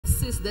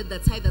insist that the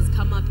tithe has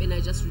come up and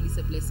I just release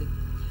a blessing.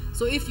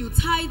 So if you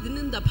tithe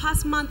in the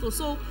past month or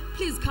so,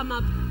 please come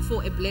up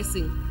for a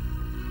blessing.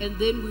 And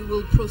then we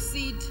will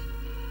proceed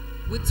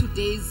with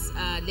today's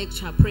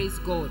lecture. Praise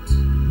God.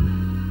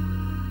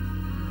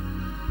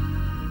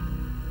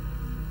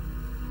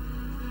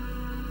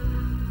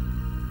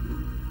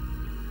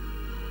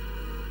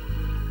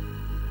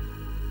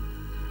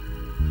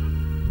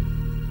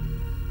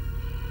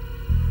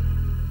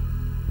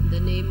 In the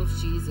name of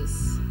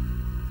Jesus.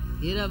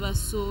 I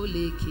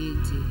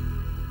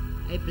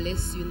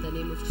bless you in the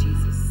name of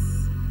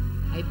Jesus.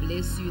 I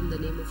bless you in the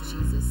name of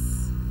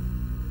Jesus.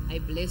 I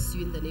bless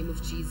you in the name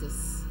of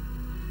Jesus.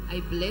 I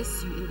bless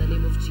you in the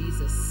name of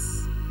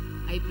Jesus.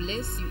 I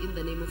bless you in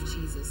the name of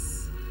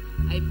Jesus.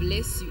 I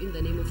bless you in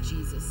the name of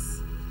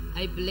Jesus.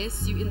 I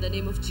bless you in the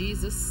name of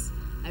Jesus.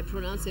 I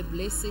pronounce a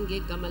blessing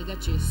ngegama lika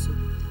Jesu.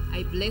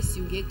 I bless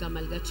you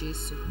ngegama lika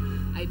Jesu.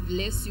 I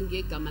bless you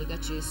ngegama lika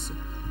Jesu.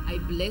 I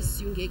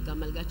bless you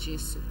ngegama lika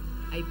Jesu.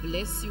 I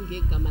bless you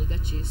ngegama lika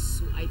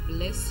Jesu. I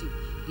bless you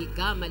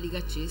ngegama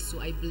lika Jesu.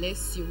 I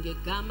bless you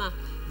ngegama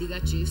lika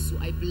Jesu.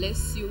 I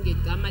bless you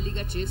ngegama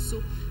lika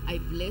Jesu. I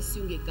bless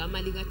you ngegama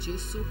lika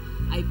Jesu.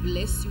 I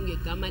bless you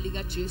ngegama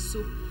lika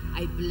Jesu.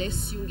 I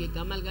bless you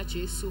ngegama lika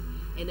Jesu.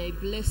 And I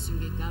bless you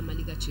ngegama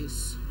lika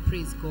Jesu.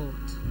 Praise God.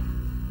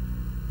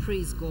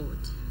 Praise God.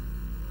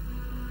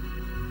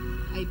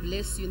 I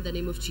bless you in the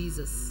name of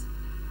Jesus.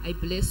 I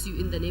bless you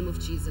in the name of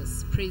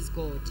Jesus. Praise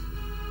God.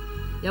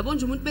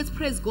 Yabonje umuntu bethi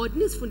praise God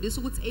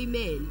nisifundisa ukuthi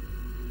amen.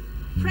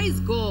 Praise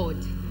God.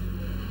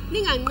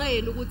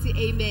 Ninganqeni ukuthi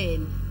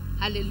amen.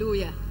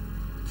 Hallelujah.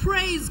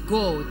 Praise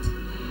God.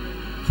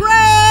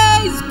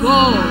 Praise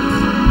God.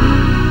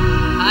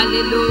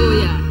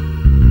 Hallelujah.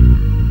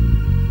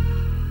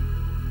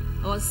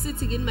 I was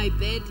sitting in my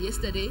bed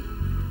yesterday.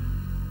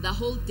 The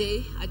whole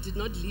day I did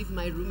not leave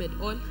my room at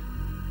all.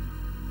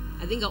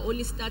 I think I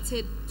only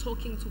started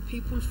talking to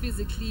people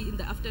physically in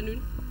the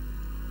afternoon.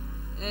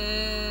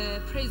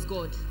 Praise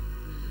God.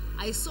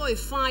 I saw a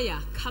fire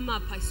come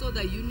up. I saw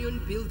the union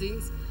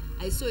buildings.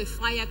 I saw a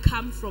fire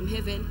come from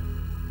heaven.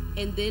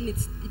 And then it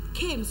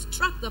came,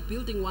 struck the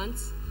building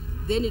once.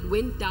 Then it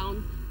went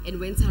down and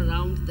went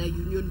around the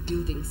union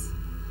buildings.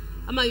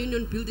 Ama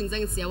union buildings,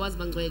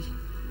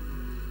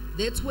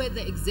 that's where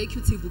the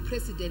executive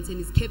president and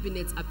his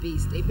cabinets are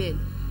based. Amen.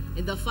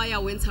 And the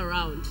fire went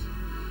around.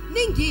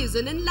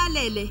 Ningizwe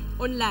nenlalele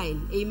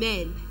online.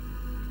 Amen.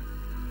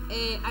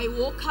 I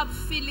woke up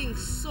feeling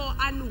so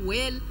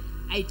unwell.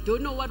 I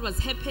don't know what was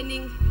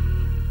happening.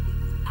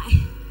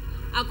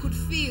 I could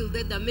feel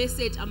that the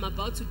message I'm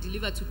about to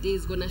deliver today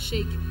is gonna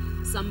shake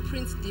some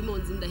prince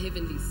demons in the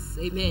heavenlies.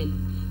 Amen.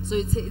 So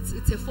it's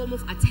a form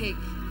of attack.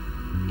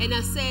 And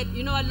I said,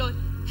 you know what, Lord,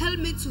 help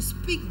me to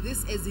speak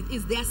this as it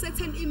is. There are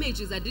certain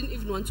images I didn't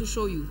even want to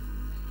show you.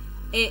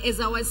 As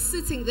I was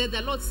sitting there,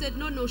 the Lord said,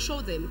 no,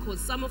 show them, because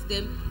some of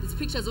them, it's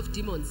pictures of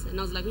demons. And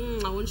I was like,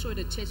 I won't show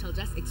the church, I'll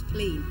just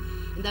explain.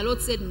 And the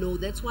Lord said, no,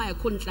 that's why I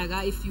couldn't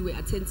laga if you were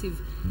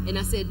attentive. And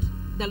I said,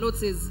 the Lord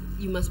says,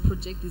 you must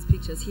project these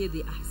pictures. Here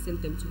they are, I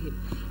sent them to him.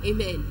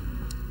 Amen.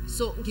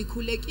 So,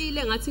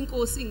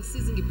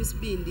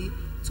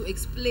 to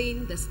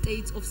explain the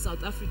state of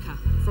South Africa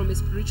from a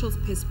spiritual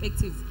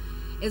perspective,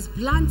 as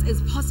blunt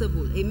as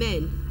possible.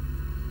 Amen.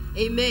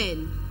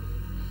 Amen.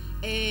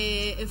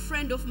 A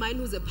friend of mine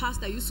who's a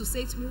pastor used to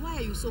say to me, why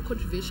are you so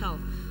controversial?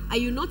 Are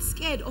you not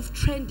scared of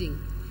trending?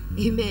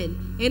 Amen.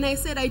 And I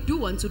said, I do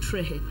want to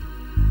trend.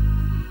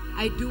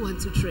 I do want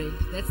to trend.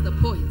 That's the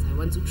point. I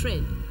want to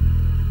trend.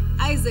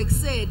 Isaac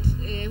said,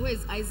 where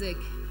is Isaac?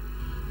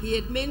 He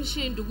had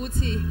mentioned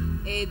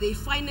they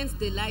financed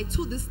the lie.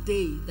 To this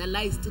day, the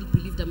lie is still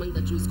believed among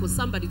the Jews because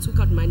somebody took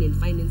out money and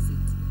financed it.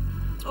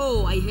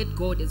 Oh, I heard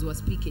God as he was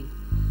speaking.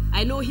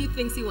 I know he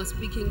thinks he was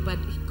speaking, but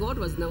God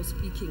was now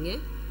speaking, eh?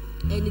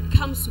 And it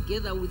comes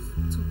together with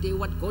today,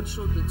 what God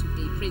showed me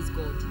today. Praise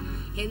God.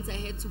 Hence, I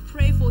had to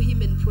pray for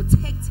him and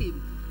protect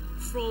him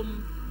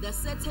from the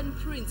certain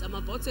prince I'm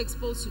about to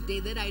expose today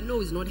that I know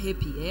is not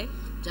happy, eh?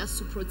 Just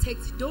to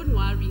protect. Don't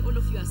worry, all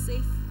of you are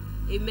safe.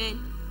 Amen.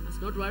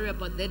 Must not worry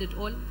about that at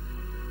all.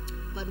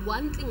 But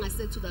one thing I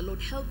said to the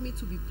Lord, help me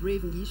to be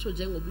brave.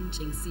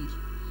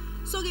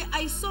 So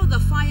I saw the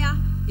fire.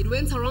 It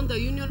went around the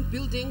union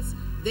buildings.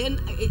 Then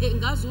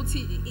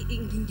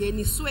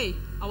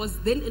I was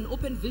then in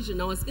open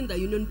vision. I was in the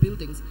union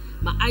buildings.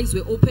 My eyes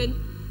were open,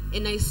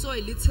 and I saw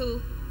a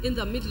little in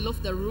the middle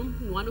of the room,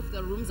 in one of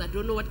the rooms. I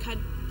don't know what kind,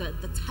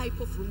 the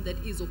type of room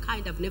that is, or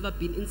kind. I've never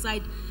been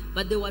inside,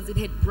 but it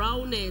had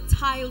brown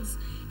tiles,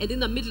 and in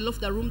the middle of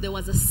the room there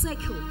was a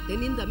circle.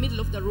 Then in the middle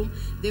of the room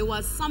there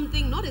was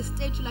something, not a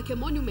statue, like a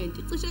monument.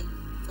 It's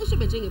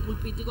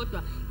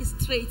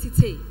straight.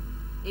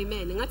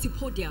 Amen.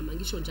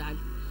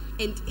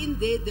 And in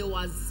there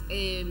was,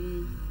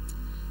 do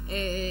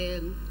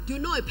you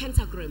know a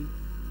pentagram?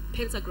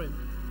 Pentagram.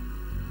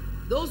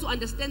 Those who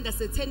understand the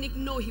satanic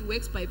know he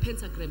works by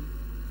pentagram.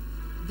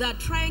 The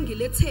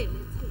triangulated.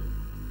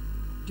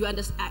 Do you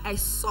understand? I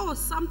saw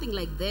something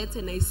like that,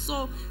 and I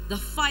saw the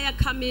fire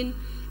come in,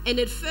 And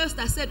at first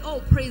I said,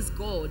 oh, praise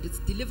God, it's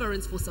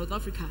deliverance for South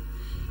Africa.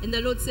 And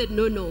the Lord said,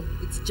 no,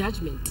 it's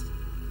judgment.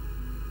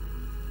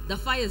 The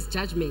fire is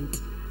judgment.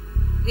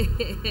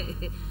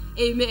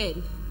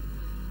 Amen.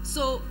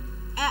 So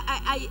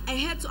I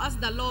had to ask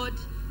the Lord.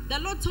 The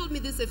Lord told me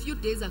this a few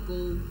days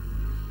ago.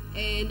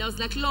 And I was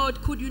like,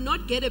 Lord, could you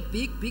not get a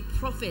big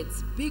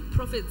prophets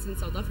in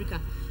South Africa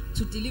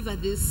to deliver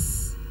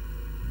this?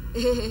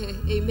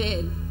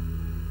 Amen.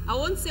 I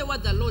won't say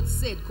what the Lord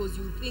said because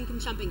you think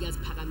mhlambe as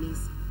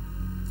pagamis.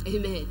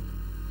 Amen.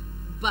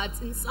 But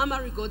in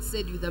summary, God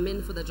said, you're the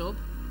man for the job.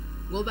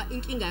 You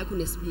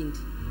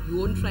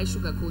won't try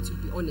sugarcoat, you'll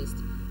be honest.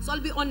 So I'll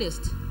be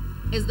honest.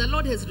 As the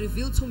Lord has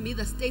revealed to me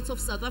the states of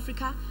South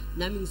Africa,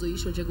 amen.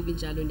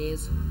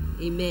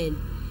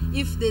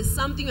 If there's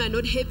something you're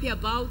not happy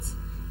about,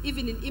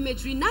 even in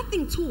imagery,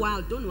 nothing too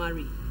wild, don't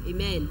worry.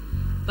 Amen.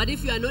 But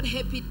if you are not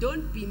happy,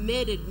 don't be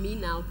mad at me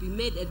now. Be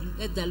mad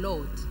at the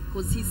Lord.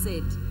 Because he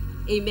said,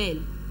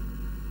 amen.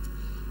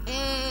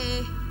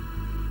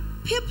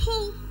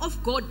 People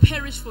of God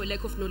perish for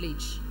lack of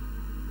knowledge.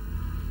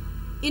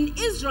 In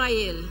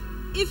Israel,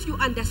 if you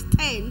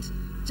understand,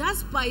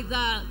 just by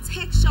the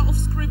texture of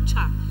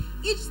scripture,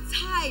 each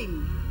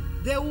time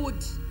they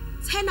would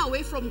turn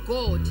away from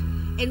God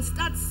and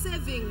start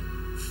serving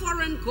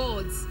foreign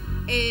gods,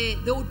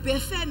 there would be a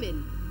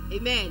famine.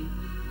 Amen.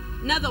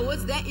 In other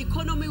words, their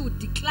economy would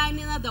decline.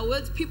 In other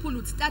words, people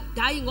would start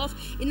dying off.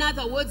 In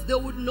other words, they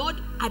would not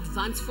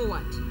advance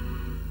forward.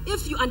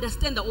 If you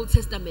understand the Old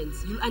Testament,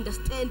 you'll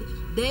understand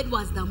that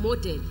was the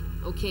model.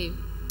 Okay?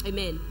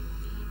 Amen.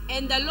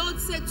 And the Lord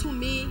said to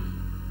me,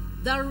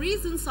 the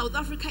reason South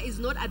Africa is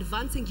not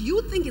advancing,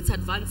 you think it's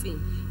advancing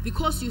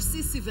because you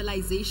see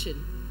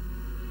civilization.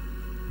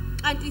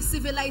 And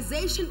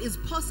civilization is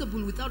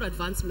possible without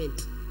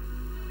advancement.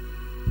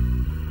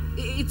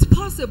 It's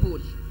possible.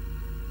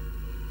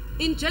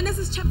 In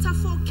Genesis chapter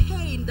 4,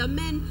 Cain, the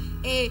man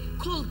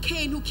called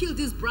Cain who killed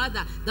his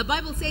brother, the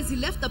Bible says he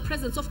left the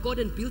presence of God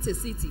and built a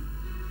city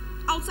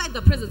outside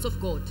the presence of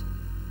God.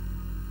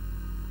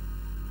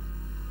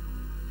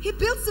 He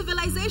built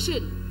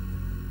civilization.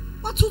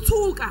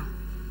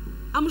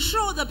 I'm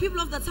sure the people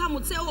of the time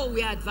would say, oh,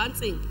 we are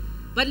advancing.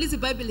 But at least the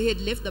Bible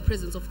had left the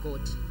presence of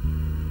God.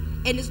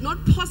 And it's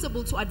not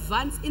possible to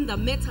advance in the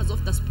matters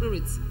of the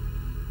spirit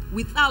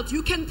without.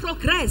 You can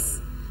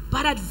progress,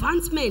 but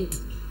advancement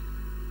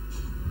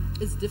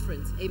is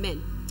different.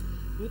 Amen.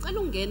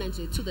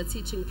 To the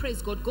teaching.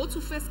 Praise God. Go to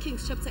 1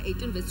 Kings chapter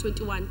 18 verse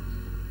 21.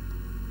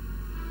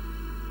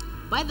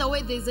 By the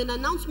way, there's an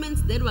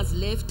announcement that was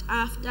left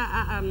after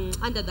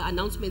under the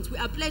announcements. We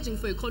are pledging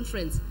for a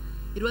conference.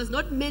 It was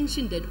not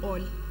mentioned at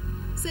all.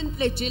 Send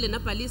pledge na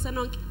palisa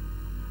nonke.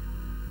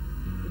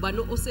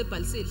 Ubano ose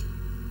palsil.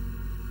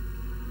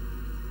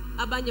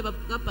 Abanye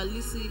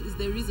bapalisi is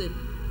the reason.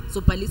 So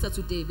palisa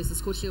today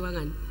besis kohle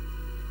wangani.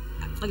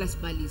 Aqala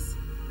sibalisi.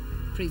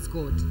 Praise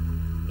God.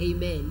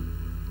 Amen.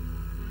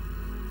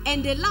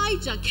 And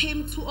Elijah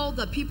came to all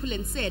the people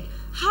and said,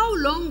 how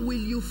long will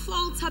you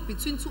falter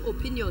between two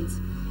opinions?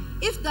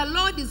 If the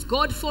Lord is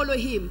God, follow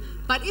him.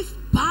 But if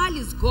Baal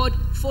is God,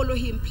 follow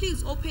him.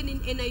 Please open in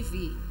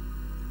NIV.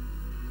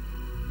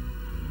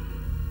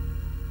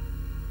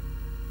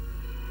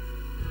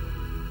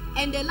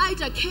 And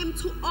Elijah came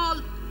to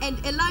all, and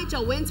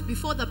Elijah went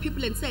before the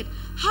people and said,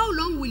 how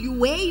long will you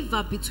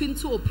waver between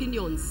two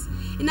opinions?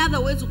 In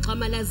other words,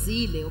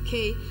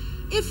 okay?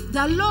 If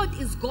the Lord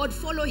is God,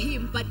 follow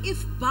him. But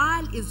if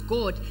Baal is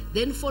God,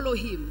 then follow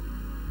him.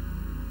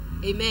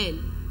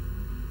 Amen.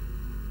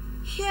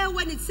 Here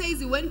when it says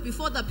he went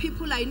before the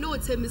people, I know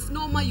it's a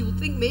misnomer. You would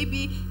think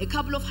maybe a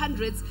couple of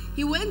hundreds.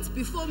 He went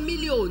before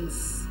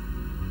millions.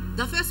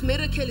 The first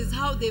miracle is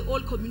how they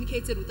all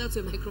communicated without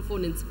a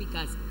microphone and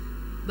speakers.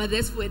 But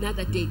that's for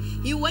another day.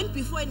 He went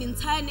before an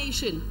entire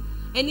nation.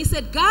 And he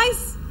said,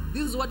 guys,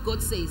 this is what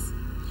God says.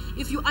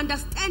 If you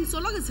understand,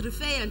 so long as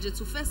refer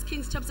to 1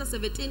 Kings chapter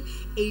 17,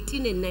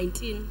 18 and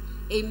 19.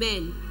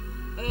 Amen.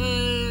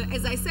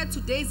 As I said,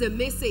 today is a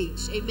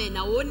message. Amen.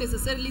 I won't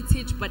necessarily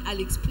teach, but I'll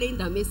explain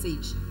the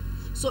message.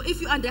 So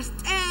if you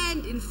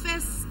understand in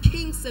 1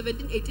 Kings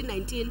 17, 18,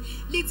 19,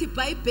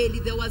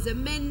 there was a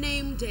man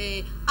named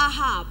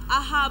Ahab.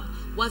 Ahab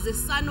was a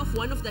son of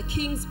one of the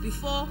kings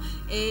before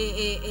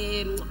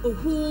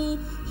who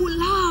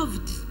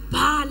loved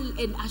Baal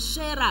and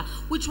Asherah,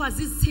 which was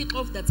his title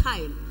of the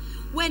time.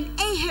 When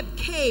Ahab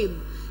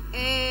came,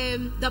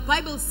 the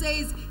Bible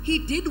says he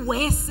did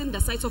worse in the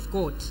sight of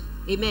God.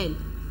 Amen.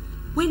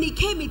 When he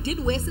came, he did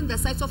worse in the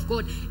sight of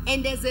God.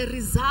 And as a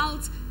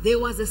result, there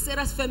was a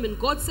serious famine.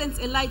 God sent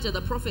Elijah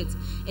the prophet.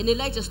 And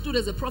Elijah stood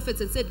as a prophet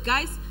and said,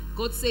 guys,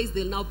 God says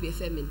there'll now be a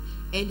famine.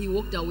 And he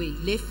walked away,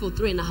 left for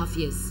 3.5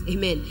 years.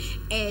 Amen.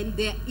 And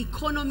their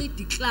economy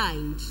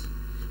declined.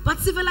 But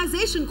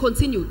civilization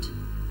continued.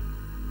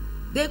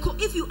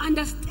 If you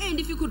understand,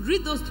 if you could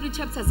read those 3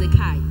 chapters,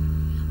 Zekai.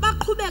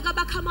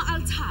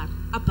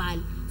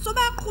 So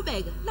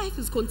life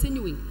is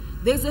continuing.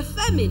 There's a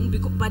famine,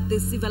 but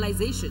there's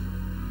civilization.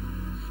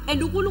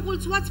 And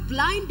what's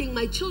blinding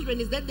my children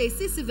is that they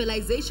see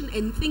civilization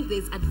and think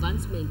there's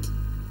advancement.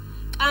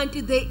 And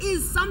there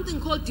is something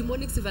called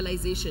demonic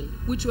civilization,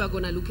 which we are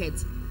going to look at.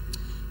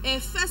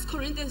 1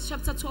 Corinthians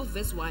chapter 12,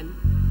 verse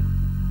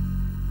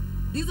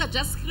 1. These are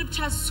just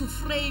scriptures to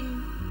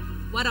frame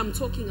what I'm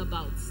talking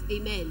about.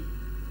 Amen.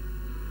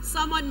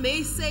 Someone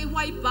may say,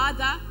 why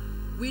bother?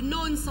 We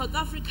know in South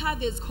Africa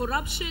there's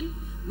corruption.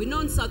 We know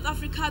in South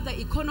Africa the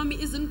economy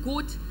isn't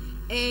good.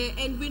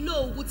 And we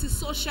know what is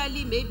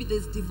socially, maybe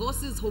there's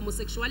divorces,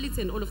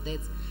 homosexuality, and all of that.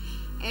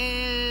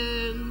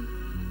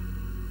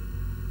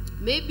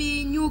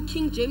 Maybe New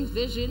King James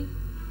Version.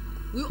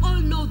 We all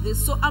know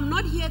this, so I'm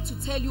not here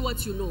to tell you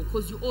what you know,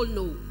 because you all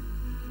know.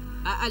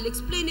 I'll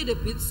explain it a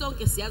bit. So,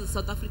 the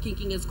South African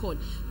king is called.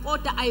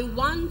 God, I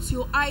want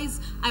your eyes,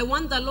 I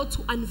want the Lord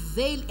to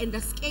unveil and the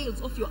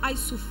scales of your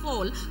eyes to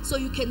fall, so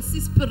you can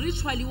see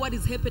spiritually what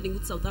is happening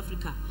with South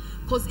Africa.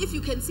 Because if you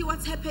can see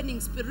what's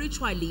happening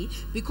spiritually,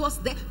 because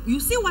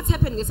you see what's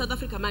happening in South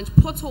Africa, man,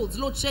 potholes,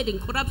 load shedding,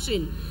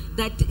 corruption,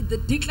 that the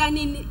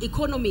declining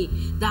economy,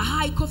 the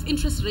hike of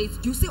interest rates,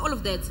 do you see all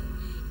of that?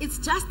 It's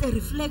just a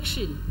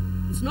reflection.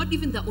 It's not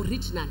even the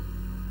original.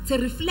 It's a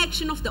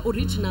reflection of the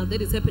original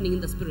that is happening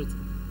in the spirit.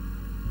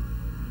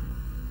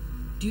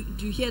 Do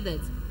you hear that?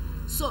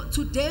 So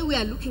today we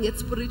are looking at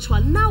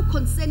spiritual. Now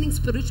concerning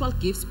spiritual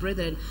gifts,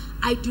 brethren,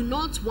 I do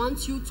not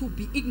want you to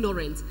be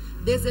ignorant.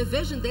 There's a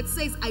version that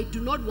says, I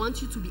do not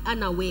want you to be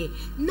unaware.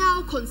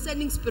 Now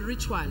concerning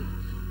spiritual,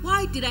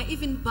 why did I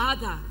even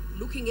bother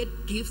looking at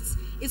gifts?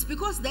 It's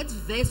because that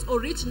verse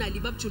originally,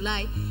 Bab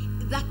July,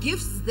 the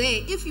gifts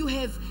there, if you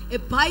have a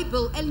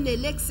Bible and a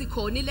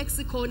lexicon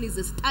is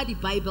a study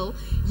Bible,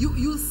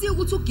 you'll see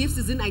what gifts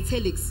is in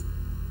italics.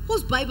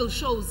 Whose Bible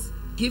shows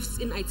gifts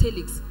in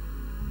italics?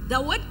 The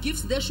word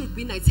gifts there should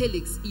be in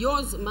italics.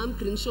 Yours, Mom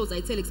Green, shows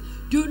italics.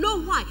 Do you know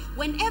why?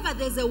 Whenever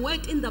there's a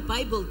word in the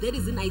Bible that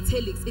is in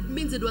italics, it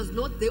means it was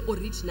not there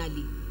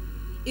originally.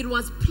 It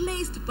was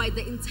placed by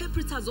the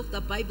interpreters of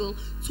the Bible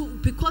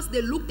because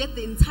they looked at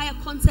the entire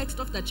context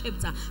of the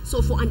chapter,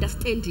 so for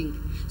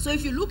understanding. So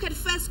if you look at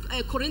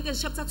 1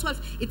 Corinthians chapter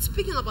 12, it's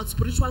speaking about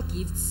spiritual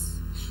gifts.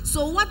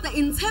 So what the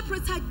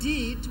interpreter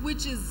did,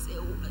 which is,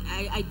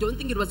 I don't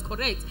think it was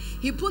correct,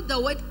 he put the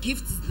word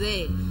gifts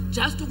there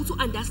just to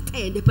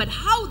understand. But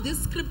how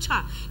this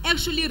scripture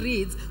actually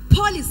reads,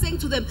 Paul is saying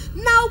to them,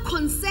 now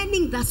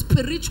concerning the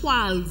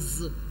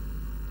spirituals,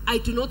 I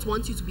do not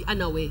want you to be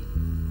unaware.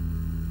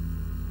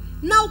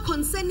 Now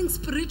concerning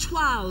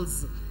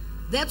spirituals,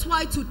 that's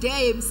why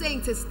today I'm saying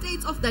it's a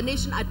State of the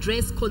Nation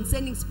address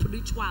concerning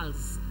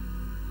spirituals.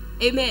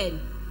 Amen.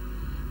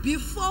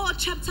 Before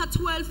chapter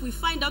 12, we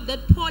find out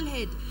that Paul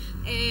had,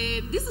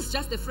 this is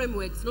just the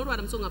framework, it's not what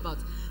I'm talking about.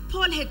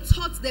 Paul had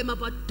taught them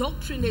about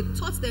doctrine, had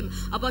taught them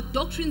about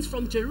doctrines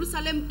from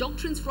Jerusalem,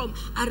 doctrines from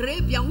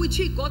Arabia, which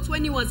he got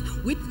when he was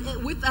with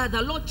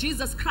the Lord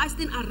Jesus Christ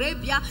in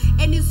Arabia.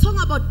 And he's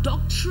talking about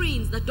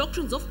doctrines, the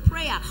doctrines of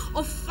prayer,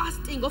 of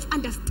fasting, of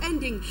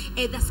understanding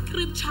the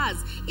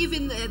scriptures,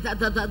 even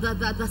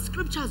the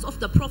scriptures of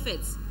the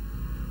prophets.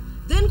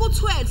 Then go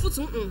 12,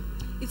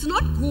 it's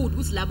not good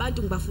with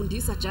labantu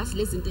ngibafundisa just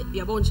lezinto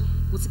yabonje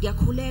ukuthi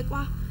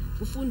kuyakhulekwa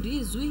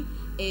ufundizwe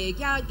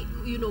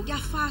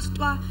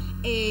kuyafastwa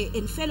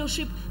in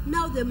fellowship.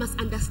 Now they must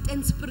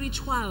understand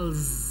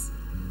spirituals.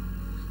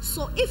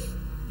 So if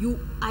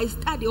I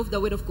study of the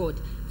word of God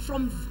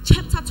from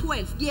chapter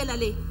 12,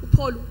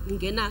 Paul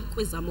ngena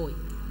kwezamoya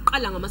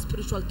qala ngama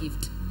spiritual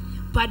gift.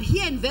 But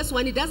here in verse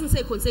 1 it doesn't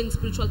say concerning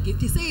spiritual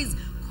gift. He says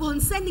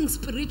concerning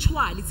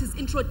spiritual. It's his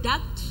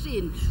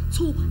introduction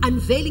to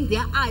unveiling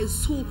their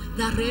eyes to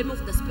the realm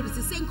of the spirit.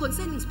 He's saying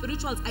concerning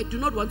spirituals, I do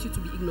not want you to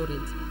be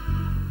ignorant.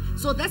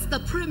 So that's the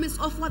premise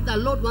of what the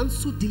Lord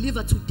wants to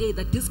deliver today,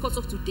 the discourse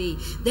of today,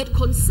 that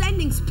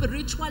concerning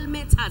spiritual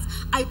matters,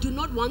 I do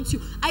not want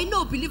you. I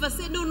know believers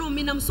say, no,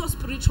 I'm so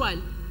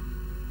spiritual.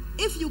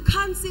 If you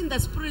can't see in the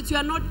spirit, you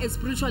are not as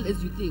spiritual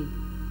as you think.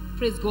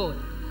 Praise God.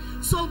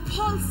 So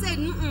Paul said,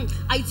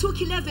 I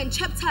took 11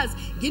 chapters.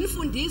 You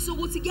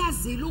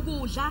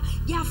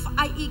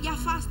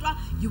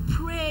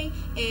pray,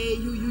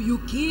 you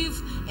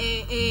give,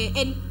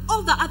 and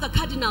all the other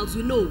cardinals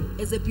you know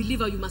as a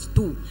believer you must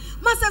do.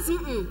 Masters,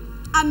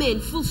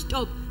 amen, full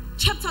stop.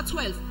 Chapter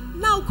 12,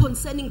 now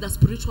concerning the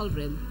spiritual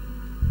realm,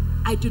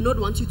 I do not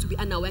want you to be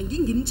unaware.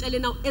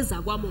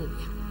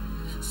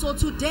 So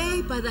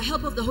today, by the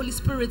help of the Holy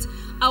Spirit,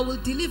 I will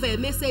deliver a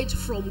message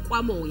from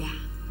Kwamoya.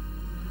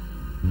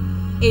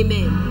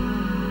 Amen.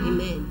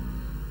 Amen.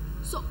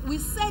 So we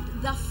said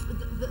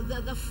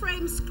the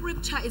frame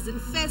scripture is in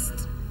 1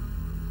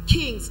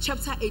 Kings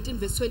chapter 18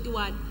 verse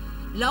 21.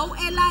 Now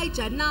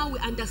Elijah, now we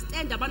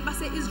understand about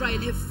say Israel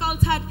have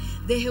faltered.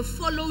 They have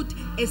followed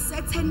a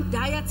certain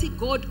deity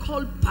god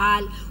called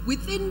Baal.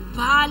 Within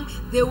Baal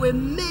there were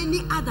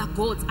many other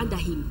gods under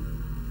him.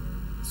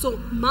 So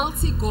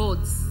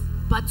multi-gods,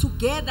 but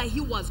together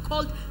he was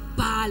called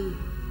Baal.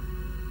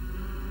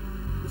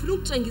 If you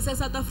look at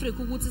South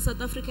Africa, South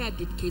Africa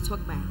dedicates to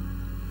Baal.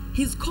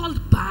 He's called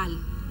Baal.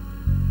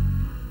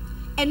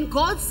 And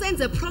God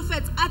sends a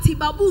prophet at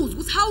Babus.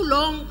 With how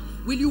long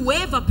will you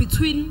waver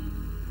between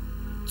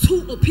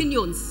two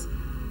opinions?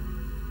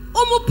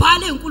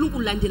 Ubhale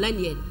uNkulunkulu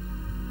landelani yena.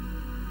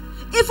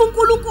 If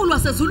uNkulunkulu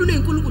wasezulwini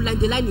uNkulunkulu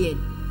landelani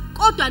yena,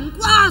 kodwa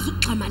nikwazi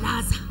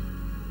ukugxamalaza.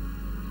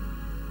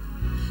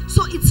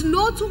 So it's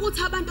not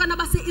ukuthi abantwana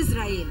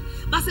base-Israel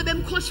base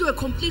bemkhohliwe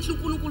completely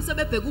uNkulunkulu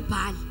sebebheka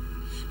uBhali.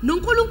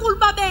 NoNkulunkulu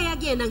babeya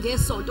kuyena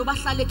ngesonto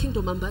bahlale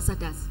eKingdom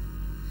Ambassadors.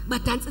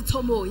 Badansa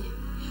ithomoya.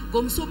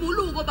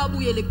 Ngomsobuluko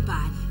babuyele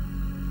kuBhali.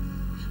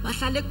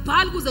 Bahlale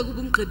kuBhali kuze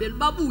kube umgqibelo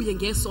babuye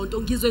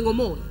ngesonto ngizwe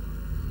ngomoya.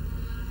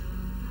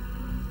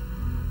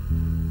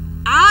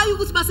 Hayi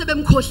ukuthi base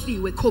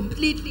bemkhohliwe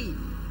completely.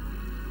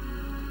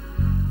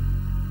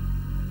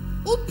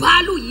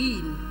 uBhali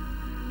uyini?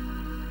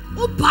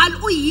 uBhali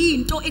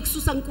uyinto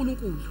ekususa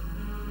uNkulunkulu.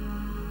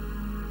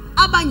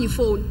 Abanye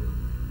phone.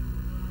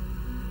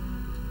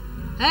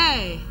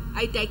 Hey,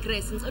 I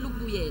digress. Ngicela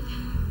ukubuyela.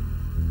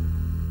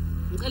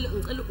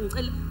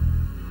 Ngicela.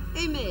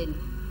 Amen.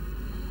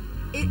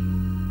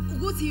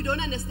 Ukuthi you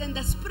don't understand,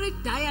 the spirit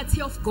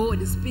deity of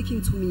God is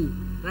speaking to me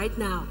right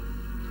now.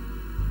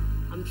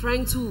 I'm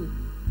trying to.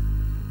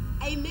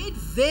 I made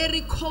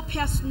very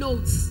copious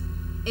notes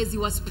as he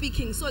was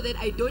speaking so that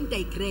I don't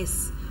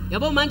digress.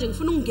 Yabo manje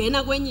ngifuna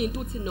ukungena kwenye into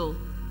uthi no.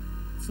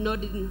 It's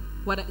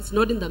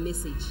not in the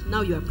message.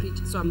 Now you are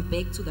preaching, so I'm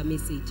back to the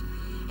message.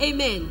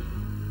 Amen.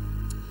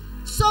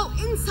 So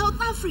in South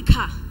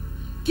Africa,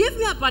 give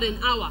me about an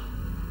hour.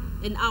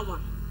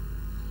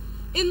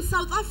 In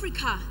South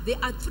Africa, there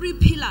are 3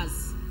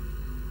 pillars.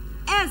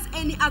 As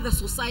any other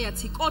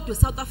society, kodwa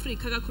South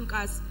Africa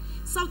kakhulukazi.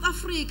 South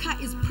Africa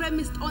is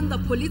premised on the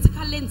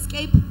political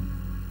landscape.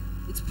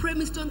 It's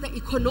premised on the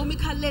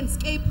economical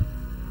landscape.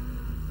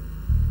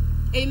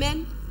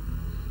 Amen.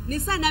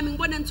 Nisanami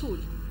ngibona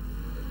nthuli.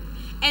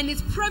 And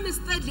it's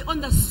premised thirdly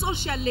on the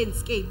social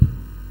landscape.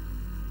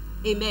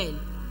 Amen.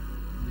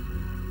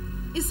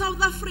 In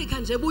South Africa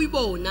nje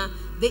buyibona,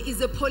 there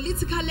is a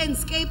political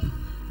landscape,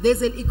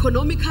 there's an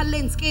economical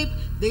landscape,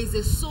 there is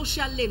a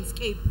social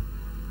landscape.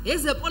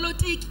 There's a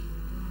politics,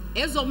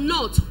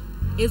 ezomnotho,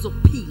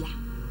 ezokuphila.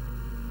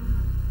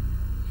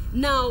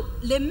 Now,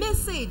 the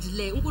message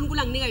le uNkulunkulu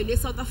anginika yona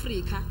eSouth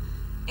Africa,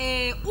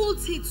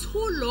 uthi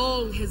too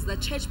long has the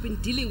church been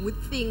dealing with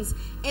things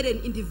at an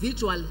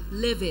individual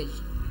level.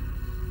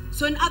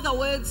 So in other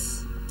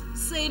words,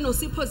 say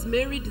Nosipho's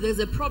married, there's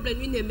a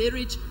problem in her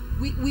marriage,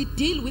 we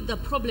deal with the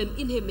problem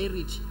in her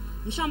marriage.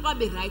 Mhlawumbe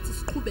be right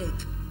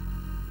siqhubeke.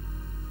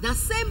 The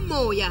same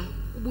moya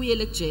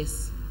ubuyele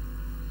kuJesu.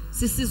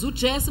 Sisiza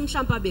uJesu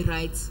mhlawumbe be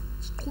right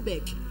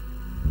siqhubeke.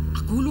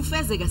 Akula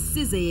ufezeka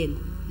size yena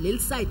leli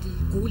side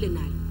ligule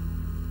nalo.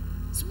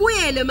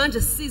 Sibuyele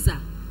manje sisiza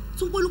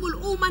uNkulunkulu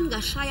uma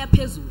ningashaya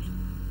phezulu.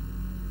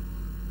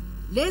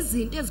 Lezi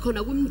zinto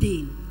ezikhona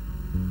kumndeni.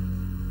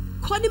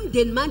 Khona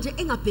imndeni manje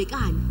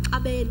engabhekani,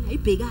 xabena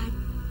ayibhekani.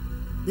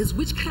 There's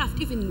witchcraft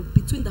even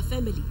between the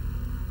family.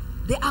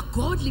 There are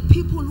godly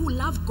people who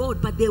love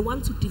God, but they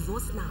want to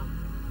divorce now.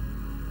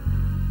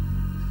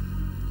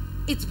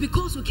 It's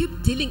because we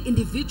keep dealing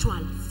individual,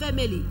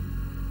 family.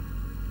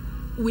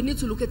 We need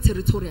to look at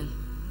territorial.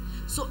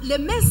 So the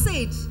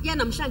message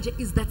yanamhlanje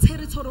is the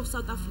territory of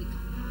South Africa.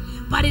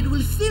 But it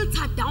will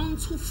filter down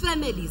to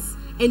families,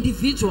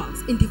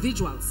 individuals.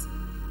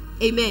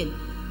 Amen.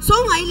 So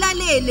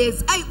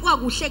ungayilalelezi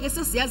ayikwakuhleke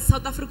sesiyazi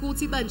South Africa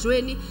ukuthi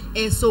ibanjweni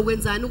so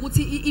kwenzana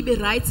ukuthi ibe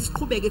right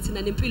siqhubeke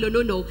thina nempilo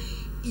no.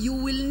 You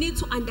will need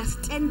to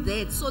understand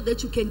that so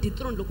that you can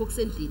dethrone lokho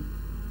kusendlini.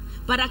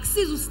 But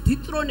akusiza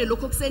usidethrone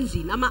lokho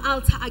kusendlini ama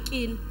altar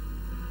akini.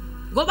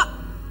 Ngoba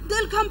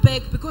they'll come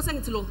back because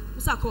angithi lo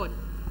usakhona.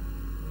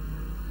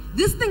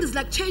 This thing is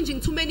like changing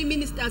too many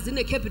ministers in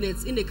a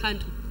cabinet in a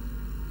country.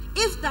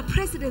 If the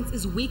president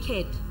is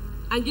wicked,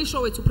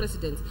 angisho wethu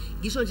president,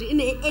 ngisho nje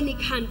in any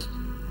country,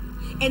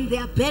 and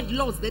there are bad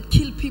laws that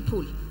kill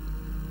people.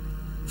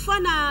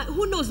 Fana,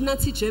 who knows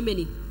Nazi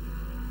Germany?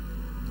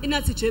 In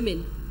Nazi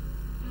Germany,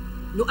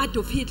 no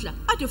Adolf Hitler.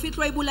 Adolf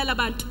Hitler wayebulala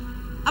abantu.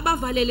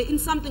 Abavalele in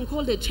something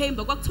called a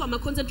chamber, kwakuthiwa ama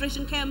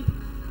concentration camp.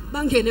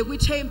 Bangene kwi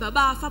chamber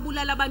bafa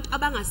bulala abantu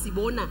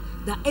abangasibona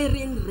the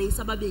Aryan race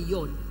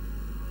ababeyona.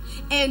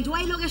 And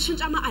wayiloko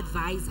eshintsha ama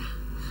advisor.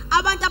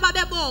 Abantu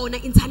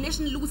ababebona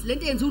internationally ukuthi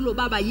lento yenza ulo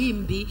baba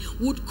yimbi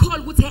would call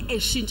ukuthi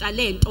eshintsha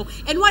lento,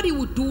 and what he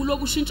would do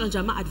lokushintsha nje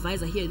ama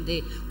advisor here and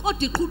there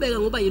kodwa iqhubeka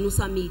ngoba yena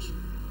usamile.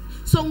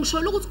 So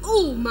ngisho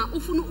ukuthi uma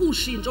ufuna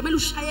ushintsho kumele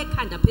ushaye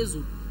ekhanda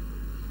phezulu,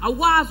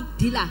 awukwazi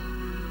ukudila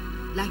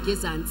la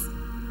ngezansi.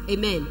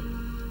 Amen.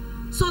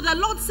 So the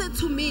Lord said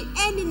to me,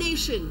 any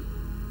nation,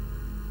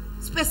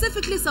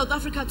 specifically South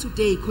Africa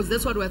today, because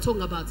that's what we're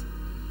talking about,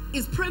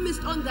 is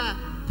premised on the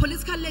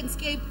political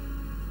landscape,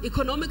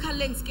 economical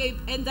landscape,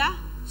 and the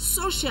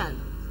social.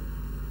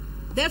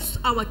 That's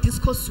our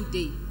discourse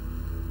today.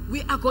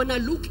 We are going to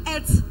look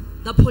at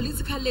the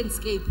political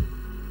landscape.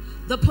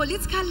 The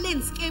political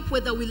landscape,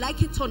 whether we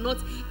like it or not,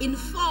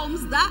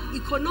 informs the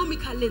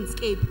economical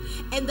landscape.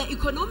 And the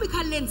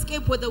economical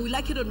landscape, whether we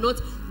like it or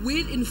not,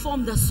 will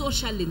inform the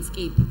social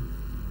landscape.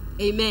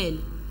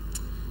 Amen.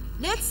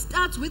 Let's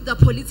start with the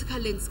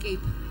political landscape.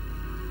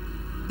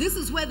 This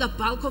is where the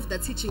bulk of the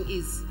teaching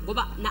is.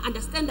 Now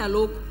understand the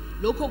look.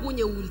 lokho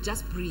kunye will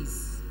just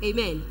breeze.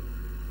 Amen.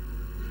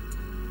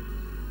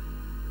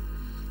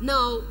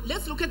 Now,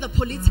 let's look at the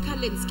political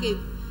landscape.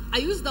 I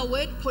use the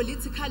word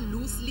political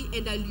loosely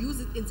and I'll use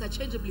it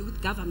interchangeably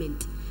with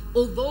government.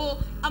 Although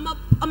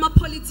ama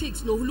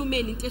politics no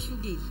hulumeni into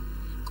ehlukile.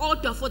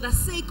 Kodwa for the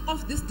sake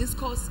of this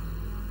discourse,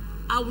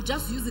 I will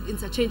just use it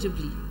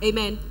interchangeably.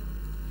 Amen.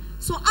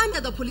 So under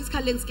the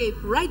political landscape,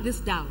 write this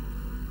down.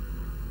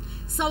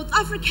 South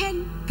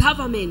African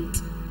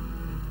government.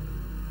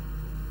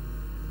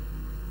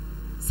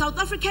 South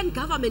African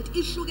government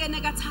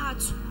ihlukene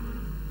kathathu.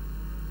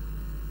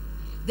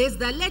 There's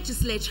the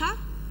legislature,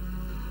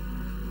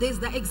 there's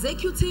the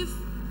executive,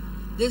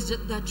 there's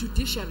the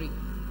judiciary.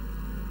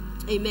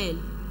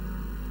 Amen.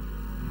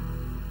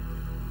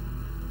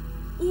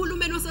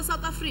 Uhulumeni wase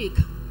South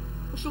Africa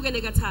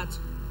uhlukene kathathu.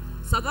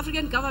 South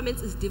African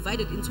government is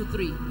divided into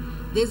three.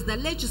 There's the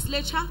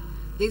legislature,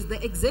 there's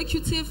the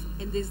executive,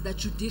 and there's the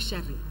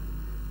judiciary.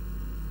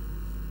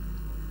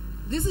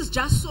 This is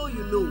just so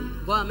you know.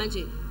 Ngoba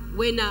manje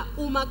wena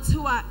uma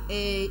kuthiwa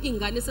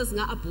ingane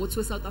sezinga abort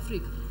we South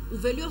Africa,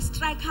 uvele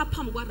strike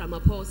phambi kwa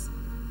Ramaphosa.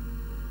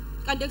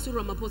 Kanti eku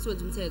Ramaphosa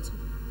wenza umthetho.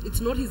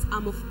 It's not his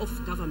arm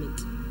of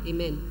government.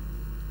 Amen.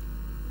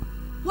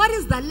 What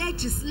is the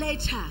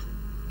legislature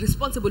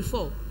responsible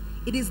for?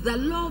 It is the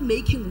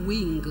law-making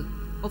wing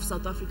of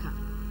South Africa.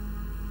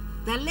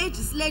 The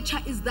legislature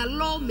is the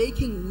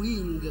law-making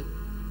wing.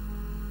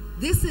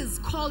 This is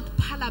called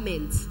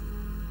parliament.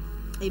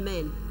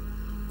 Amen.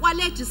 Kwa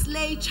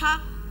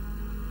legislature,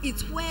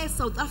 it's where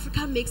South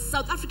Africa makes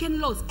South African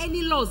laws.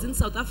 Any laws in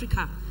South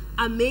Africa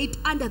are made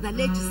under the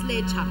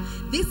legislature.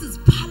 This is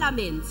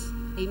parliament.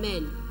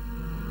 Amen.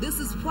 This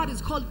is what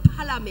is called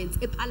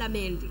parliament, a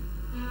parliament.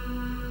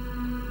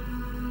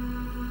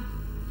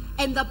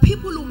 And the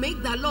people who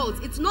make the laws,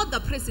 it's not the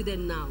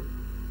president now.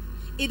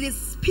 It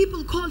is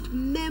people called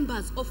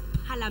members of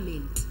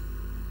parliament.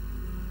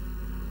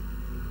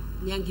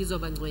 Nyangizwa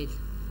bangcwele.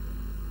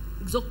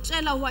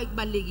 Ngizokutshela why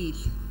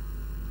kubalekile.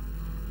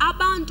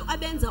 Abantu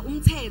abenza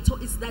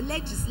umthetho is the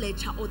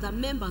legislature or the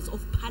members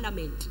of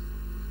parliament.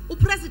 The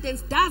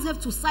president does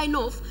have to sign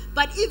off,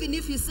 but even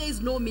if he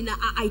says no, mina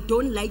I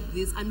don't like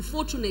this,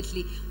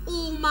 unfortunately,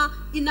 uma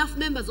enough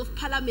members of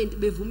parliament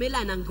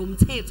bevumelana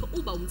ngomthetho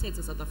uba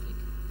umthetho South Africa.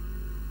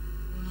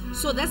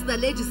 So that's the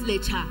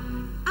legislature.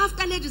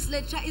 After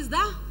legislature is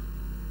the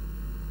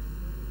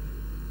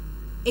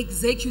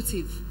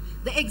executive.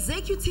 The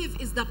executive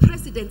is the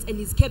president and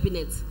his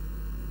cabinet.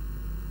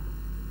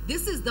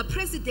 This is the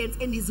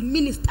president and his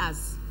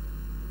ministers.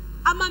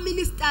 Ama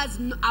ministers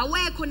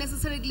awekho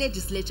necessarily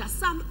legislature.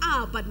 Some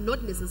are, but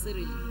not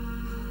necessarily.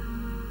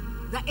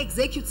 The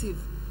executive.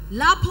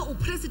 Lapho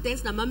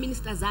u-president nama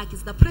ministers akhe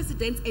is the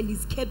president and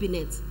his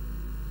cabinet.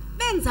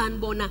 Benzani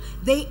bona,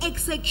 they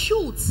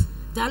execute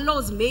the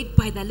laws made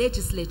by the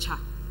legislature.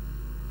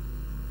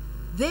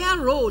 Their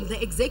role,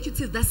 the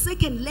executive, the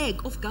second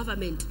leg of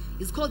government,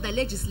 is called the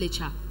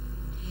legislature.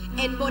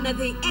 And bona,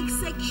 they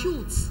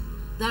execute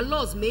the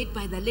laws made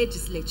by the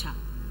legislature.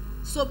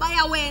 So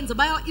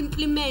bayawenza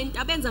implement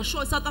abenza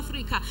sure South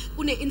Africa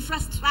kune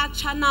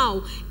infrastructure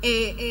now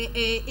ne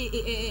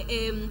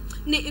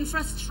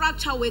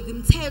infrastructure with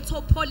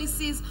imthetho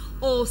policies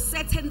or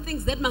certain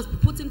things that must be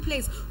put in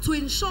place to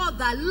ensure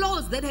that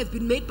laws that have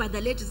been made by the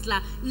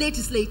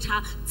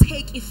legislature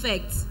take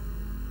effect.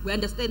 We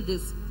understand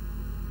this.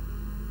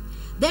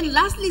 Then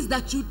lastly is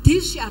the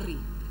judiciary.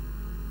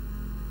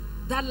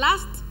 The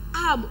last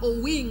arm or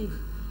wing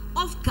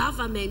of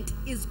government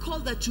is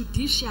called the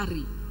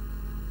judiciary.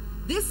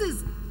 This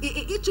is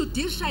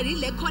judiciary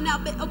lekhona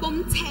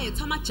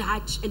abomthetho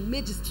ama-judge and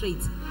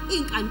magistrates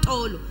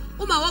inkantolo.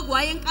 Uma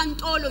wagwaye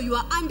enkantolo, you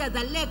are under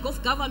the leg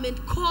of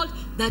government called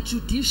the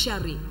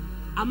judiciary.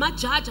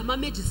 Ama-judge,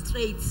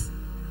 ama-magistrates.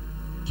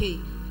 Okay.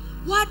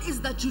 What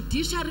is the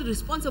judiciary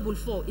responsible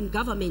for in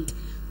government?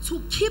 To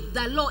keep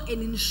the law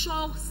and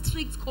ensure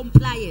strict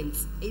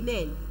compliance.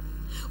 Amen.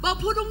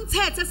 Baphula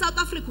umthetho eSouth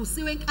Africa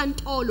usiwe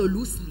enkantolo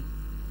loosely.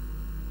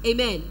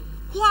 Amen.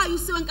 Why are you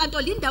saying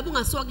indaba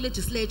ungasuka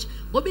legislature?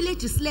 Ngoba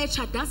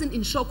legislature doesn't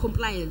ensure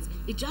compliance.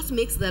 It just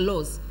makes the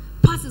laws,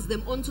 passes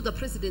them on to the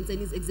president and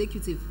his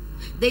executive.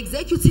 The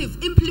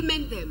executive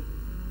implement them.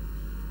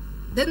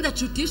 Then the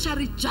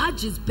judiciary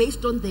judges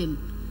based on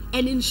them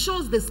and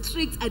ensures the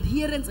strict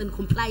adherence and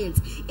compliance.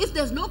 If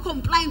there's no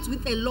compliance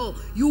with the law,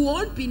 you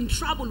won't be in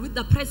trouble with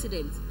the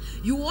president.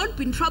 You won't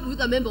be in trouble with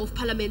a member of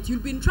parliament.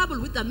 You'll be in trouble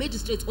with the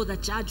magistrate or the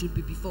judge you'll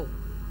be before.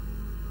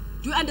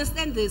 Do you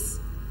understand this?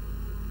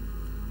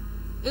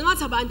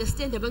 Ingathi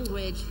understand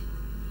abangcwele.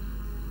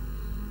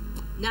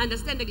 Na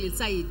understand kuleli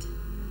side.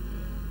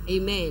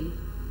 Amen.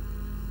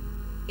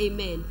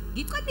 Amen.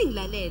 Ngicela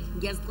ngilalele,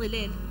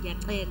 ngiyazicelela,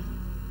 ngiyacela.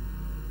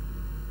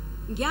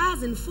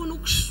 Ngiyazi nifuna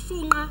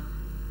ukushunqa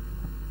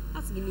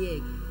athi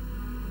ngimiyeke.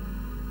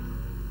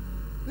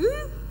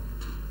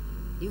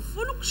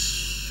 Ngifuna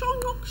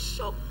ukushunqa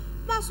ukusho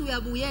mase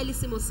uyabuyela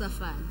isimo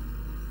safana.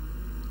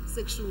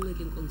 Sekushunqile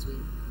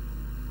enkonzweni.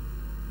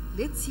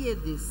 Let's hear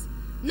this.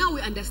 Now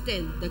we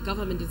understand the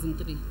government is in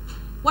three.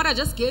 What I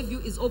just gave you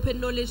is open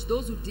knowledge.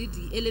 Those who did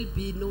the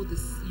LLB know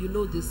this. You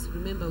know this.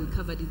 Remember, we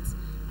covered it.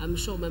 I'm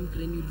sure Ma'am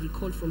Green you'll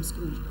recall from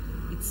school.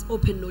 It's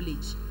open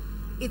knowledge.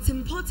 It's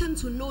important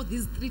to know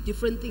these three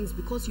different things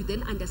because you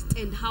then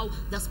understand how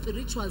the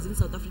spirituals in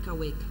South Africa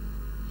work.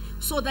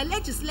 So the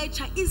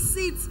legislature is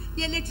sits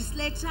the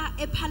legislature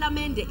a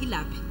parliament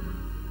ilapi.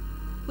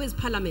 Where's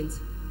parliament?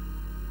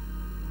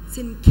 It's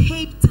in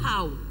Cape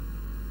Town.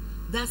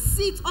 The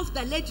seat of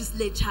the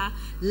legislature,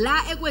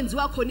 la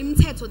ekwenziwa khona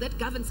imithetho that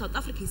governs South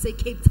Africa, is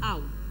Cape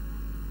Town.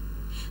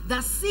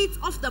 The seat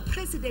of the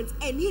president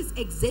and his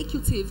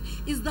executive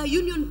is the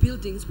Union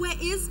Buildings,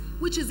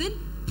 which is in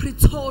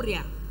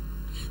Pretoria.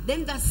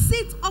 Then the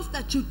seat of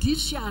the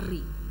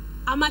judiciary,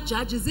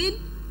 judge is in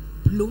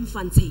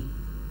Bloemfontein.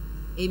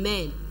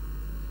 Amen.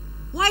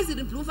 Why is it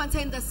in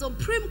Bloemfontein? The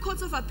Supreme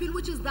Court of Appeal,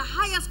 which is the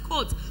highest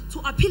court to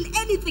appeal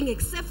anything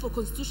except for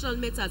constitutional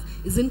matters,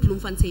 is in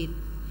Bloemfontein.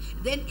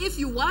 Then if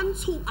you want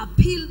to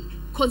appeal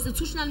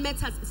constitutional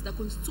matters, it's the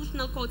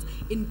Constitutional Court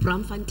in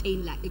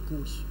Braamfontein la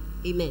eGosh.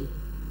 Amen.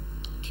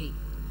 Okay.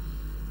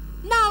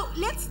 Now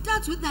let's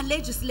start with the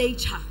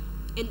legislature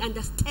and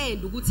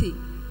understand ukuthi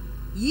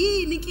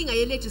yini inkinga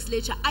ye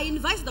legislature. I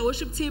invite the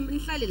worship team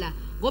nihlale la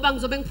ngoba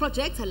ngizobe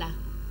ngiprojector la.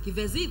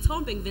 Ngiveza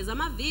izithombe, ngiveza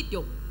ama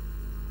video.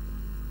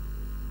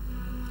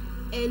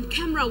 And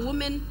camera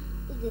woman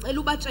ngicela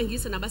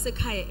ubatshengise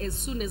nabasekhaya as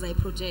soon as I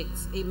project.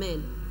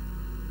 Amen.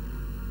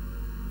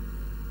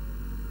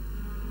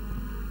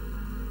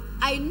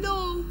 I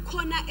know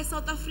khona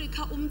eSouth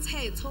Africa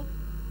umthetho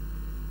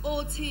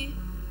othi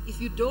if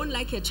you don't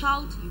like a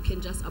child, you can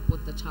just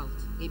abort the child.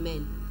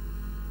 Amen.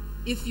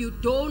 If you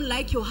don't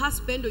like your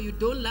husband or you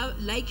don't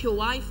like your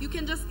wife, you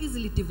can just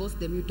easily divorce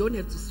them. You don't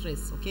have to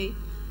stress, okay?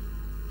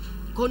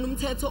 Khona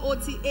umthetho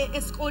othi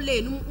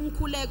esikoleni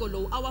umkhuleko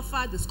lo our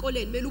father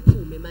esikoleni mele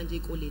uphume manje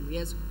ekoleni,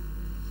 yes.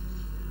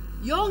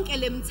 Yonke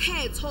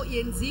lemthetho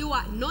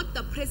yenziwa not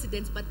the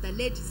president but the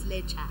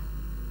legislature.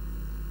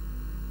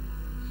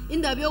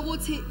 Indaba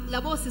yokuthi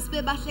labo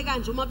sisibe bahle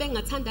kanje uma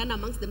bengathandana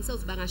amongst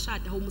themselves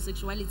bangashada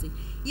homosexuality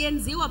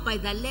yenziwa by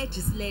the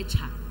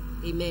legislature.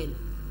 Amen.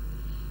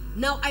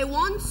 Now I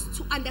want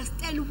to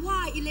understand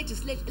why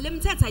legislature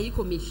lemthetho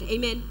ayikho mihle.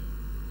 Amen.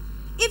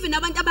 Even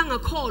abantu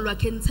abangakholwa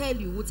can tell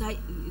you ukuthi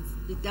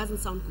it doesn't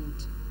sound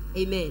good.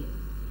 Amen.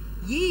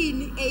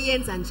 Yini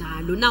eyenza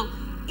njalo? Now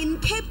in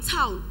Cape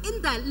Town,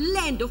 in the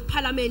land of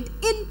parliament,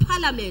 in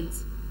parliament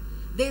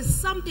there's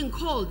something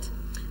called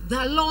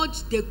the Lord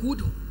the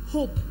Good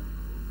Hope.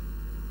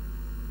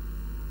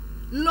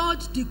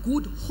 Lord the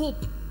Good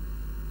Hope.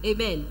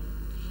 Amen.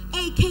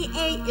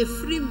 AKA a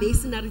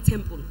Freemasonry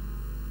temple.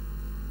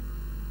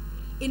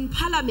 In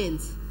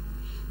parliament,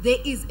 there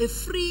is a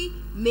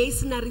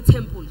Freemasonry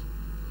temple.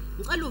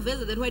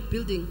 That white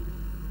building.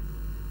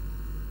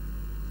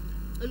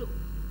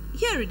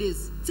 Here it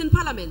is. It's in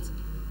parliament.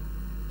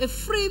 A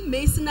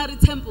Freemasonry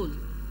temple.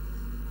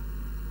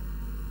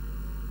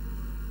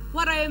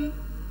 What I am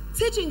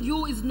teaching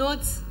you is not,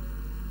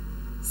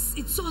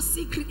 it's so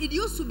secret. It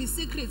used to be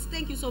secret.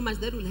 Thank you so much.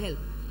 That will help.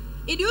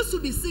 It used to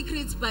be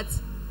secret, but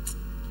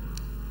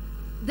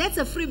that's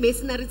a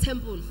Freemasonry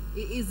temple.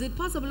 Is it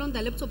possible on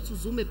the laptop to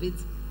zoom a bit?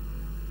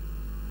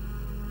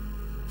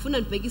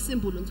 Funa nibheke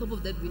symbol on top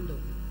of that window.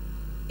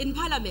 In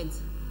parliament,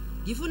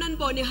 gifuna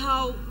nibone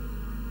how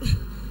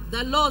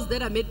the laws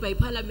that are made by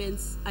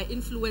parliaments are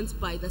influenced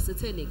by the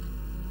satanic.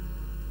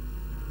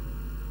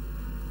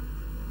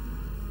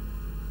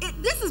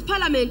 This is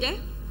parliament, eh?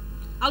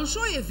 I'll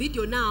show you a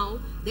video now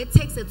that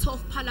takes a tour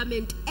of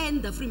parliament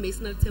and the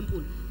Freemasonry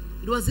temple.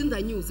 It was in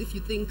the news if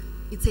you think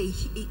it's a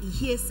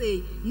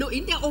hearsay. No,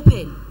 in the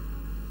open.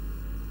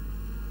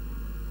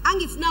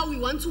 And it's now we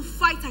want to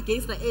fight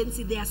against the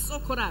ANC. They are so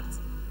corrupt.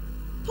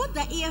 Put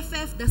the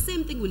EFF, the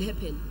same thing will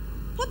happen.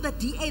 Put the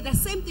DA, the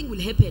same thing will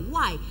happen.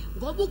 Why?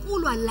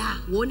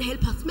 Won't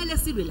help us.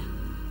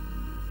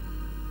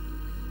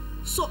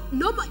 So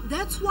no,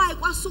 that's why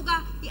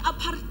kwasuka the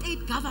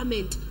apartheid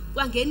government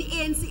kwangeni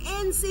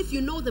ANC, if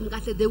you know them,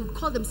 they would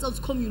call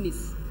themselves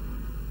communists.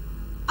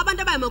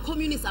 Abantu abayama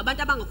communists,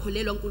 abantu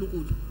abangakholelwa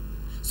uNkulunkulu.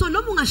 So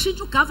noma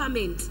ungashintsha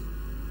government,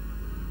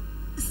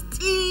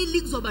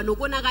 still kuzoba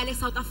nokonakala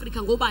eSouth Africa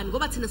ngobani?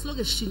 Ngoba thina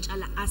siloke sishintsha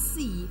la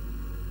asiyi.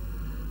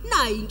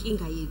 Nayi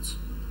inkinga yethu.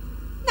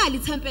 Nali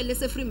temple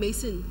lese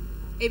Freemason.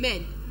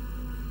 Amen.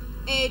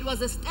 It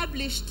was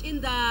established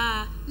in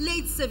the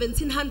late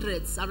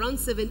 1700s, around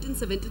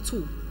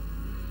 1772.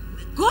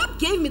 God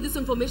gave me this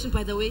information,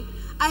 by the way.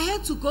 I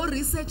had to go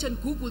research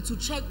and Google to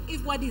check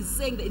if what he's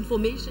saying, the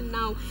information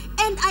now.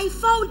 And I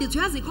found it.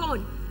 Where's it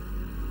gone?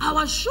 I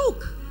was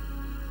shook.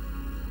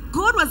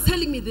 God was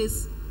telling me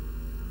this.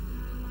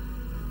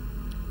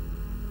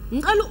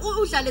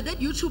 That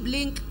YouTube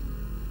link.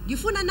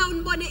 Gifuna now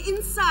nibone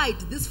inside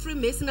this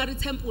Freemasonry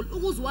temple.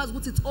 Ukuzwazi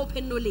ukuthi it's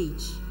open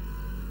knowledge.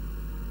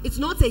 It's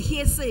not a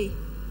hearsay.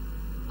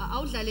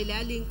 Awudlale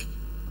le link.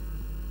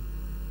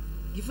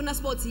 Ngifuna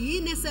sibothi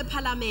yini ese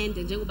parliament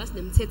njengoba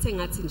sinemthetho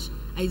engathi nje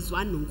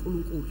ayizwani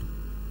noNkulunkulu.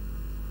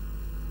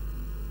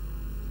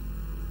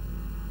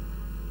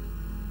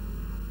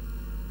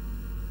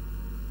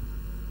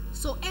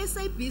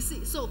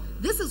 SABC. So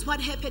this is what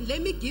happened.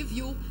 Let me give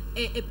you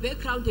a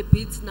background a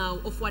bit now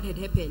of what had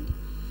happened.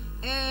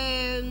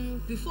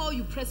 Before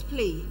you press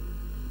play,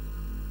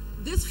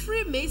 this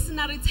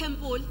Freemasonry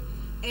temple,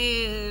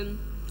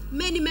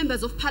 many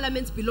members of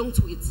parliament belong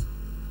to it.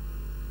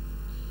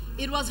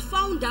 It was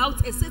found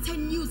out, a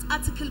certain news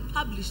article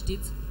published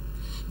it.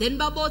 Then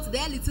Babot,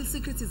 their little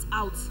secret is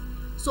out.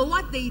 So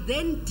what they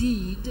then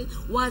did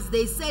was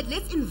they said,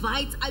 let's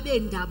invite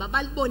Abendaba,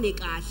 Balbone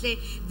Kahle.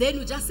 Then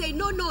we just say,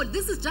 no,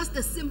 this is just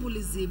a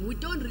symbolism. We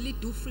don't really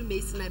do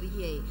Freemasonry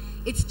here.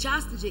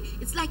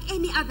 It's like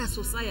any other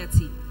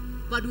society.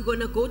 But we're going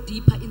to go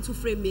deeper into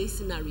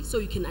Freemasonry so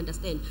you can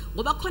understand.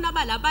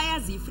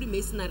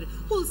 Freemasonry.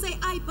 Who will say,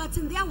 but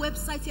in their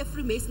website here,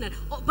 Freemasonry.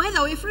 Oh, by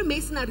the way,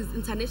 Freemasonry is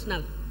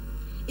international.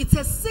 It's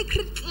a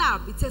secret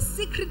club. It's a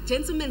secret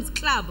gentleman's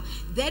club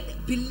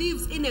that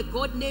believes in a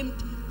god named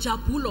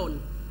Jabulon,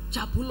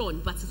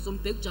 but it's some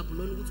big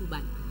Jabulon.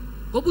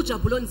 Gobu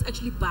Jabulon is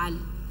actually Baal.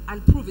 I'll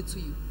prove it to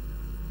you.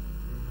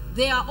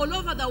 They are all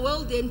over the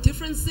world. They're in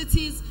different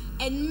cities,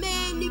 and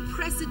many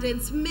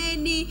presidents,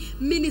 many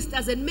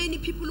ministers, and many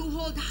people who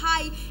hold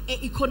high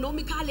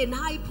economical and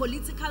high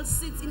political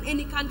seats in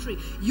any country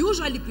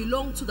usually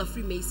belong to the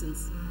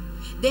Freemasons.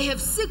 They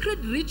have secret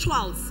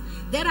rituals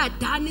that are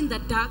done in the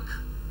dark.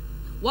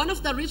 One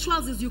of the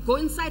rituals is you go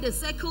inside a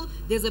circle,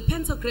 there's a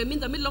pentagram in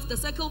the middle of the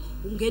circle,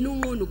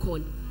 then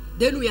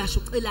we are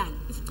shuqelana.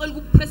 If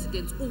you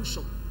president,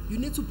 you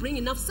need to bring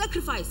enough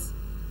sacrifice.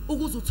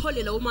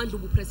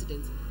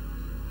 President.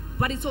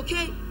 But it's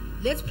okay,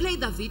 let's play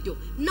the video.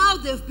 Now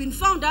they've been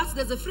found out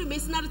there's a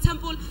Freemasonry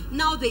temple.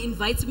 Now they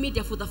invite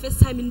media for the first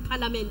time in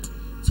parliament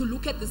to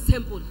look at this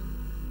temple.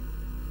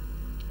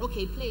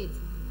 Okay, play it.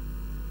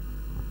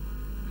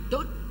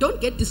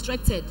 Don't get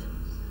distracted.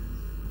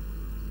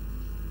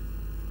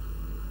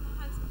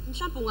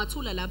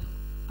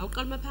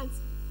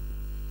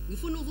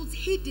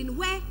 Hidden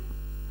where?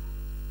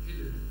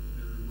 Hidden in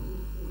a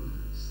remote corner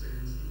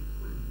stands a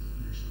quaint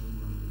national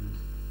monument,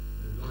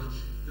 the Lodge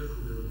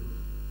decoded.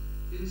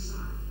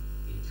 Inside,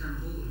 a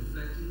temple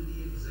reflecting the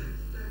exact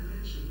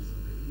dimensions of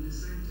the inner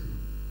sanctum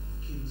of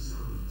King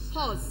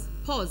Solomon's.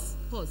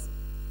 Pause.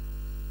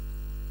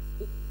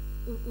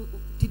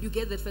 Did you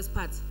get that first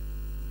part?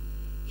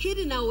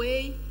 Hidden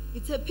away,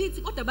 it's a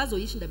pity. What about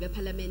the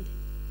parliament?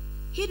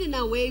 Hidden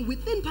away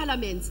within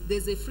parliament,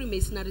 there's a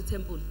Freemasonry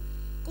temple.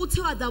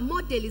 The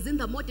model is in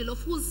the model of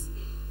whose?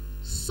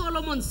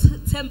 Solomon's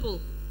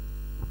temple.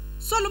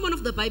 Solomon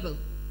of the Bible.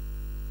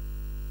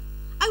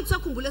 I'm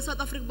talking about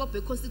South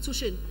Africa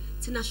Constitution.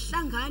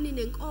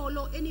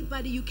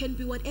 Anybody, you can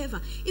be whatever.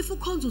 If you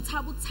come to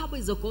Tabo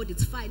is a God,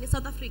 it's fine. In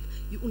South Africa,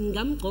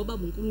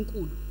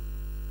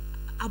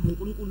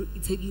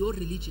 it's your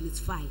religion, it's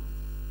fine.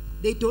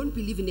 They don't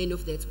believe in any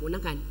of that.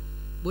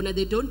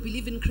 They don't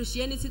believe in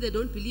Christianity, they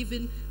don't believe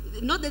in,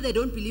 not that they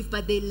don't believe,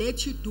 but they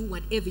let you do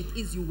whatever it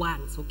is you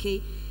want,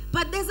 okay?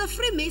 But there's a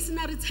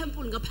Freemasonry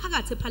temple in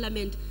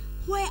Parliament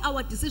where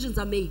our decisions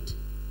are made.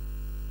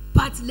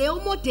 But Leo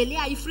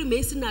Modelia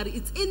Freemasonry,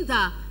 it's in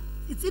the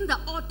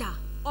order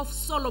of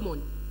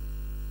Solomon.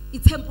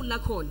 It's temple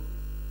lakon.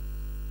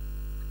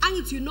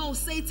 And you know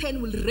Satan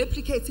will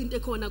replicate in the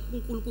corner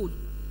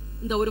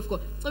in the word of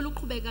God. So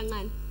look back and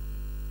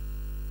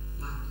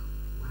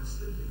What's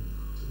the link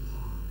to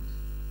Parliament?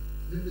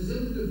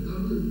 Representative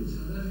government in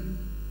South Africa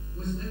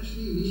was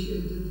actually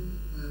initiated,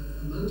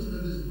 amongst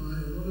others, by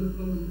a lot of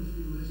prominent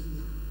Freemasons.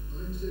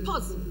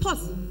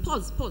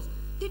 Pause.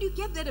 Did you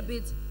get that a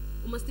bit?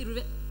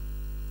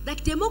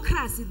 That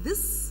democracy,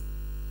 this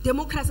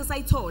democracy, as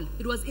I told,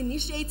 it was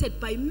initiated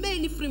by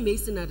many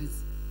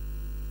Freemasonries.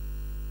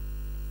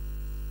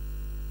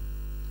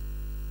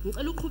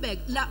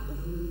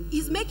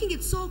 He's making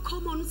it so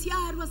common.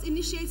 Yeah, it was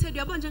initiated.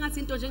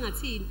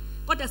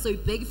 What does so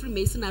beg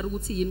Freemasonry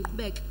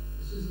back?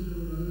 This is a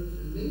road,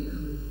 and many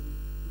others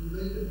who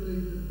made a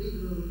big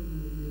role in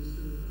the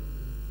history of our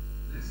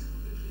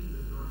Nestled between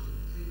the Lodge and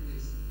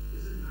Freemason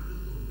is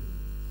another building,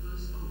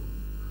 first owned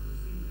by the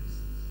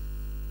Freemasons.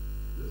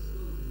 This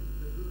building,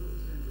 the good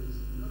old chambers,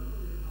 not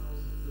only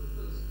housed the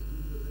first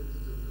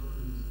representative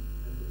government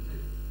at the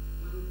Cape,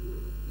 but it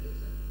would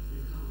later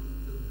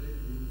become the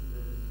venue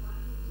where the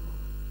final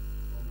drop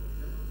of a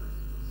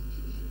democratic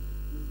constitution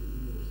would be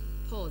endorsed.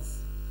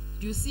 Pause.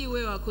 Do you see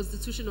where our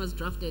constitution was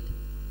drafted?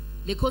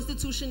 The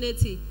constitution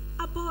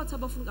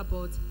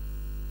about.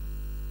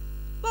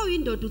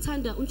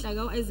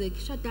 Isaac,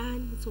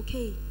 it's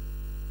okay.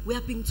 We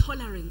are being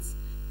tolerant.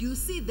 Do you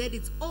see that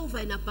it's over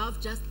and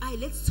above just,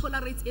 let's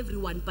tolerate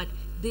everyone, but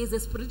there's a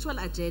spiritual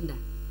agenda.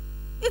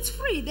 It's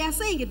free, they are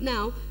saying it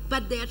now,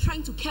 but they are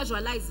trying to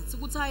casualize it. So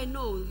good I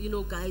know,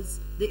 guys,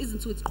 there isn't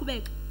to it.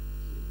 Quebec.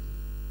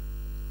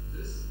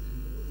 This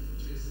and all the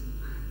adjacent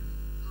land,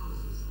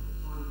 houses of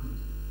Parliament,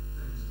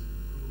 thanks to the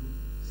groom,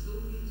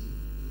 still meeting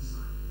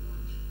inside the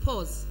lodge.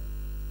 Pause.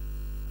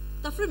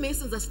 The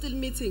Freemasons are still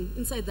meeting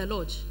inside the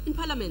lodge, in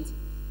Parliament.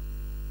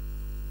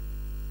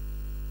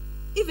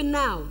 Even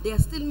now, they are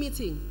still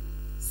meeting,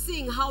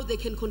 seeing how they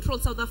can control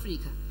South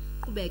Africa.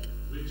 Quebec.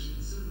 Which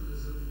in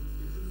symbolism,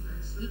 it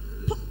reflects the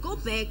Go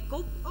back.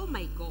 Go. Oh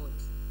my God.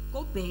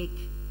 Go back.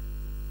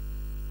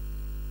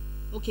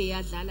 Okay,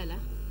 yeah, la la la.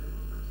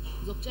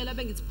 Zokutshela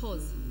bengithi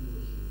pause.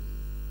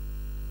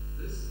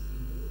 This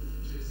and all the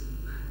adjacent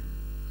land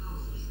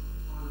houses of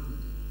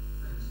Parliament,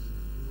 thanks to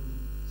the quorum,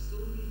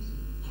 still meeting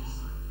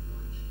inside the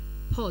lodge.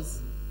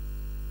 Pause.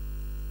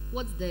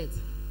 What's that?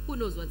 Who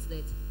knows what's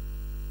that?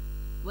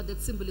 What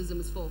that symbolism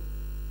is for?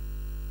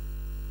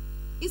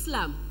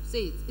 Islam.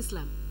 Say it.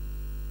 Islam.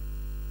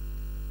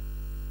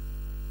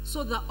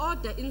 So the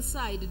order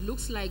inside, it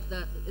looks like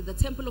the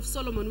Temple of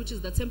Solomon, which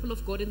is the Temple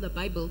of God in the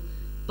Bible,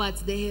 but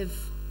they have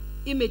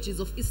images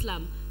of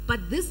Islam.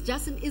 But this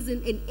just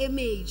isn't an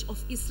image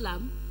of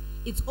Islam.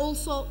 It's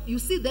also, you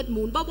see that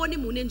moon, babone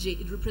moon nje,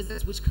 it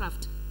represents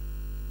witchcraft.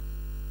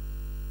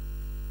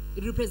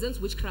 It represents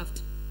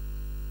witchcraft.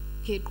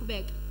 Okay, go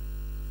back.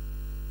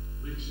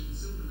 Rich in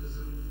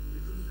symbolism,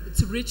 it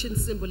It's rich in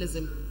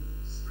symbolism.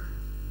 strength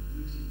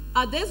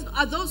and beauty.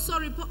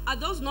 Are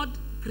those not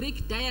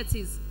Greek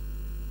deities?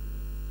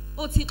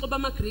 Othixo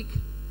bama Greek,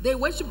 they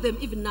worship them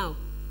even now.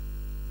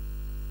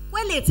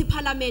 Kwelethi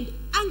parliament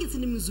angithi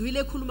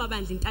nimzwile ekhuluma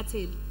bandla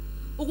intatheli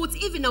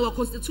ukuthi even our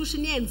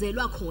constitution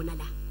yenzelwa khona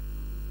la.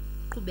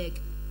 Qhubeka.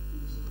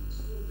 Whose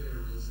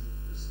forebearers,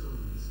 the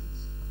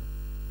stonemasons,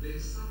 their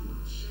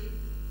somewhat shaped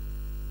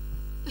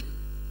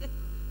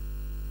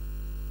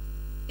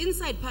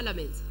Inside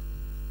parliament.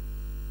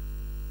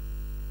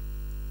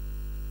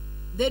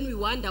 Then we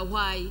wonder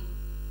why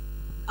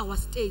our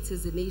state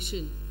as a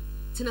nation,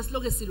 thina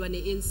siloke silwa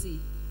ne-ANC,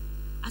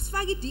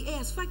 asifaki i-DA,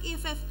 asifaki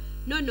i-EFF.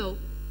 No.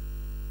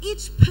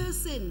 Each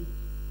person,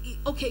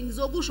 okay,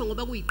 ngizokusho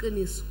ngoba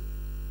kuyiqiniso.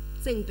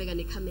 Sengibheka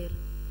necamera.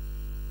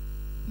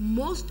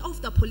 Most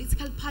of the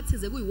political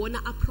parties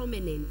ekuyiwona are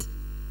prominent.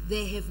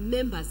 They have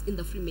members in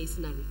the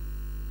Freemasonry.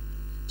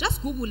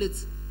 Just Google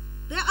it.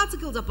 There are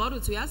articles about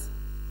it, yes?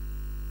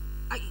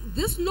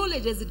 This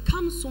knowledge, as it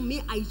comes to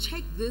me, I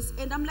check this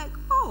and I'm like,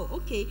 oh,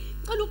 okay.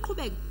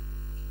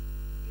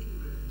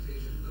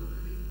 reputation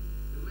locally.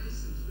 The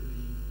Masons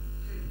believe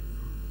came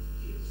from the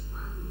fierce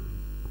rivalry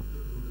of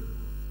the Buddha.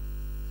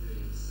 They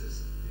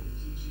insist their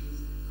teachings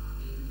are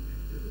aimed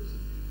at liberty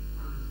and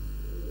equality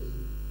for all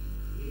and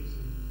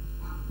creating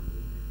one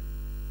woman.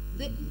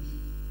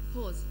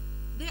 Pause.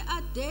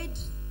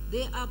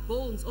 There are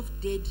bones of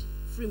dead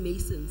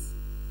Freemasons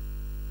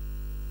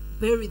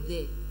buried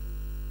there.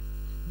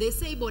 They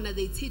say bona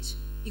they teach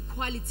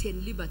equality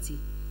and liberty.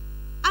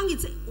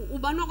 Angithi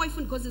ubani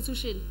wakwayifunda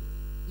constitution,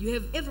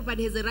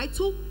 everybody has a right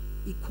to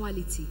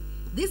equality.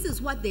 This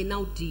is what they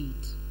now did.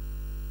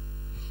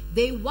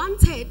 They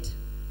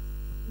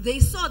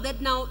saw that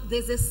now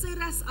there's a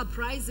serious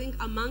uprising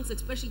amongst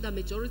especially the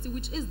majority,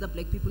 which is the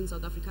black people in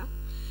South Africa.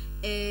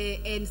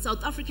 And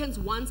South Africans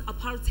want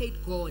apartheid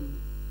gone.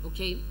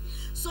 Okay,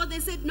 so they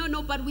said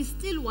no, but we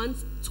still want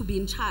to be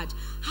in charge.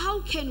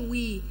 How can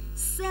we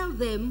sell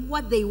them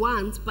what they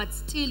want but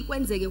still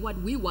kwenzeke what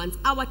we want,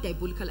 our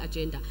diabolical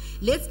agenda?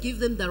 Let's give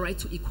them the right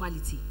to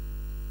equality.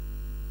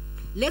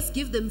 Let's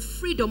give them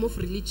freedom of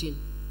religion.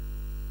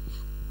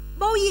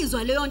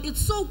 It's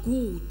so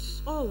good.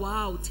 Oh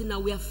wow, Tina,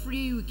 we are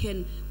free. We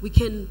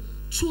can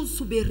choose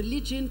to be a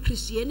religion.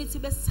 Christianity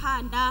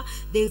besanda.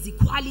 There's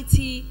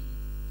equality.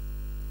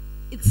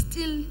 It's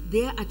still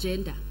their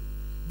agenda.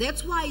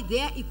 That's why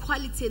their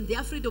equality and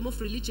their freedom of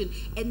religion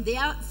and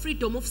their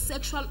freedom of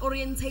sexual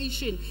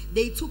orientation,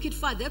 they took it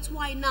far. That's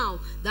why now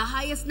the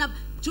highest number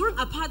during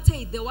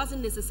apartheid there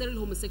wasn't necessarily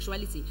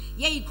homosexuality.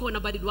 Yeah,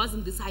 but it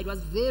wasn't this high. It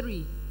was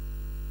very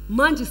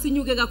manje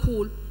sinyuke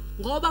kakhulu.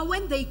 Ngoba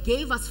when they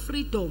gave us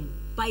freedom,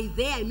 by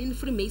there I mean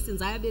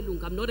Freemasons.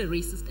 I'm not a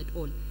racist at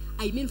all.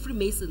 I mean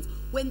Freemasons.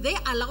 When they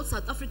allowed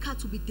South Africa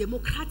to be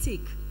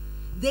democratic,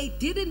 they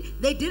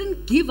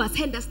didn't give us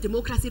hand us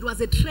democracy. It was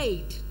a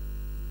trade.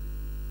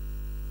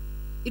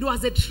 It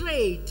was a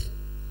trade.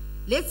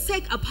 Let's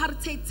take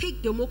apartheid,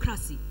 take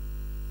democracy.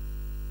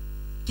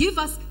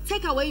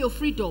 Take away your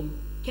freedom.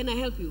 Can I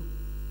help you?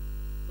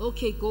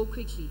 Okay, go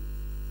quickly.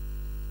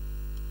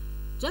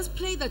 Just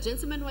play the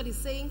gentleman what he's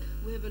saying.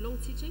 We have a long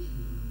teaching.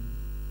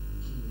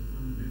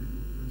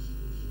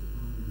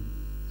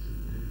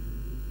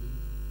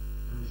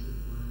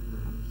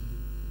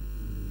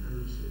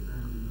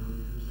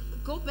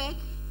 Go back.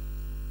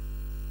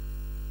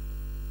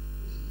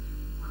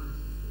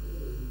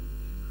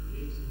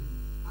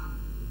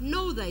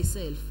 Know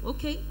thyself.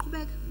 Okay, go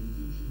back.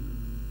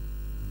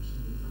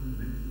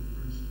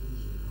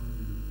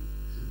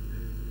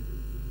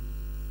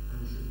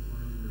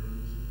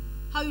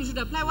 How you should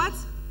apply what?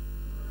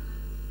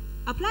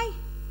 Apply?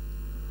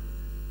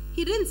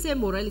 He didn't say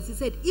morality, he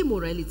said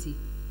immorality.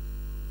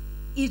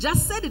 He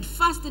just said it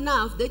fast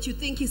enough that you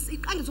think he's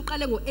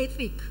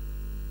ethic.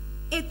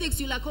 Ethics,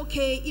 you're like,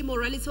 okay,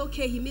 immorality,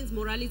 okay, he means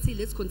morality,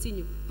 let's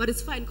continue. But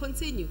it's fine,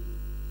 continue.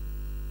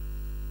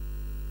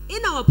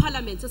 In our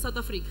parliament in South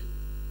Africa,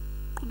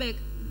 Quebec.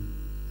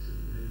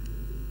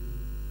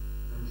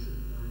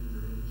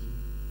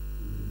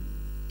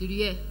 Did you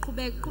hear?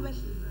 Quebec.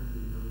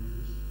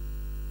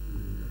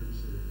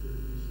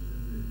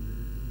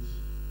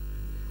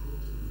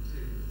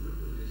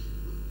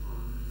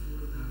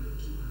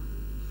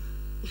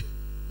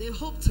 they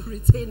hope to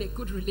retain a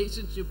good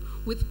relationship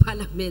with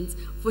Parliament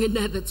for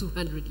another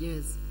 200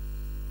 years.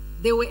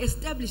 They were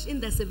established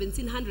in the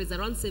 1700s,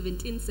 around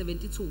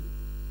 1772.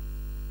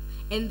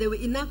 And they were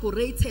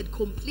inaugurated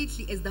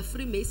completely as the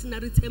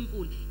Freemasonry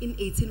Temple in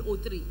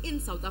 1803 in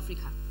South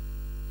Africa.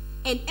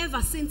 And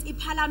ever since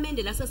Parliament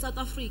in South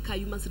Africa,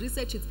 you must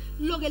research it,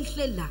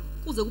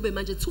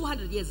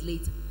 200 years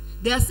later.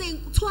 They are saying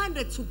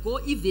 200 to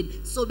go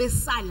even, so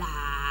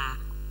besala.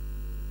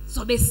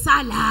 So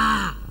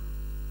besala.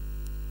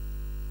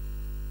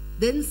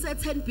 Then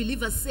certain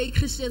believers say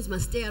Christians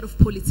must stay out of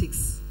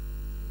politics.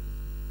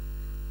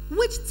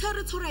 Which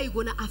territory are you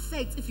going to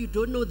affect if you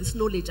don't know this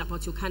knowledge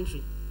about your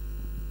country?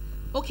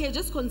 Okay,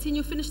 just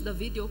continue, finish the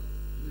video.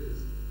 Yes,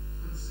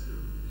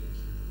 considering the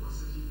ancient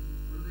atrocity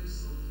when they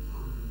sold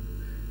Parliament the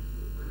land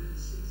for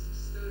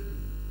 106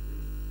 sterling.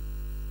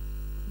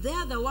 They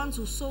are the ones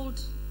who sold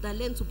the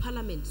land to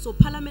Parliament. So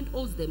Parliament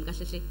owes them.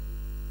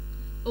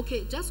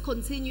 Okay, just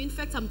continue. In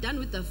fact, I'm done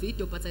with the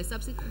video, but I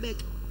subsequently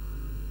back.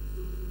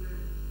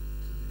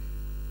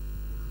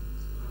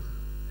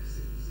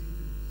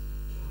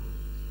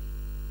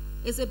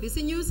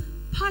 SABC News,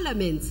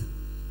 Parliament.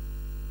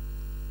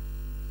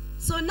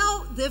 So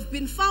now they've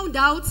been found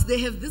out, they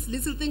have this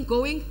little thing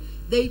going.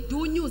 They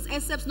do news,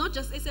 SABC, not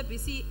just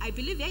SABC. I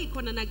believe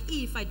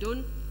if I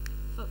don't,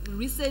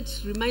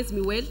 research reminds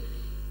me well.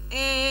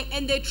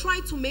 And they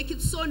try to make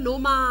it so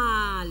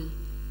normal.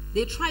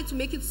 They try to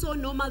make it so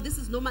normal. This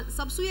is normal.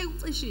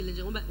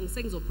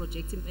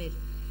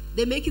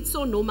 They make it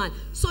so normal.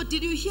 So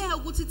did you hear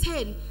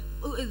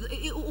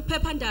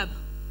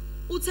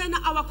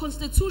our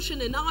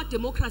constitution and our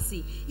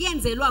democracy?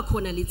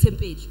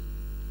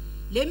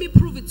 Let me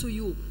prove it to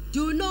you.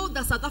 Do you know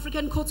the South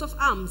African coat of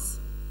arms?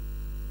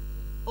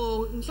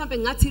 Or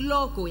ngati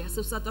logo ya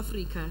South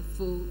Africa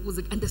for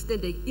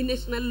understanding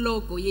national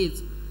logo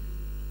yet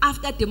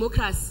after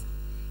democracy.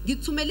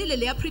 Ngithumelile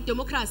leya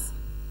pre-democracy.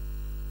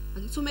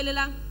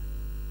 Ngithumelela.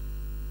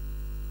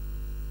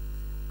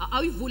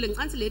 Awuvule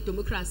ngicansi le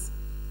democracy.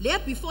 Leya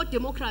before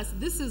democracy,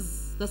 this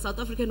is the South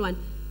African one.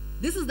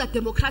 This is the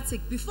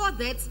democratic. Before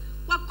that,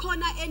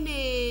 kwakhona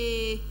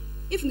ene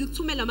if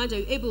ngikuthumela manje, are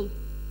you able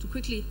to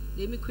quickly,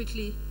 let me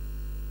quickly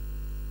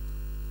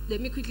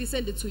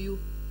send it to you.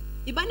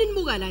 Ibanin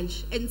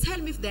Mugalanj and tell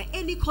me if there are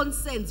any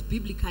concerns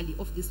biblically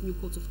of this new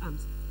coat of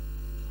arms.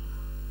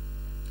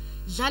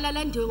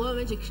 Jalaland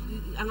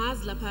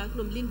angazi lapha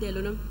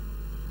kunomlindelo no.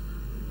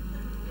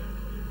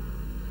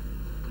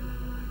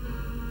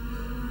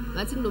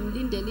 Bathi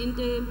kunomlindelo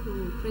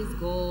into, praise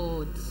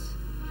God.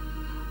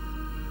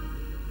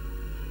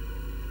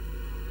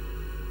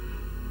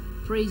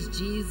 Praise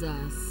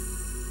Jesus.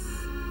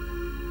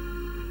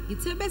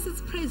 It's a best,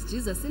 it's praise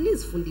Jesus. In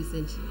his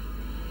fundisent.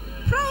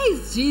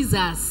 Praise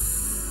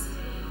Jesus.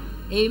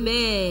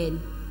 Amen.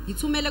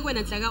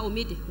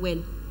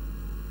 When?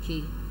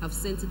 Okay, I've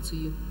sent it to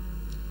you.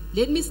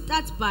 Let me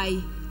start by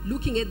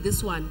looking at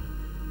this one.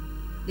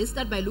 Let's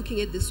start by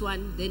looking at this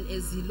one, then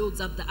as he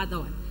loads up the other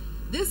one.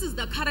 This is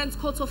the current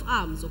coat of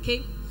arms,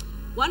 okay?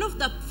 One of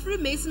the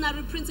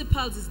Freemasonry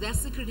principles is their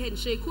secret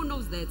handshake. Who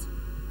knows that?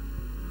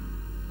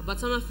 But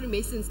some of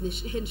Freemasons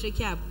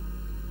handshake.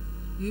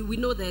 We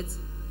know that.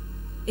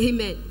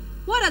 Amen.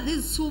 What are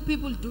these two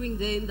people doing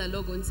there in the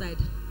logo inside?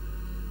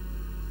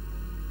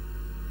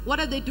 What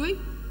are they doing?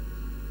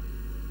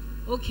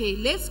 Okay,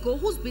 let's go.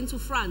 Who's been to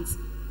France?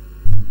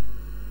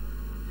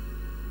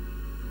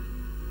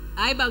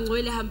 Ay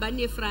bangwele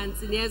hambani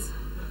France. Yes.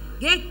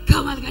 Get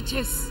kamalga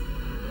chess.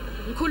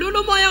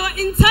 Nkhululo moya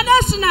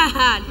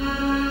international.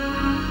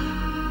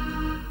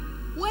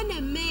 When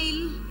a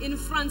male in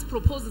France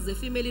proposes a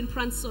female in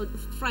France,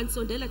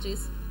 sondela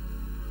chess.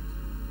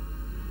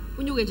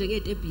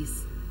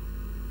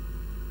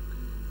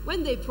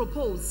 When they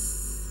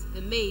propose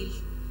a male,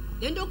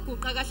 I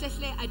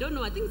don't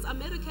know, I think it's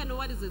American or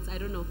what is it, I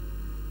don't know.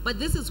 But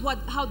this is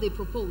how they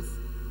propose.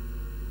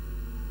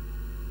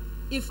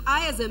 If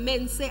I as a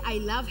man say I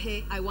love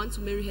her, I want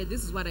to marry her,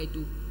 this is what I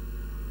do.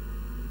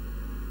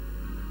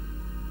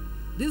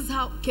 This is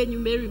how, can you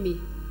marry me?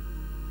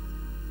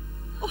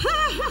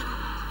 Amen.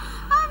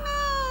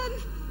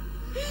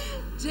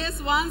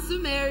 Just wants to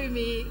marry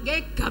me.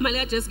 Amen.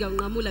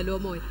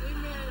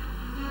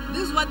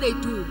 This is what they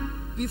do.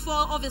 Before,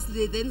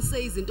 obviously, they then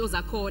say,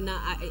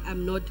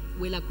 I'm not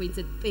well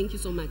acquainted. Thank you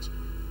so much.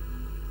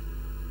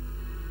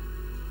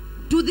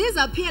 Do these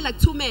appear like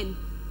two men?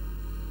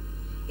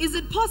 Is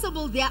it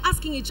possible they are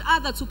asking each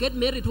other to get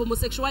married,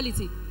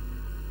 homosexuality?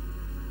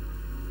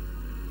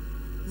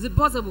 Is it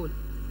possible?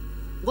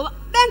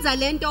 Benza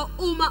lento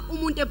uma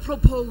umuntu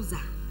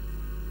proposer.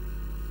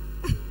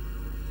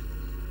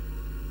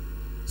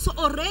 So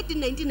already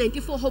in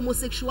 1994,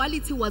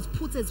 homosexuality was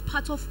put as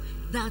part of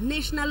the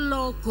national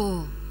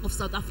logo of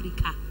South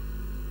Africa.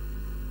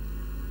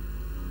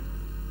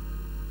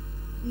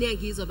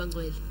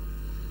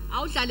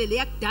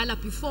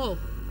 Before,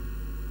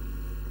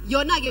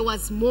 Yonage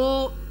was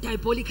more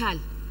diabolical.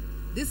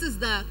 This is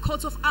the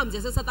coat of arms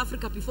of South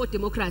Africa before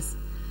democracy.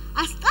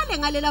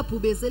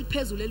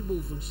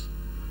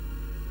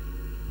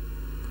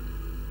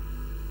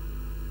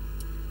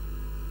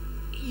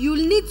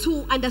 you'll need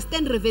to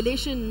understand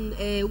Revelation.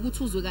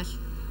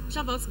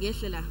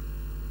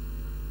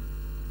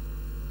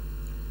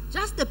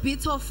 Just a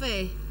bit of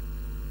the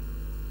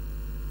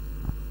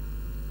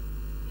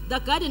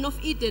Garden of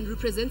Eden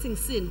representing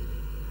sin,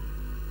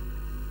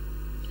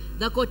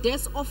 the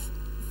goddess of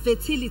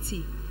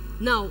fertility.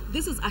 Now,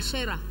 this is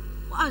Asherah.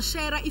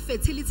 Asherah, if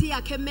fertility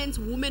meant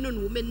woman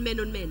on woman, men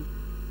on men.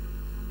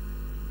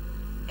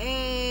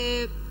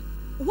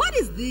 What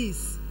is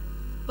this?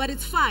 But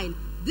it's fine.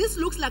 This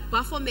looks like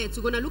Baphomet.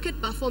 We're going to look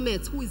at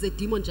Baphomet, who is a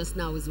demon just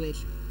now as well.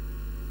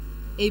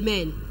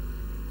 Amen.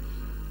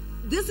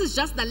 This is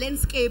just the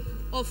landscape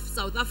of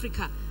South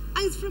Africa.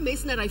 And it's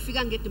Freemasonry, I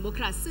figure, and get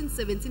democracy since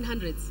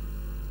 1700s.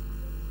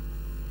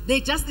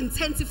 They just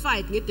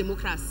intensified get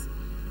democracy.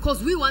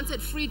 Because we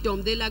wanted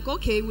freedom. They're like,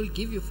 okay, we'll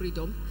give you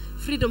freedom.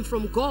 Freedom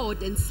from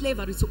God and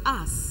slavery to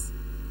us.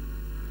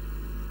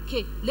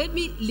 Okay, let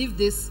me leave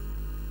this.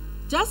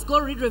 Just go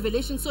read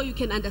Revelation so you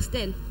can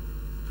understand.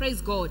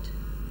 Praise God.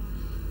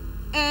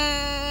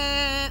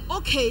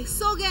 Okay,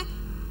 so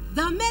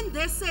the men,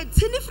 they said,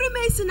 Tini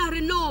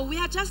Freemasonry, no, we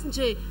are just,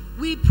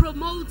 we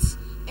promote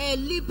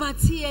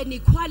liberty and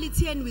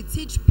equality, and we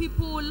teach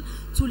people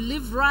to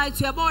live right.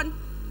 We are born.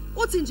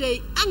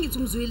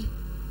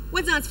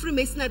 When that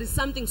Freemasonry is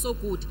something so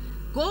good,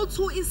 go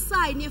to his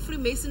side near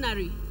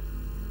Freemasonry.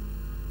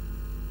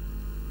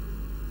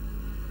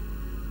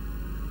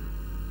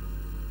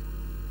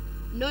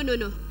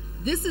 No.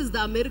 This is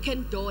the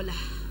American dollar.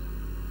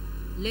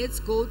 Let's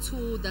go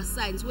to the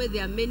signs where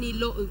there are many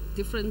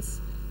different.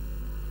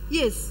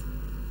 Yes,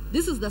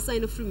 this is the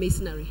sign of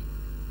Freemasonry.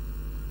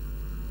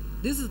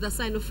 This is the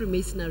sign of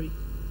Freemasonry.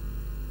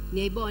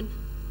 Niyayibona?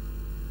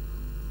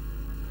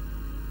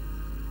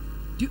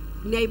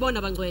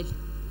 Niyayibona bangcwele?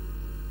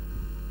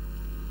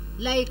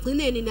 La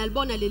igcineni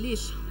niyalibona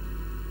lelihlo.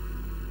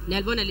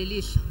 Niyalibona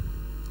lelihlo.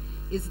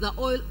 It's the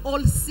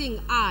all-seeing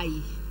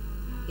eye.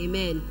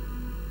 Amen.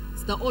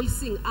 It's the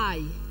all-seeing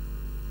eye.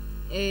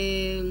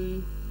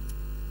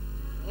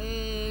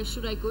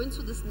 Should I go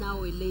into this now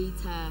or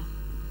later?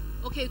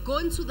 Okay, go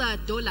into the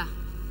dollar.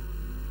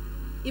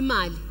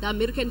 Imali, the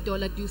American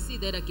dollar. Do you see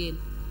that again?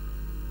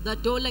 The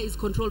dollar is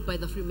controlled by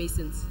the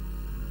Freemasons.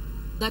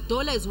 The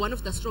dollar is one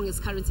of the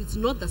strongest currencies. It's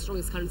not the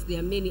strongest currency. There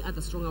are many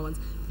other stronger ones.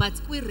 But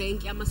we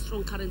rank a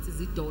strong currency is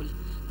the dollar.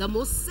 The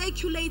most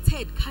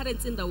circulated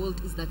currency in the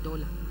world is the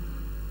dollar.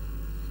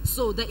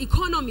 So the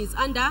economy is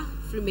under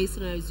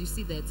Freemasonry, as you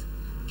see that.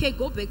 Okay,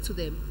 go back to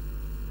them.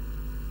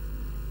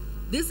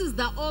 This is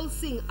the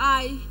all-seeing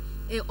eye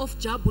of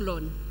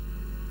Jabulon,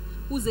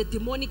 who's a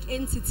demonic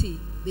entity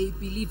they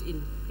believe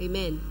in.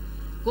 Amen.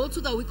 Go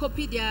to the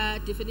Wikipedia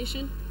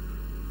definition.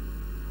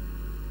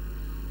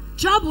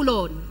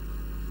 Jabulon.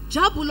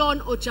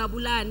 Jabulon or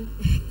Jabulan.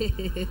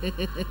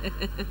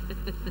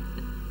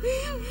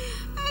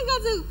 I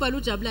got to Palu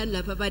Jabulan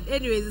lapa, but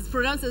anyways, it's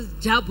pronounced as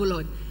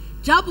Jabulon.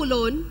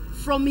 Jabulon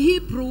from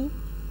Hebrew,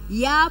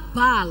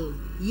 Yabal.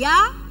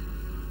 Ya?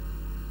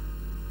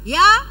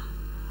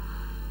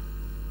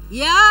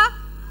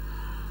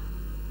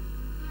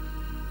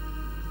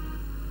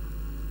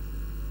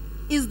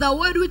 Is the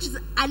word which is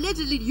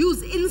allegedly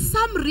used in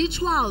some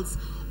rituals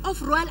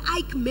of Royal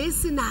Ike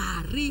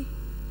Masonry.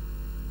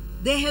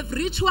 They have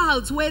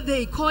rituals where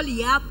they call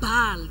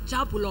Yabal,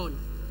 Jabulon.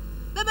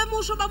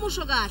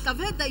 I've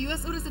heard the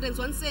US residents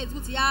once say,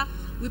 yeah,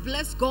 we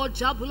bless God,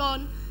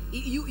 Jabulon.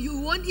 You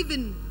won't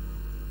even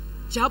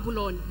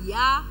Jabulon,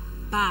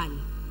 Yabal.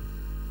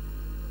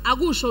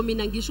 Akusho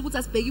mina ngisho ukuthi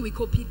asibheke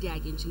Wikipedia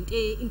ke nje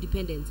into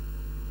independent.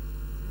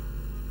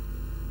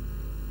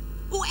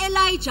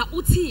 Elijah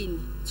uthini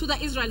to the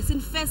Israelites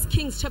in 1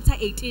 Kings chapter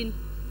 18.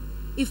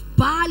 If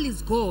Baal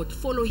is God,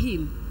 follow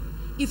him.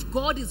 If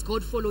God is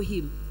God, follow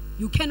him.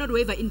 You cannot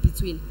waver in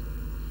between.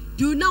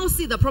 Do you now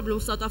see the problem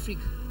of South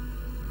Africa?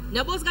 Do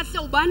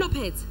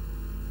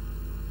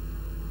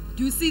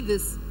you see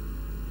this?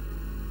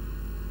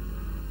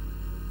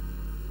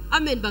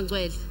 Amen,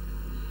 Bangwell.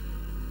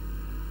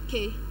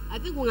 Okay, I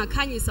think we're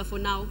Khanyi for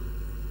now.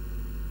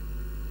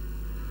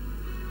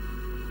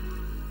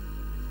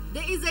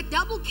 There is a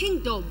double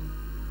kingdom.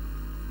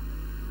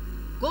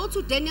 Go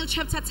to Daniel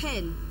chapter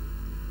 10.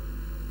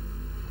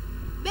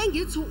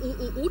 Bengi to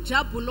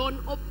Jabulon,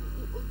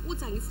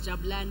 it's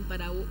Jabulan, but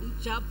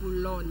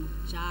Jabulon.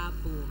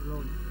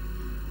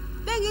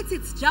 Bengi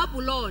it's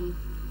Jabulon.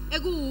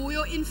 Egu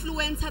uyo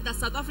influencer the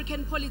South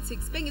African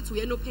politics. Bengi to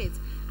yeno pet.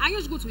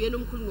 Go to yeno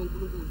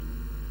mkulungu.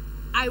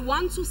 I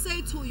want to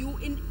say to you,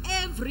 in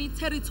every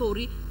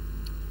territory,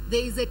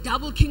 there is a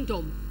double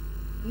kingdom.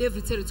 In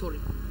every territory.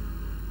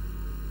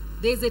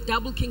 There is a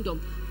double kingdom.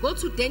 Go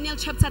to Daniel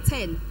chapter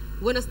 10.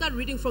 We're going to start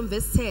reading from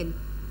verse 10.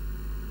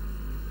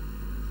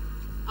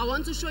 I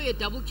want to show you a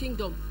double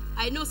kingdom.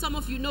 I know some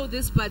of you know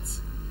this, but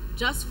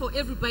just for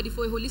everybody,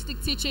 for a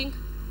holistic teaching.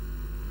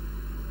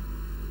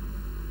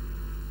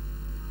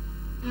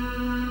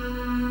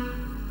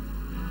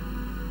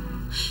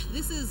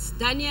 This is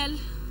Daniel.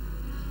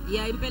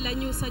 Yeah, impela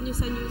news.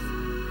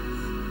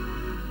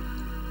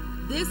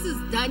 This is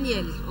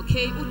Daniel,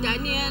 okay?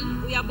 Daniel,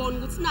 uyabona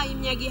ukuthi nayo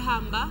iminyaka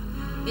ihamba.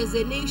 as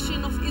a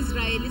nation of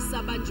Israel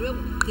isabanjwe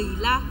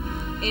ukugqila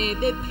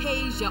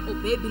bePersia or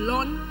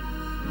Babylon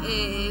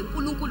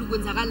uNkulunkulu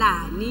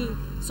kwenzakalani.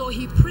 So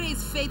he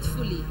prays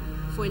faithfully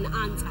for an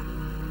answer.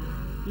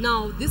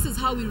 Now this is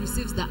how he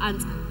receives the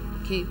answer.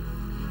 Okay.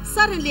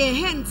 Suddenly a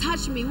hand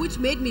touched me which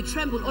made me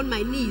tremble on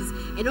my knees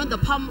and on the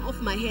palm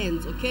of my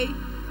hands. Okay.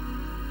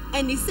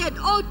 And he said,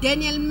 "Oh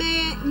Daniel,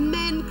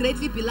 man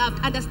greatly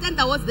beloved, understand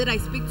the words that I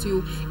speak to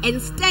you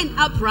and stand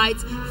upright,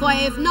 for I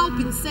have now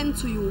been sent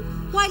to you."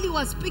 While he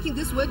was speaking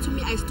this word to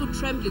me, I stood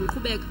trembling.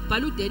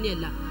 Balu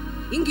Daniel,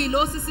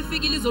 ingilosi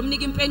sifikile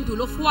izomnika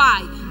impendulo of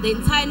why the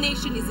entire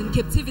nation is in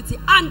captivity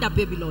under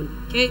Babylon.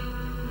 Okay.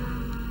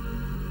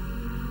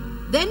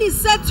 Then he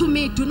said to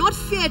me, "Do not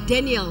fear,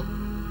 Daniel.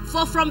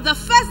 For from the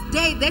first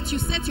day that you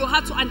set your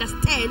heart to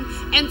understand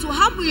and to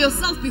humble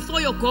yourself before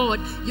your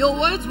God, your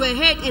words were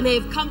heard and I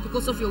have come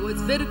because of your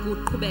words." Very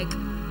good, Quebec.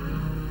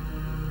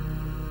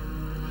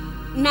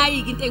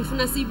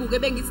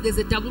 There's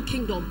a double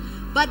kingdom.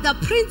 But the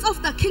prince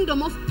of the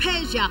kingdom of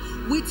Persia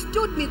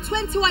withstood me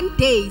 21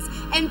 days.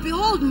 And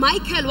behold,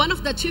 Michael, one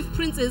of the chief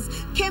princes,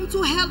 came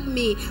to help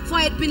me, for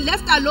I had been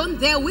left alone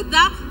there with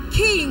the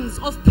kings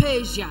of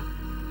Persia.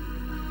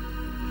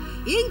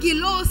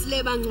 Ingilos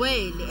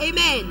lebangwele.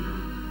 Amen.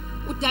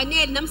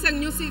 uDaniel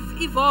namsenginyusa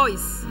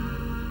ivoice.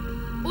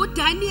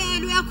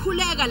 uDaniel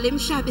uyakhuleka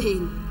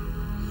lemhlabeni.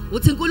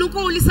 Uthi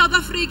uNkulunkulu iSouth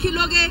Africa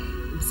loke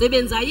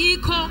umsebenzi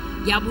ayikho,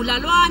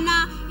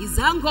 yabulalwana,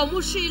 izangoma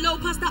ushilo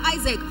uPastor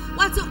Isaac.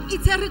 What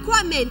it's a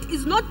requirement.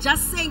 It's not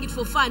just saying it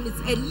for fun,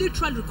 it's a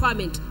literal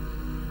requirement.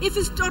 If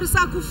istory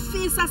sakho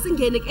ufisa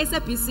singene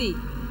kuSABC,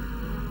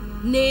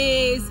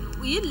 nes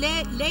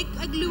yile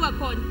ekuliwa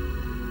khona.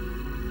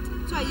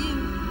 Kuthiwa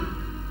yini?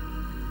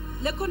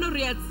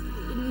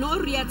 No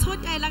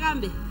riyathothela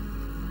kambe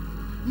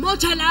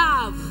moja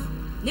love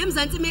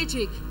nemzansi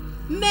magic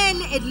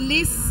mele at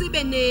least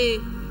sibe ne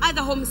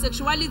either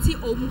homosexuality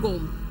or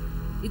umgomo.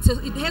 It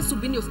has to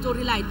be in your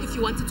storyline if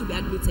you want it to be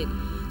admitted.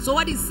 So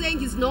what he's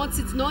saying is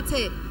it's not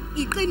a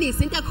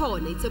iqiniso into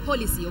khona, it's a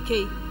policy.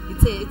 Okay,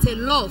 it's a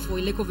law, for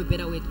lack of a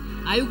better word.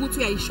 Ayukuthi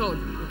uyayishola.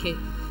 Okay,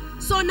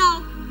 so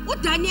now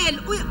uDaniel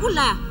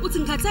ula uthi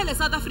ngikhathele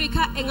South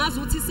Africa engazi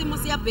ukuthi isimo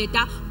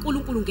siyabheda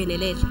uNkulunkulu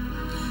ngenelela.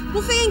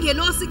 Kufike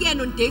ingelosi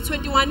again on day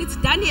 21. It's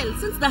Daniel,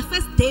 since the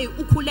first day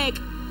ukhuleka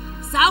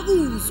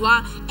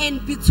sakuzwa,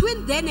 and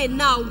between then and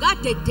now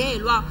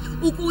ngadedelwa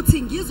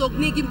ukuthi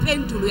ngizokunika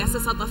impendulo yase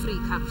South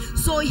Africa.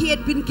 So he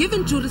had been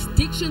given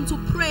jurisdiction to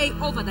pray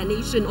over the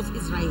nation of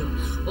Israel.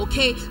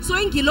 Okay, so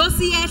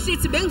ingilosi yehle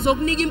ithi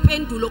bengizokunika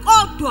impendulo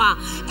kodwa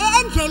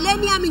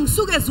endleleni yami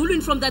ngisuke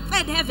ezulwini from the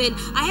third heaven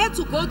I had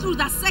to go through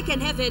the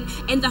second heaven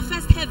and the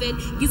first heaven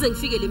ngize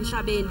ngifike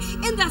lemhlabeni.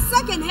 In the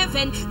second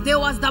heaven there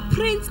was the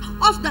prince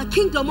of the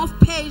kingdom of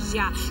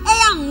Persia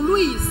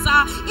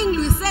eyangilwisa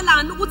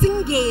ingilwiselana ukuthi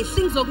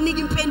ngehle. Do you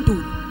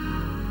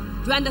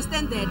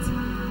understand that?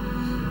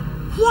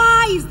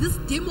 Why is this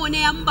demon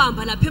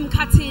eyambamba lapha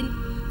emkhathini?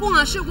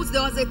 Kungasho ukuthi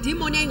there was a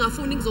demon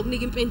engafuni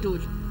ngizokunika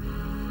impendulo.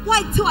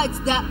 Why it's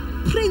the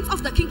prince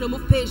of the kingdom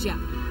of Persia?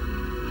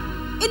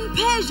 In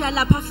Persia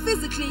lapha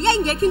physically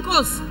yayingekho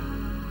inkosi.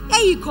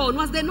 Yayikhona,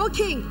 was there no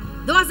king?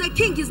 There was a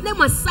king, his name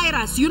was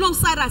Cyrus. You know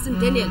Cyrus in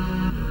Daniel.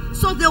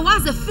 So there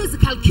was a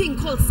physical king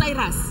called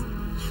Cyrus.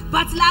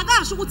 But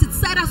lagasho ukuthi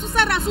Cyrus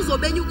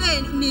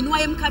uzobenyuke nini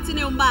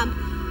wayemkhathini yombamba.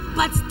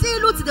 But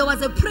still there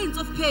was a prince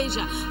of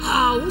Persia.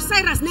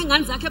 Cyrus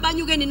nengane zakhe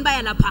banyuke nini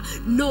baya lapha.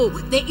 No,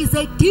 there is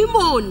a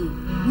demon.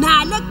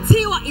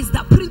 Nalektiwa is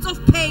the prince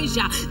of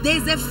Persia. There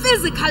is a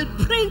physical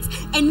prince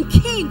and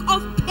king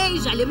of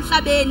Persia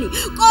lemhlabeni.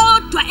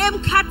 Kodwa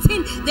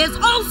emkhathini there's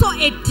also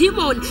a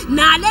demon.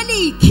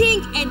 Naleli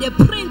king and a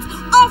prince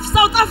of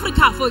South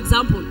Africa, for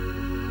example.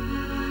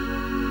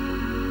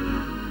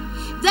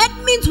 That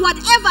means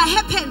whatever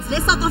happens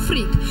in South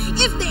Africa,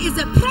 if there is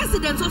a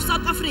president of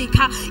South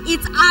Africa,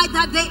 it's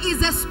either there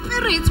is a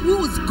spirit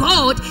who is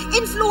God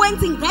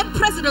influencing that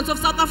president of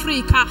South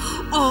Africa,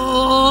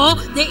 or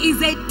there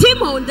is a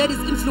demon that is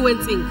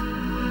influencing.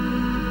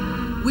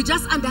 We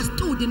just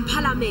understood in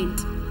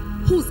Parliament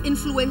who's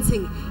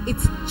influencing.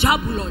 It's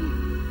Jabulon.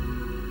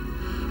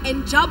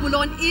 And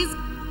Jabulon is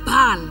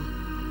Baal.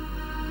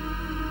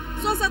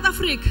 So South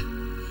Africa,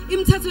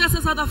 imithetho yase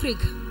South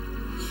Africa,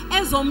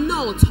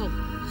 ezomnotho,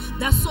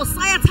 the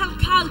societal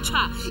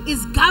culture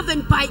is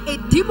governed by a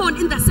demon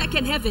in the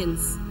second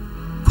heavens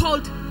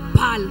called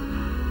Baal.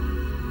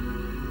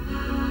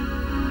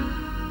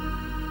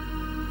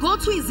 Go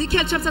to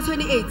Ezekiel chapter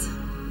 28.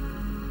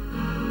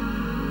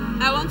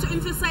 I want to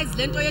emphasize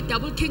lento ye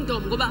double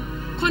kingdom ngoba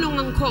khona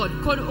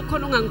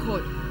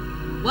ungangikhola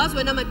wazi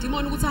wena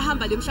amademon ukuthi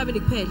ahamba lemhlabeni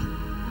kuphela.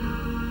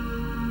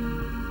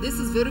 This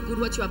is very good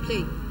what you are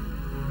playing.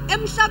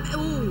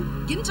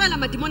 Nginitshela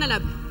amademon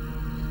lapha.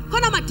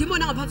 Khona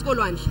amademon angaphansi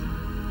kolwandle.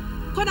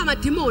 Khona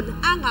amademon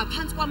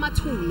angaphansi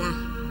kwamathuna.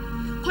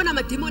 Khona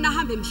amademon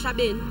ahamba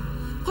emhlabeni.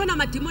 Khona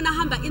amademon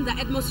ahamba in the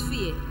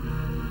atmosphere.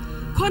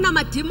 Khona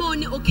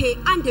amademon okay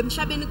ande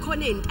emhlabeni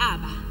khona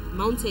entaba,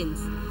 mountains.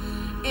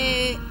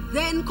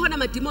 Then khona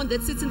amademon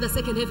that sits in the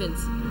second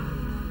heavens.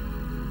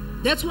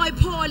 That's why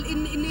Paul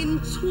in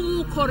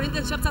 2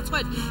 Corinthians chapter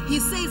 12, he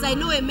says, I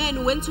know a man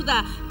who went to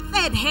the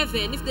third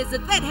heaven. If there's a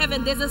third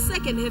heaven, there's a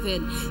second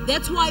heaven.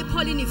 That's why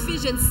Paul in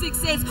Ephesians 6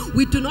 says,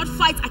 we do not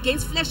fight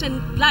against flesh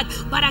and blood,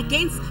 but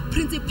against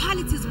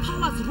principalities,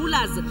 powers,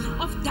 rulers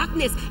of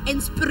darkness,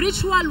 and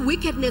spiritual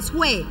wickedness.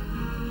 Where?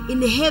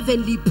 In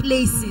heavenly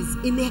places.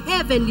 In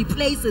heavenly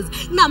places.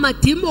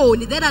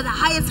 Namadimoni, that are the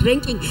highest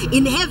ranking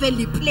in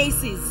heavenly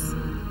places.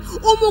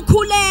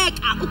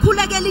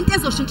 Ukhulekela into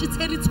ezoshintsha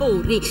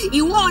territory.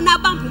 Iwona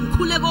abamba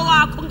umkhuleko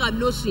wakho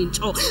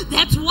ungamnoshintsho.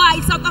 That's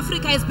why South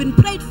Africa has been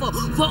prayed for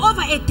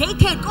over a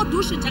decade. Kodwa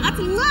ushintsha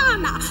ngathi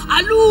ncana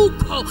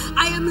alukho.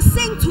 I am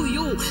saying to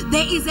you,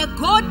 there is a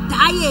God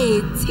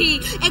deity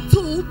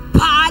ekuthiwa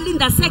uBhaal in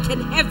the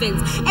second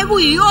heavens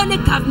ekuyiyona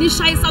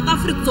egovernisha eSouth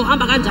Africa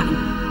kuzohamba kanjani.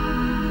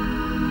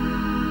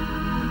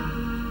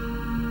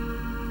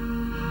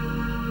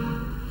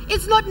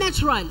 It's not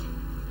natural.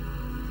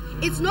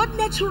 It's not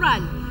natural.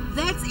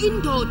 That's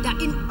indoda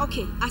in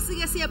okay.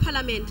 Asike siya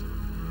parliament.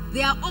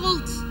 They are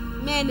old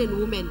men and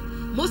women.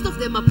 Most of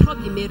them are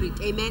probably married.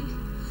 Amen.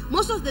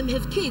 Most of them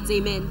have kids.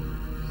 Amen.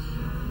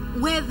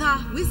 Whether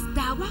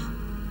wisdawa,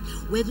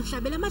 whether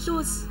uhlabela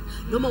amadlozi,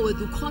 noma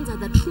whether ukhonza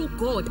the true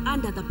God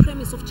under the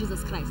premise of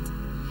Jesus Christ.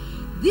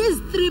 These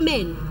three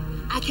men,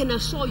 I can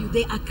assure you,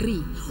 they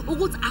agree.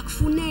 Ukuthi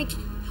akufuneki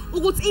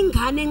ukuthi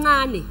ingane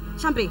encane,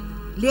 mhlambe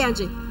leya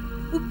nje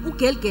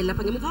ugelgel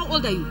lapha ngemuva. How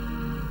old are you?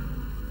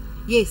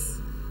 Yes,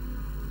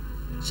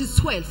 she's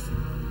 12.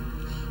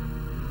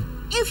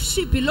 If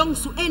she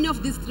belongs to any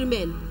of these three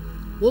men,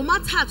 it's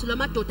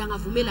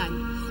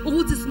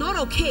not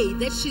okay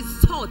that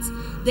she's taught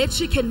that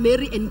she can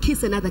marry and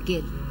kiss another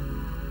girl.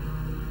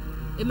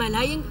 Am I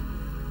lying?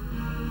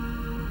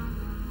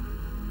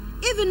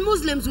 Even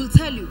Muslims will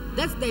tell you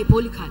that's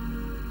diabolical.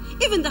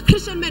 Even the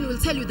Christian men will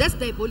tell you that's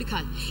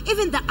diabolical.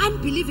 Even the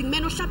unbelieving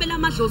men of Shabela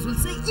Majos will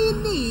say,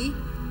 Ini.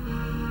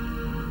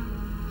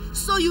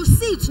 So you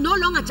see, it's no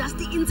longer just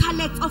the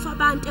intellect of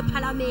abantu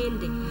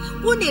eParliament.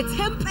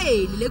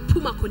 Kune-temple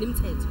lekuphuma khona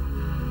imithetho.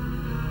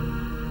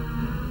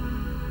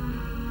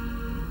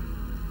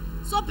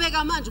 So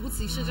bheka manje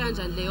ukuthi ishintsha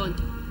kanjani leyo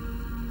nto.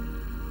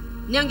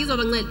 Niyangizwa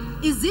bancane.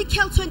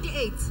 Ezekiel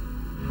 28.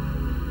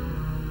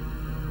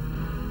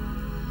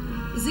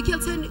 Ezekiel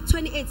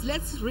 28.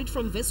 Let's read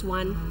from verse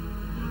 1.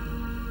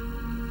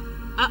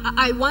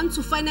 I want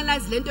to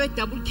finalize lento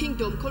double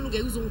kingdom khona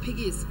ungeke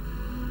uzungiphikise.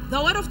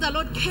 The word of the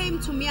Lord came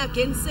to me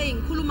again,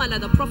 saying, Kulumala,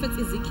 the prophet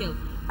Ezekiel,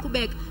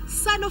 Quebec,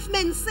 son of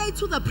man, say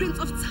to the prince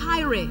of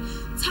Tyre.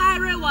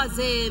 Tyre was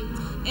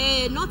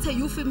not a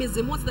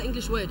euphemism, what's the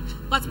English word?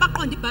 But back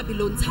on the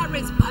Babylon, Tyre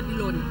is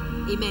Babylon.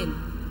 Amen.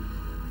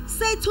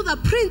 Say to the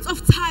prince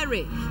of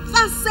Tyre,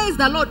 thus says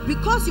the Lord,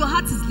 because your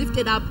heart is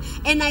lifted up,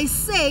 and I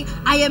say,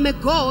 I am a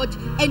God,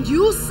 and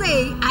you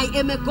say, I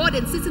am a God,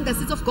 and sit in the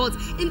seat of gods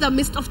in the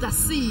midst of the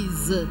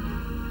seas.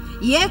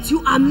 Yet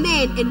you are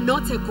man and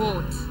not a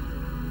God.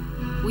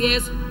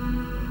 Yes,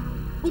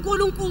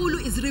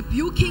 Unkulunkulu is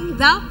rebuking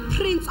the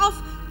prince of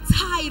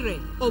Tyre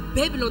or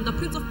Babylon, the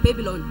prince of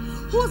Babylon,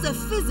 who's a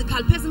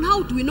physical person.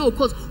 How do we know?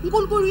 Because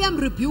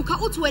Unkulunkulu rebuke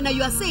when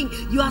you are saying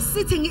you are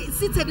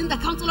seated in the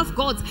council of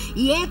gods,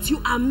 yet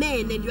you are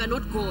man and you are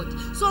not God.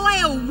 So why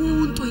a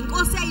wuntu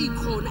inkosi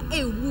ayikhona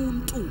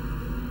ewuntu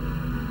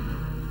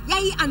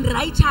yayi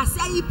unrighteous,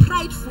 yayi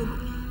prideful,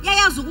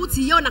 yayazi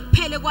ukuthi iyona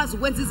kuphele kwazi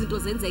ukwenza izinto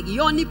zenzeke,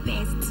 iyona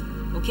best.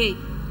 Okay.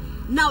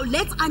 Now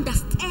let's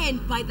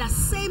understand by the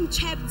same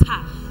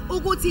chapter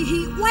ukuthi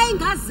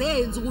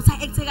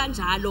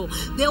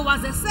there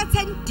was a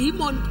certain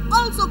demon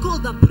also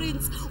called the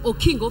prince or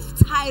king of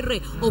Tyre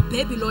or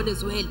Babylon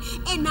as well.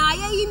 And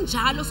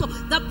so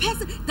the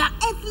person, the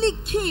earthly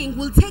king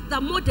will take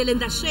the model and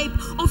the shape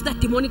of the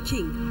demonic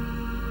king.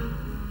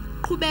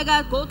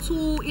 Go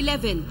to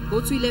 11.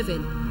 Go to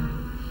 11.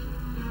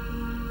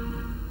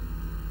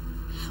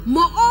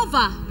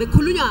 Moreover,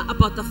 bekhulunywa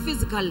about the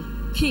physical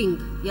king,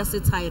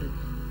 Tyre,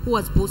 who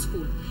was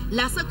boastful.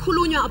 Lasa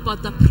khulunywa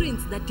about the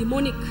prince, the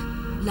demonic,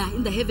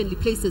 in the heavenly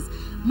places.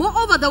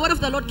 Moreover, the word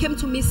of the Lord came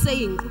to me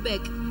saying,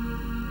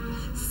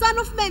 Son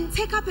of man,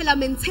 take up a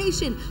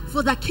lamentation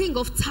for the king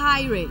of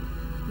Tyre.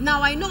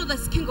 Now I know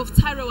this king of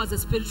Tyre was a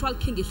spiritual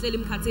king.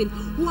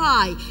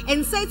 Why?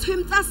 And say to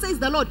him, thus says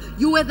the Lord,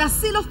 you were the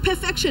seal of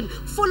perfection,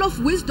 full of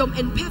wisdom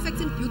and perfect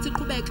in beauty.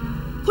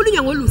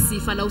 Khulunywa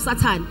ngoLucifer la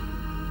uSatan.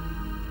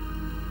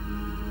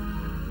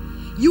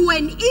 You were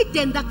in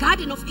Eden, the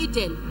Garden of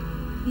Eden.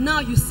 Now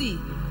you see,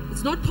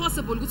 it's not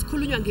possible to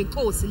khulunywa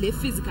ngenkosi le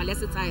physical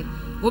yaseTyre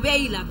ngoba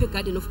yayilapha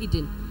eGarden of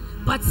Eden.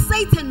 But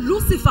Satan,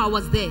 Lucifer,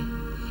 was there.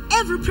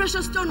 Every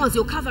precious stone was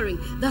your covering.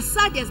 The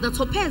sardius, the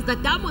topaz, the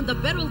diamond, the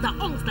beryl, the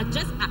onyx, the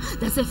jasper,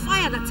 the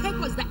sapphire, the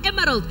turquoise, the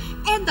emerald,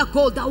 and the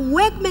gold. The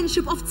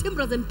workmanship of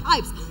timbrels and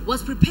pipes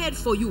was prepared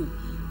for you.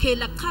 He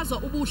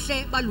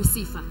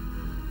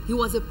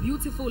was a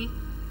beautiful.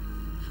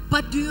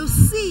 But do you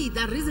see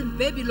the reason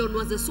Babylon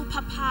was a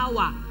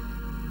superpower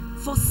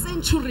for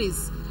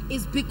centuries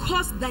is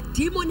because the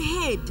demon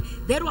head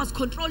that was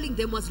controlling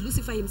them was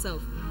Lucifer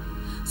himself.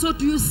 So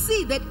do you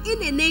see that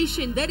in a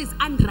nation that is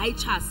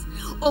unrighteous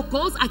or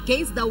goes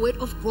against the word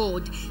of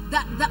God,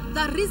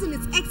 the reason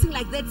it's acting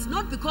like that is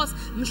not because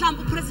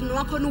mhlambe president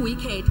wakho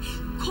wicked,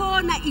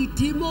 khona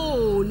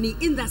idemoni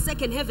in the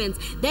second heavens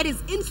that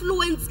is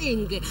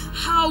influencing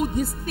how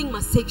this thing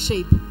must take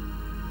shape.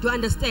 Do you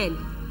understand?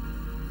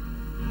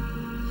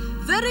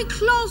 Very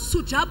close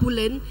to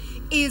Jabulon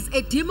is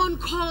a demon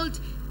called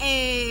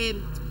a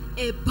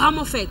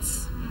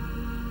Bamophet.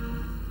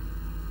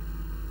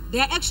 They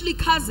are actually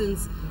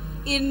cousins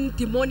in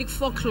demonic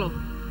folklore.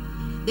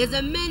 There's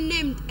a man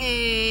named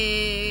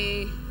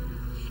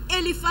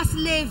Eliphas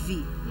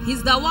Levi.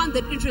 He's the one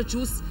that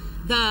introduced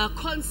the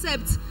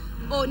concept,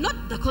 or not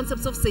the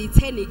concepts of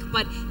satanic,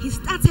 but he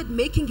started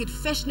making it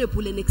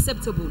fashionable and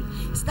acceptable.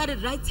 He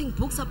started writing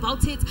books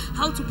about it,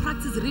 how to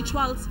practice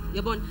rituals.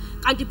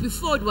 And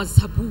before it was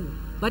taboo.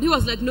 But he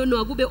was like, no,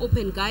 I go be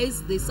open,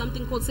 guys. There's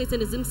something called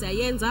Satanism.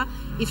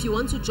 If you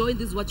want to join,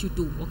 this is what you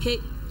do, okay?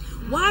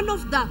 One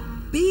of the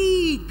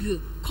big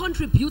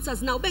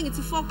contributors now, it's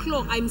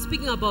folklore. I'm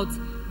speaking about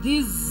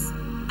these,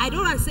 I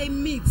don't want to say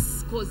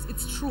myths, because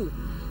it's true,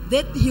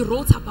 that he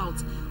wrote about.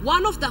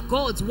 One of the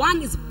gods,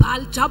 one is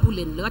Baal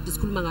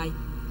Jabulon,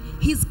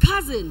 his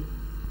cousin,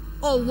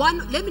 or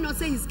one, let me not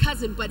say his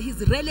cousin, but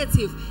his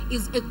relative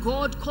is a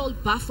god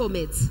called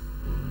Baphomet.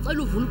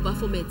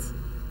 Baphomet.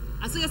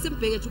 It's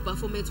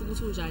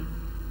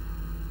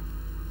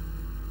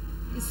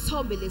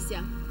so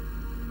Melissa.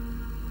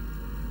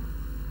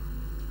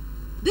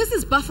 This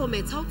is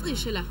Baphomet. How to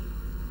Sheila?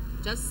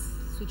 Just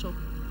switch off.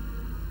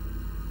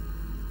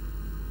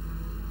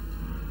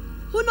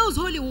 Who knows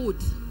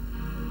Hollywood?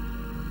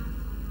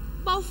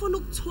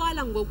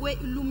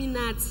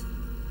 Illuminati.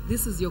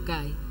 This is your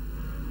guy.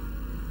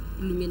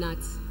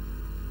 Illuminati.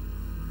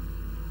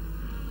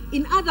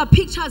 In other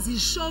pictures,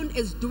 he's shown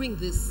as doing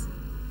this.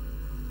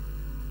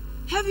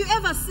 Have you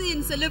ever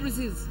seen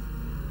celebrities?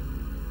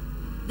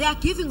 They are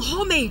giving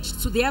homage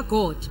to their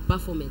god,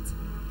 Baphomet.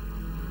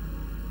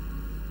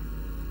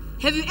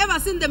 Have you ever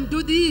seen them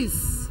do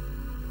this?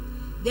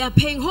 They are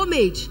paying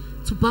homage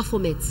to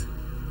Baphomet.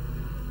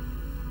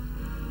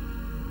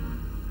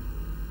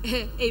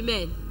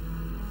 Amen.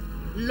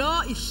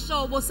 Law is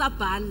shobo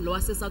saban law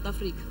se South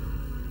Africa.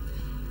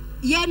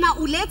 Yena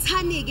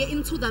ulethani ke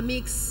into the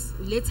mix.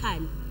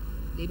 Ulethani.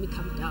 Let me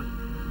calm down.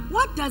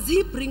 What does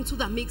he bring to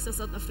the mix of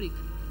South Africa?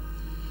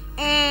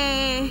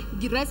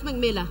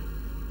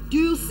 Do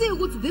you see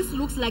what this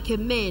looks like a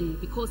man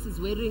because he's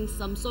wearing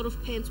some sort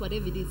of pants,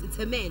 whatever it is? It's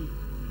a man.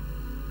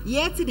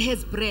 Yet it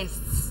has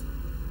breasts.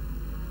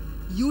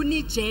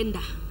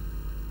 Unigender.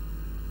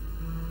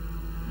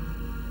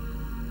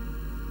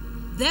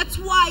 That's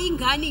why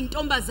ingane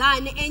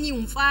intombazane enye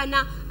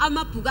umfana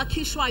amabhuka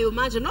khishwayo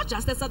manje not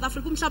just in South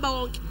Africa umhlaba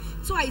wonke.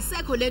 So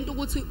ayisekho lento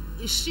ukuthi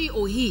she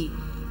or he.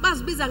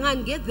 Bazibiza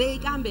ngani get they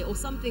kambe or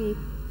something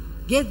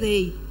get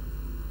they.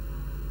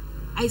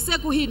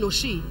 Ayisekho he no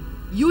she.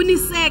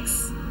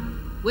 Unisex.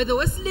 Whether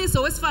wesilisa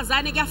or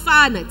wesifazane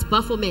kuyafana, it's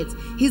Baphomet.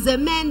 He's a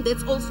man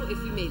that's also a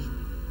female.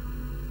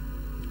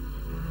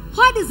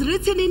 What is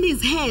written in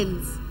his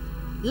hands?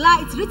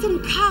 It's written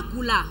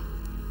Kagula.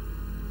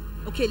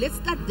 Okay, let's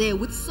start there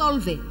with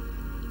solve.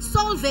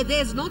 Solve,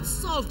 there is not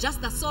solve,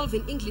 just the solve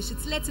in English.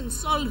 It's Latin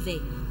solve,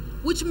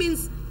 which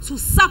means to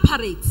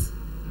separate.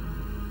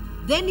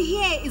 Then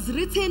here is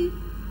written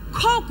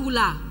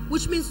Kogula,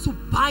 which means to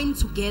bind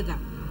together.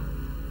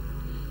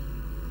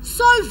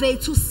 Solve,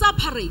 to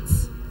separate.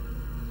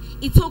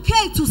 It's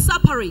okay to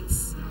separate.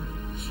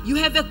 You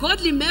have a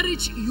godly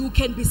marriage, you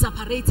can be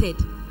separated.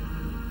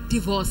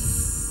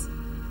 Divorce.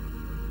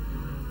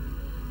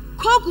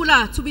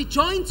 Kogula, to be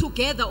joined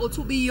together or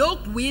to be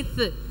yoked with.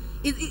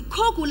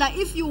 Kogula,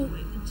 if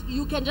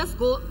you can just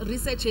go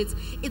research it.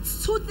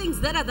 It's two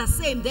things that are the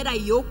same that are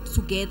yoked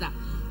together.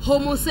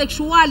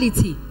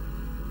 Homosexuality.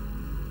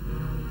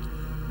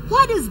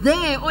 What is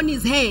there on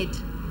his head?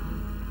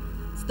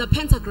 It's the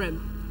pentagram,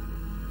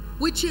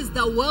 which is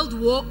the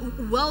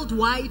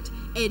worldwide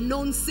and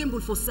known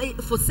symbol for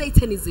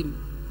Satanism.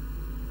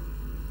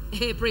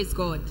 Hey, praise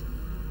God.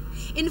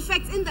 In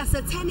fact, in the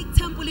Satanic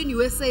Temple in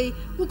USA,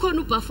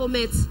 Ukonu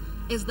Baphomet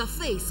is the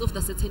face of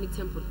the Satanic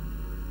Temple.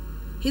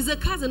 He's a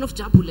cousin of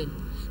Jabulon.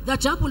 The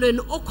Jabulon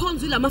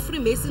okonzula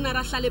mafreemason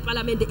arahlale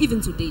parliament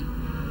even today.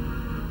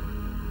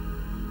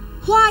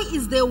 Why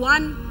is there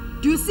one?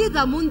 Do you see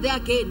the moon there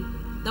again?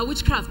 The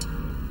witchcraft.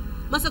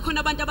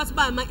 Masakhona abantu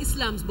abasibama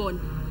Islam's born.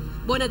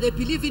 Bona they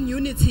believe in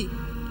unity.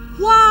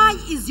 Why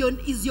is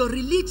your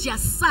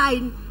religious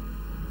sign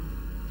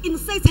in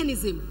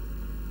Satanism?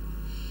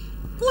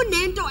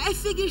 Kunento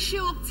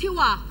efikishiwe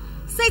kuthiwa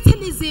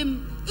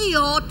Satanism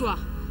iyodwa.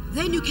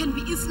 Then you can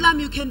be Islam,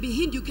 you can be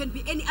Hindu, you can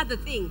be any other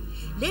thing.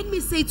 Let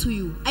me say to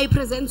you, I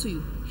present to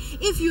you,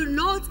 if you're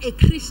not a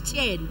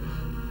Christian,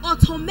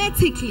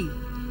 automatically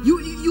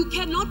you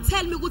cannot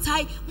tell me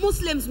ukuthi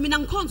Muslims mina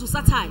ngikhonza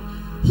uSatan.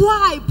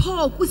 Why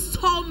Paul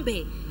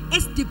kusithombe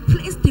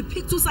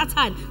esidepict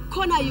uSatan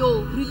khona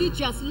your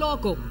religious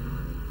logo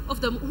of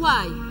them?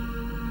 Why?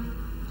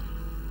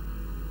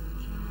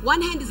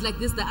 One hand is like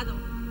this, the other.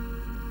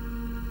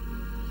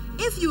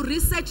 if you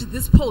research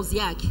this pose,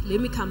 let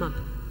me come up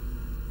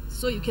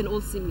so you can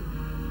all see me.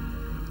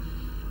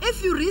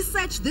 If you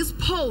research this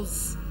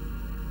pose,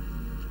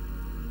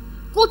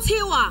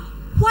 kuthiwa,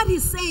 what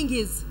he's saying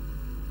is,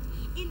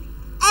 in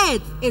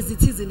earth as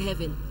it is in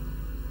heaven.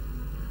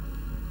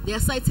 They are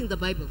citing the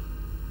Bible.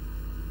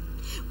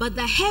 But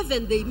the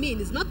heaven they mean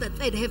is not the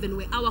third heaven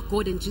where our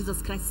God and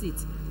Jesus Christ sit.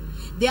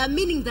 They are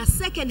meaning the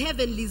second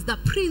heaven is the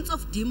prince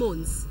of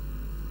demons.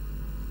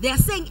 They are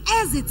saying,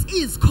 as it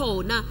is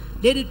called, now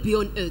let it be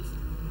on earth.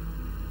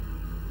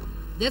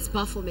 That's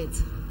Baphomet.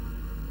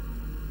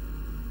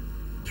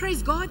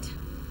 Praise God.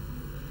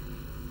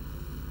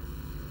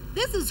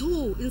 This is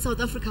who in South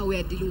Africa we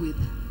are dealing with.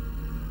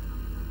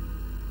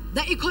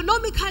 The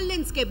economical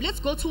landscape. Let's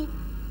go to,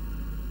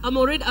 I'm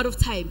already out of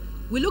time.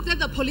 We looked at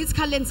the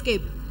political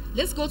landscape.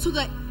 Let's go to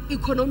the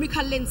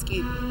economical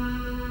landscape.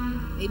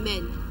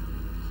 Amen.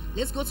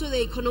 Let's go to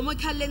the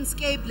economical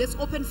landscape. Let's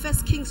open 1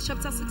 Kings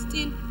chapter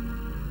 16.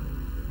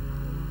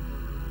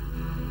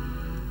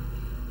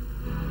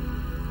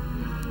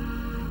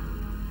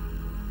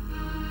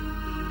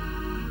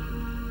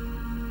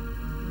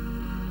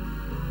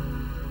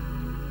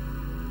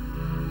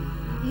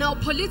 Now,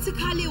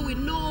 politically, we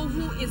know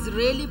who is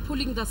really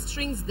pulling the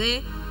strings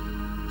there.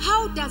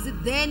 How does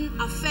it then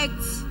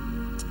affect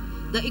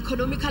the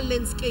economical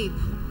landscape?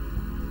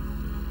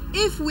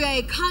 If we are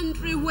a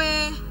country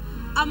where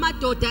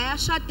amadoda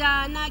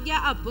yashadana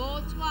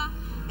abotwa,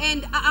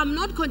 and I'm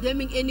not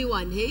condemning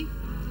anyone, hey?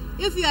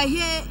 If you are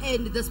here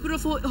and the spirit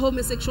of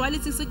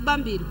homosexuality is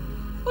sikbambili,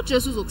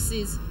 uJesu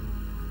uzokusiza.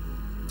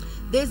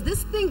 There's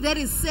this thing that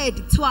is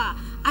said,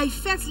 I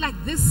felt like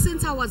this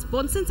since I was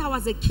born, since I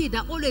was a kid. I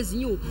always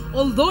knew,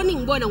 although I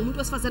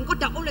always felt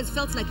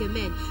like a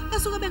man.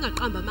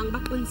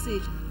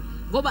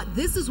 But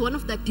this is one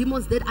of the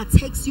demons that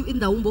attacks you in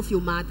the womb of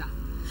your mother.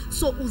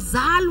 So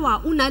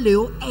uzalwa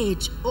unaleyo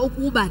edge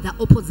okuba the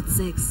opposite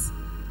sex.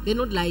 They're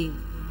not lying.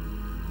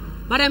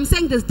 But I'm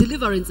saying there's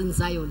deliverance in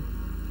Zion.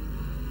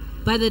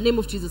 By the name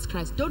of Jesus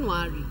Christ. Don't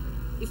worry.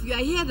 If you are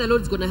here, the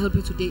Lord is going to help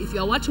you today. If you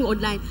are watching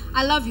online,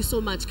 I love you so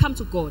much. Come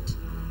to God.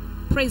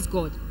 Praise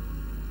God.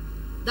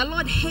 The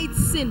Lord hates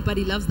sin, but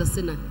he loves the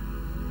sinner.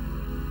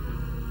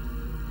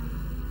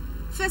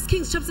 1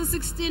 Kings chapter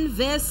 16,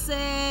 verse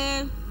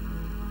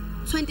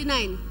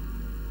 29.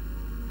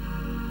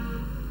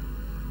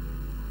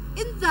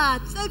 In the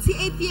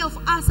 38th year of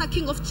Asa,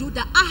 king of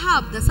Judah,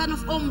 Ahab, the son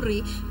of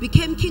Omri,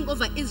 became king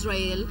over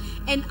Israel.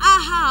 And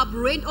Ahab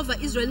reigned over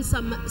Israel in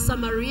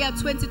Samaria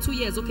 22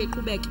 years. Okay,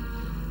 Quebec.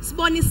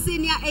 Siboni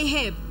senior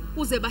Ahab.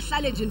 Uze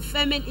bahlale nje in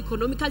famine,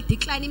 economical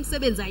decline,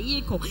 imsebenzi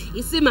ayikho,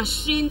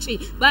 isimashintshi,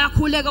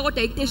 bayakhuleka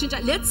kodwa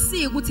ikuteshintsha. Let's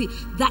see ukuthi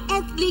the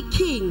earthly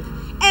king,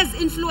 as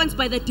influenced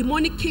by the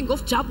demonic king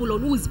of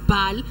Jabulon, who is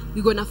Baal,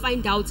 we're going to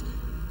find out.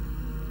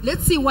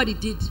 Let's see what he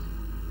did.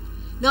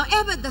 Now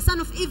Ehud, the son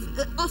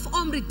of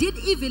Omri, did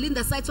evil in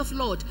the sight of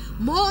Lord,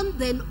 more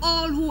than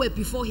all who were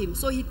before him.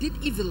 So he did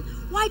evil.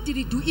 Why did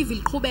he do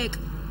evil? Quebec.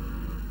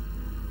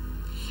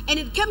 And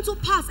it came to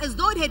pass, as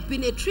though it had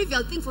been a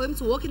trivial thing for him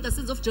to walk in the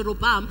sins of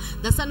Jeroboam,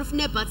 the son of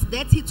Nebat,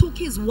 that he took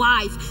his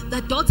wife,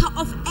 the daughter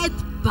of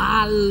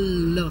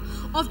Ethbaal,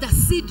 of the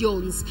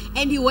Sidonians,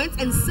 and he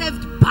went and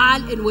served Baal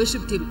and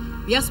worshipped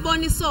him.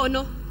 Yasboni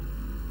sono.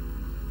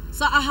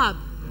 So Ahab,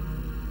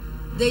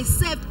 they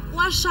served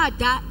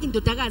washada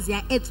indodakazi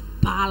ya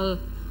Ethbaal,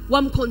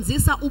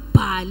 wamkhonzisa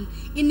uBaal.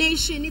 In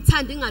nation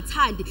ithanda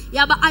ingathandi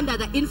yaba under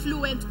the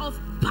influence of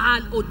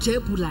Baal or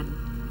Jebulon.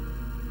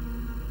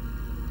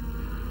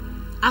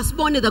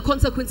 Asbone the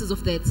consequences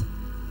of that.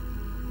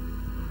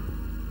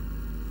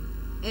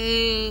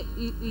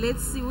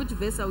 Let's see which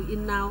verse are we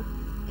in now.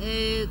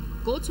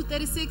 Go to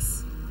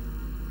 36.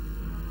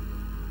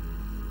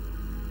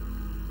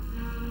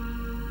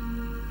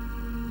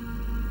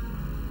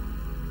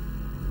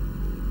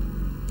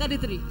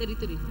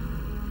 Thirty-three.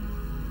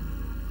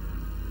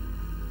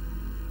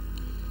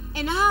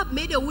 And Ahab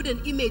made a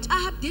wooden image.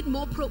 Ahab did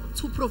more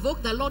to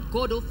provoke the Lord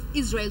God of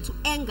Israel to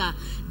anger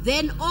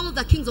than all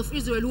the kings of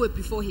Israel who were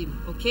before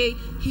him. Okay,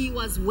 he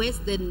was worse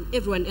than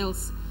everyone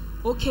else.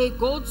 Okay,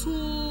 go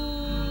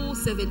to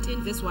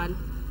 17 verse 1.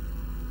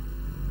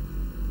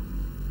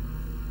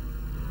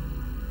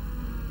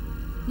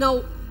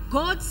 Now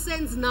God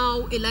sends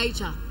now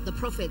Elijah the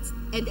prophet,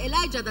 and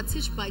Elijah the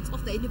Tishbite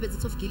of the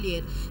inhabitants of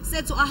Gilead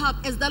said to Ahab,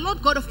 as the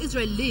Lord God of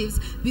Israel lives,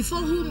 before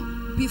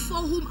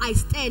whom I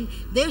stand,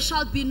 there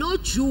shall be no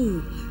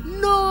dew,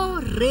 no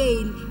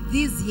rain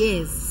these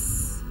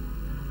years.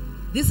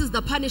 This is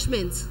the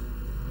punishment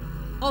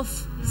of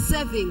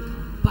serving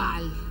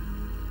Baal.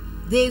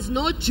 There is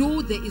no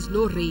dew, there is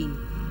no rain.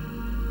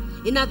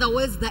 In other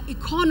words, the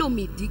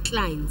economy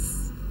declines.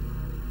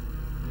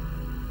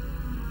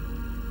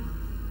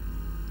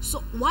 So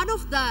one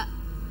of the,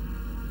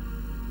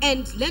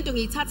 and lento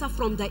ngiyithatha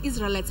from the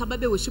Israelites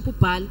ababe worship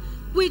Baal,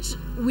 which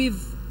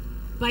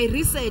by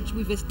research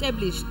we've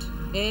established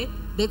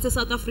that's a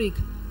South Africa.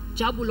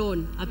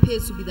 Jabulon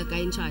appears to be the guy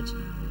in charge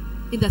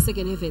in the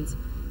second heavens.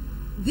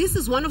 This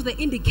is one of the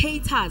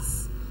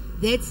indicators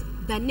that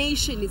the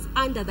nation is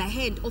under the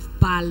hand of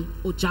Baal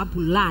or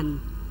Jabulon.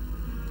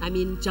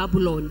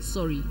 Jabulon,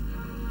 sorry.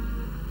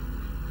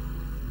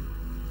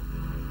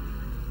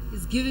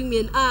 He's giving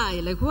me an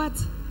eye, like what?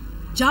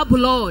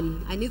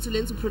 Jabulon. I need to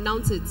learn to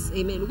pronounce it.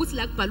 Amen. What's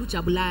like Balu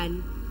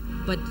Jabulon?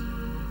 But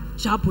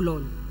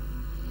Jabulon.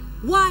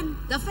 One,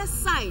 the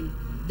first sign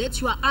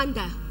that you are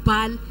under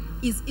Baal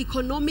is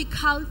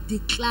economical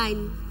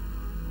decline.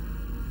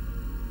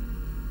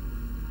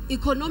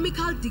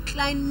 Economical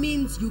decline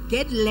means you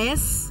get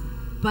less,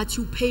 but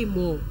you pay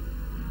more.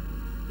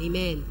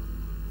 Amen.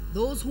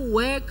 Those who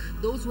work,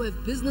 those who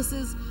have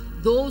businesses,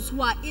 those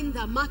who are in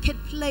the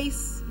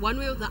marketplace, one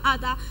way or the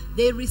other,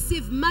 they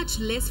receive much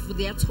less for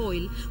their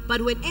toil.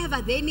 But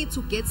whenever they need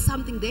to get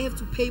something, they have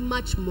to pay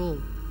much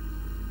more.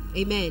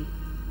 Amen.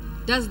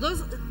 Does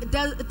this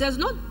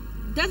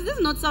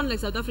not sound like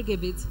South Africa a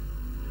bit?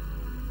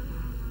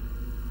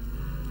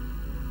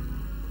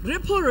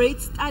 Repo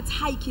rate starts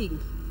hiking.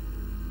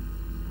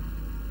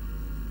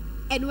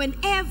 And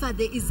whenever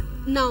there is,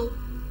 now,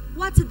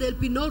 there'll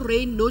be no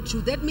rain, no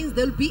dew. That means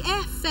there'll be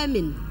a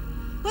famine.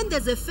 When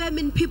there's a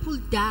famine, people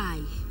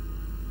die.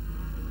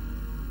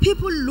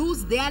 People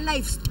lose their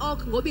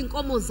livestock.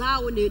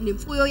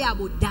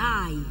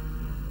 Die.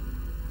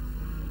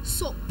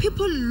 So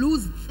people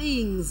lose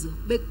things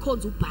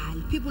because of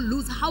Baal. People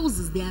lose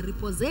houses, they are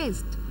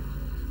repossessed.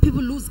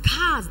 People lose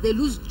cars, they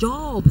lose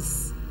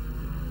jobs.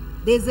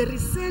 There's a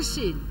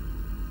recession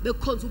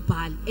because of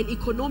Baal, an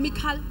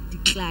economical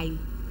decline.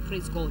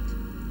 Praise God.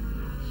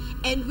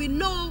 And we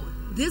know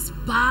this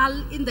Baal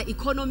in the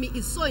economy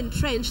is so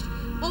entrenched.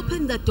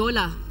 Open the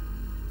dollar,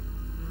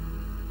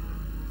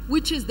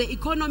 which is the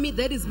economy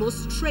that is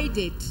most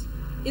traded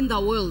in the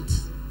world.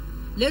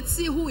 Let's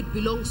see who it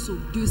belongs to.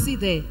 Do you see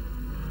there?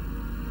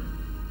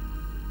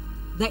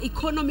 The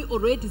economy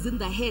already is in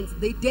the hands.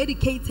 They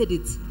dedicated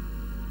it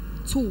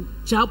to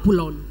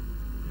Jabulon.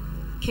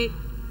 Okay.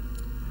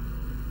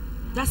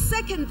 The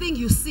second thing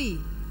you see,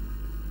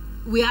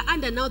 we are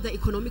under now the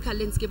economical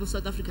landscape of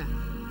South Africa.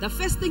 The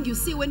first thing you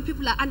see when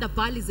people are under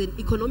Baal is an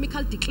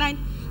economical decline.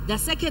 The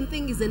second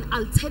thing is an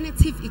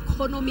alternative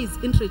economy is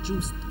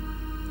introduced.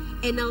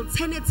 An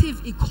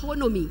alternative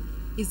economy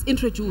is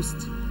introduced.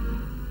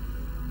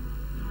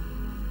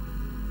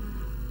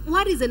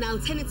 What is an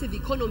alternative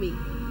economy?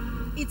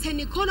 It's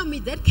an economy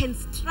that can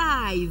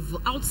strive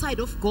outside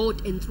of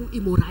God and through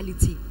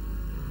immorality.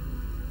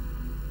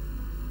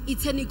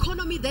 It's an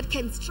economy that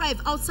can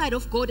strive outside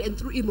of God and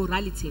through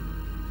immorality.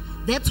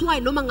 That's why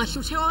no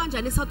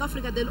in South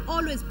Africa, there'll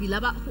always be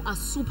laba who are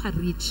super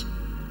rich.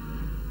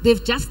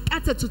 They've just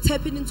started to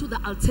tap into the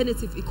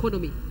alternative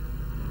economy.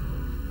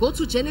 Go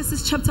to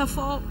Genesis chapter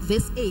 4,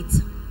 verse 8.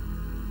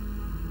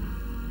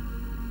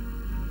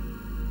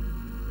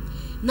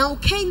 Now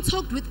Cain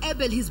talked with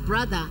Abel his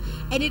brother,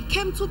 and it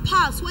came to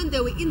pass when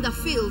they were in the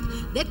field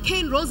that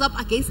Cain rose up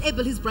against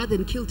Abel his brother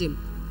and killed him.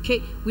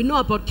 Okay, we know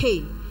about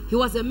Cain. He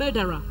was a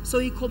murderer, so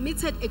he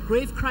committed a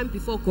grave crime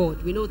before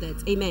God. We know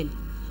that. Amen.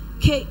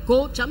 Okay,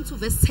 jump to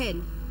verse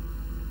 10.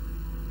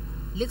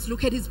 Let's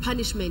look at his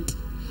punishment.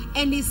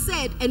 And he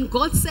said, and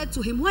God said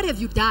to him, what have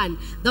you done?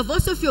 The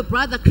voice of your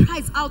brother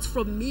cries out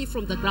from me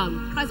from the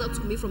ground. Cries out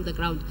to me from the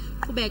ground.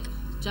 Go back,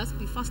 just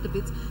be fast a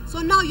bit. So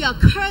now you are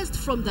cursed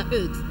from the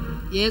earth.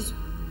 Yes,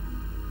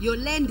 your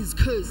land is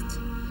cursed,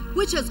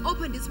 which has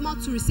opened its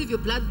mouth to receive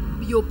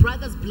your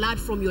brother's blood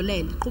from your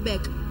land. Go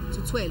back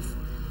to 12.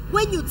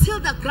 When you till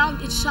the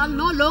ground, it shall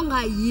no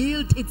longer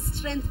yield its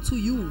strength to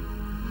you.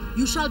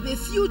 You shall be a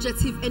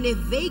fugitive and a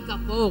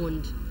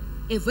vagabond.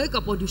 A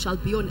vagabond you shall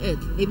be on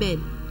earth.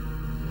 Amen.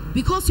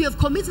 Because you have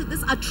committed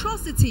this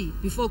atrocity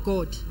before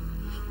God.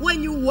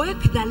 When you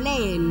work the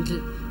land,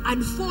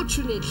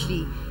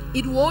 unfortunately,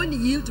 it won't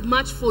yield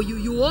much for you.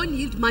 You won't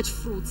yield much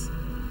fruit.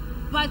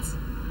 But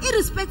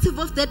irrespective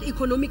of that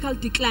economical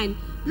decline,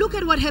 look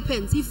at what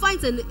happens. He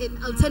finds an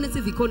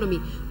alternative economy.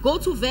 Go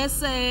to verse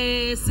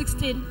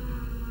 16.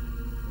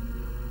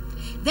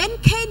 Then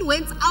Cain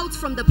went out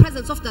from the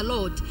presence of the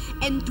Lord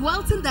and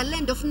dwelt in the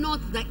land of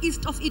north, the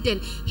east of Eden.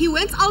 He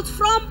went out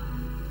from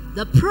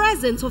the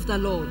presence of the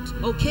Lord.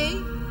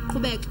 Okay? Go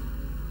back.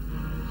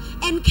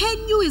 And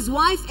Cain knew his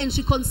wife, and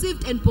she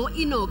conceived and bore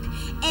Enoch.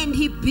 And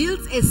he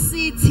built a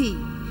city,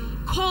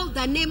 called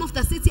the name of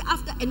the city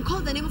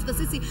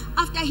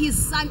after his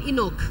son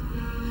Enoch.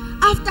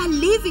 After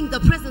leaving the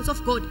presence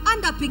of God,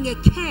 under being a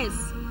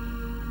curse,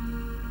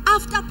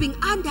 after being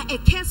under a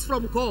curse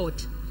from God,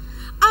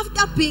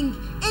 after being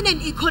in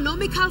an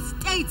economical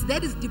state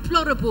that is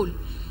deplorable,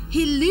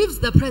 he leaves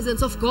the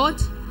presence of God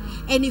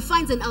and he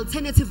finds an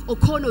alternative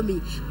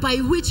economy by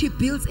which he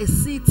builds a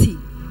city.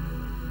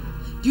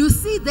 Do you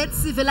see that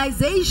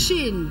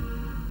civilization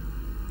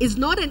is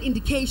not an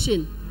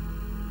indication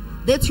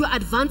that you are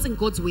advancing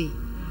God's way?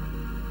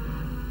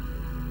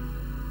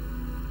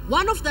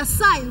 One of the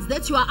signs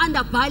that you are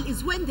under Baal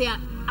is when there are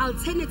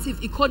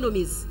alternative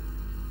economies.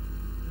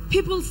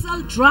 People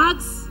sell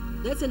drugs.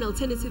 That's an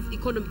alternative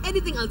economy.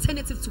 Anything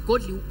alternative to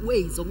godly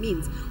ways or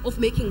means of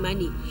making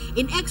money.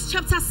 In Acts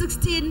chapter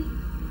 16,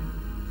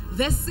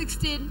 verse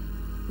 16,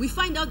 we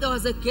find out there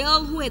was a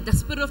girl who had the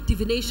spirit of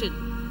divination.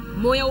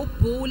 Moya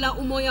wokubhula,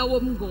 umoya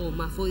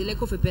womngoma, for the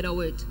lack of a better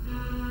word.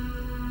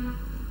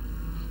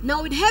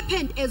 Now it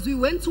happened as we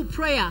went to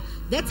prayer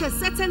that a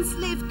certain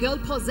slave girl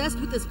possessed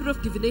with the spirit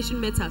of divination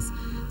met us.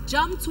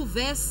 Jump to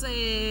verse,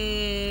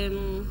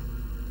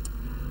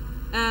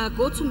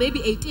 go to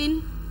maybe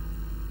 18.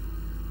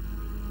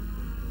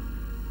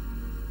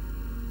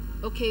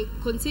 Okay,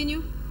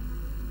 continue.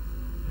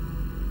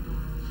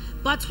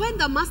 But when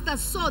the master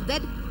saw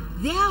that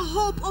their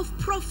hope of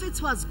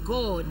profits was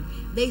gone,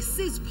 they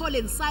seized Paul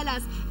and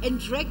Silas and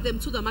dragged them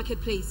to the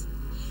marketplace.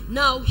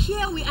 Now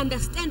here we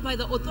understand by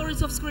the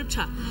authority of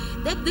scripture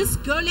that this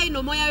girl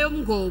Nomoya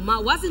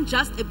Yomgoma wasn't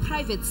just a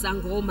private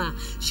sangoma.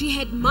 She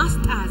had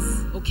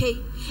masters, okay?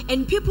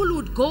 And people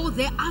would go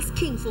there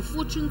asking for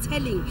fortune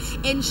telling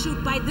and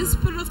should by this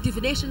spirit of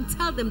divination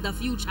tell them the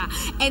future.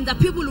 And the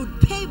people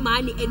would pay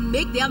money and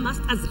make their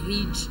masters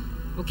rich.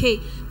 Okay,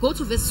 go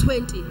to verse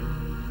 20.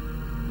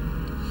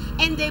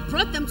 And they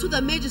brought them to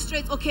the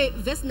magistrates. Okay,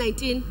 verse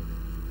 19.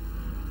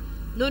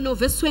 No,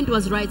 verse 20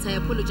 was right. I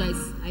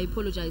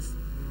apologize.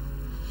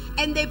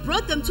 And they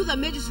brought them to the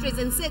magistrates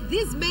and said,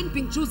 these men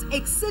being Jews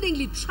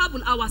exceedingly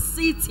trouble our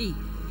city.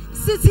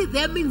 City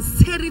there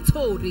means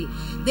territory.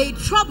 They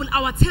trouble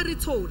our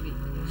territory.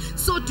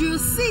 So do you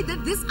see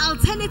that these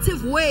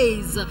alternative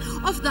ways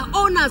of the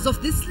owners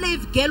of this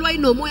slave girl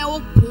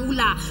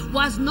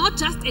was not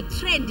just a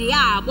trend,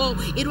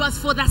 it was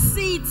for the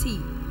city.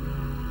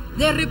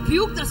 They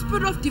rebuked the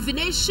spirit of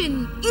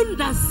divination in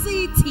the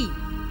city.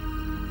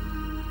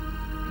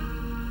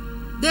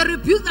 They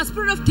rebuked the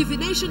spirit of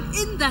divination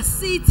in the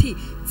city,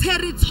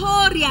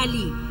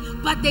 territorially,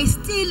 but they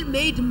still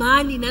made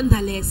money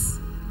nonetheless.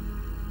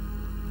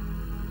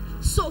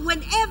 So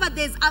whenever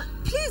there's a,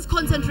 please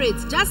concentrate.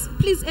 Just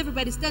please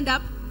everybody stand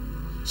up.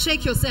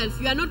 Shake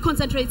yourself. You are not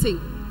concentrating.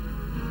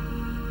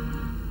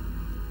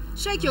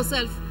 Shake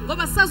yourself.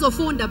 Ngoba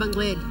sazofunda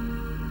bangcwele.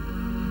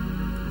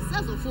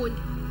 Sazofunda.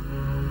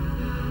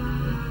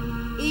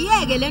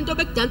 Iyeke lento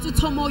bekudance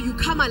uthomo you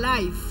come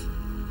alive.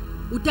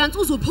 Udansa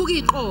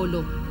uzophuka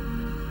iqolo.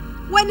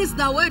 When is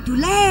the word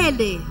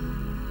ulele?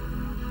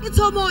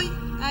 Ithomo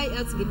ayi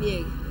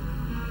asigimiyeke.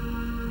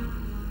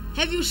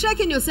 Have you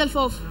shaken yourself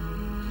off?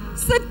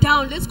 Sit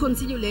down, let's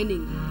continue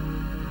learning.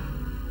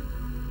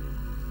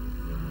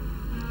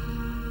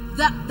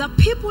 The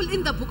people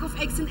in the book of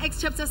Acts, in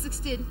Acts chapter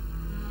 16,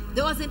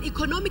 there was an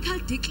economical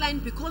decline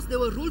because they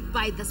were ruled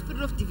by the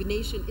spirit of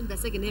divination in the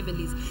second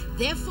heavenlies.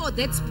 Therefore,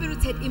 that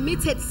spirit had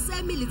emitted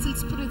semi-little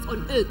spirits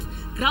on earth,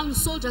 ground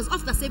soldiers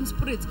of the same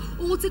spirit,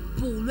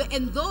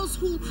 and those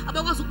who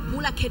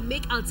can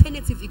make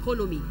alternative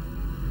economy.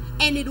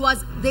 And it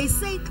was, they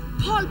said,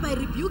 Paul, by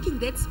rebuking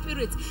that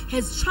spirit,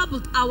 has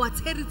troubled our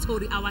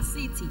territory, our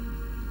city.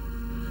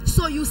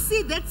 So you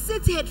see, that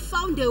city had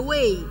found a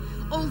way.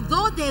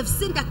 Although they have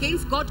sinned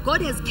against God,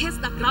 God has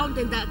cursed the ground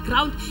and the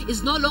ground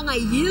is no longer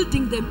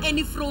yielding them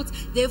any fruit.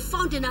 They have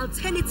found an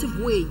alternative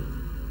way.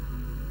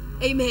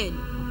 Amen.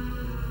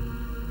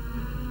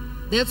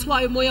 That's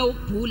why Moya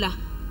Bula.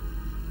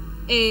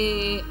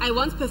 I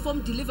once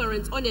performed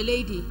deliverance on a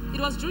lady. It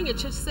was during a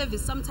church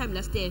service sometime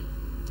last year.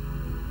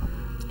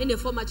 In a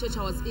former church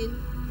I was in.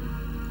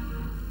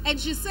 And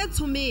she said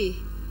to me,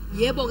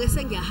 Yebo ke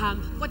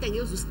sengiyahamba kodwa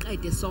ngeke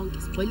usiqede sonke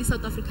sigcwele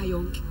South Africa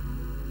yonke.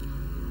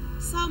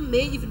 Some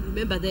may even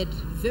remember that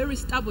very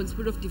stubborn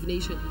spirit of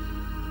divination.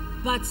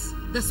 But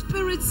the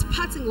spirit's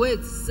parting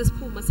words says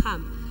Paul must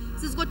harm.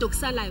 Says God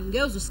okusalayo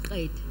ngeke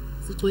usiqede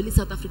sigcwele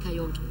South Africa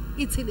yonke.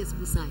 Ithini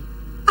esibusayo.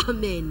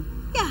 Amen.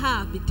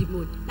 Yahamba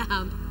idemon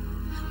yahamba.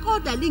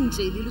 Kodwa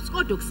lingitshelile ukuthi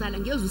kodwa okusala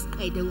ngeke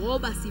usiqede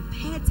ngoba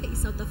siphethe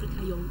iSouth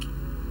Africa yonke.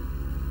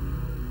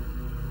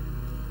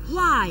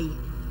 Why?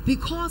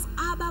 Because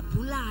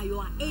ababhulayo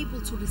are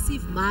able to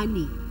receive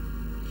money.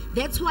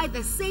 That's why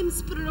the same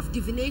spirit of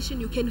divination,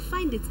 you can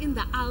find it in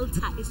the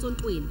altar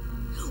esontweni.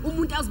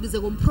 Umuntu azibize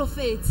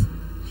ngomprofeti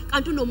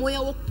kanti unomoya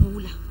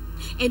wokubhula.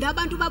 And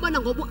abantu babona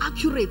ngoba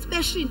accurate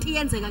besho into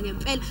iyenzeka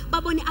ngempela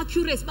babona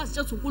accuracy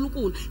basitshela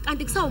uNkulunkulu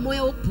kanti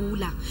kusawumoya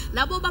wokubhula.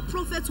 Labo ba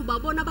prophets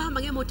ubabona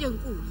bahamba ngemoto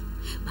enkulu.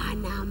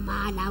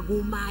 Banamala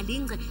kumali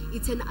ingce.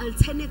 It's an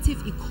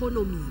alternative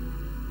economy.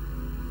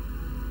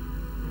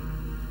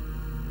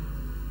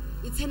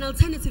 It's an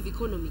alternative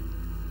economy.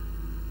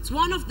 It's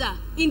one of the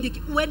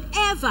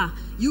whenever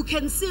you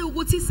can see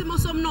ukuthi isimo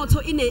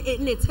somnotho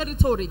in a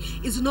territory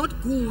is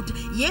not good,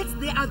 yet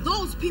there are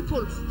those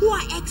people who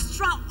are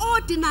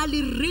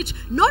extraordinarily rich,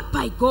 not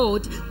by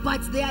God, but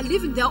they are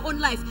living their own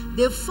life.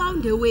 They've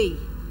found a way.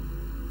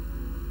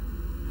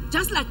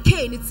 Just like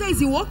Cain, it says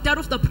he walked out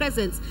of the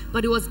presence,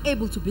 but he was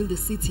able to build a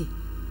city.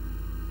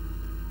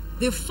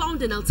 They've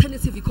found an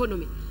alternative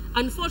economy.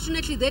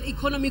 Unfortunately, that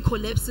economy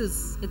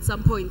collapses at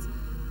some point.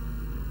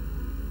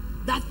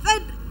 The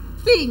third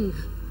thing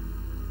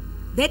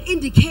that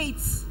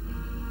indicates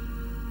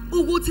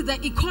the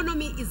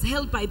economy is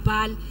held by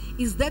Baal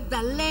is that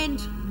the land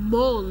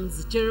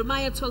mourns.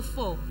 Jeremiah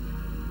 12:4.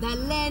 The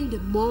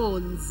land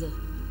mourns.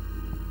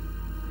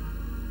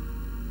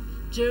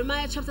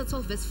 Jeremiah chapter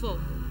 12 verse 4.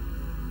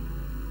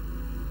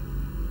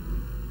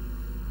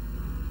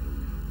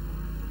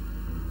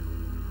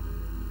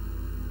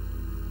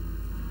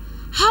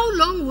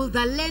 long will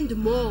the land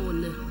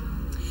mourn,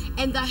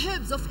 and the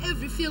herbs of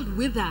every field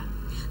wither?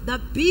 The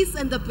beasts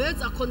and the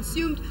birds are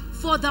consumed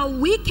for the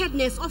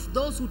wickedness of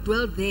those who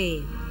dwell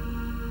there.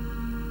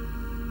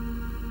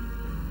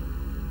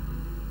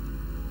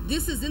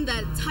 This is in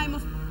the time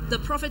of the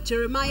prophet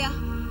Jeremiah.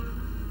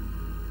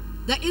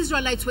 The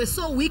Israelites were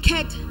so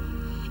wicked,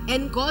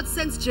 and God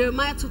sends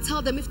Jeremiah to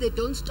tell them if they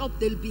don't stop,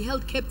 they'll be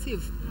held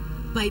captive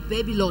by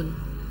Babylon.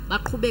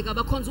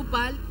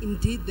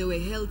 Indeed, they were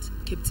held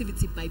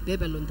captivity by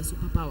Babylon, the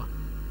superpower.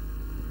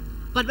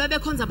 But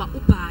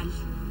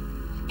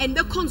and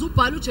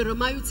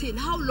Jeremiah,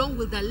 how long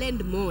will the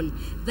land mourn?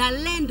 The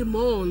land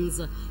mourns.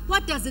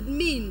 What does it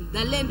mean,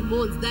 the land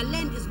mourns? The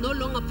land is no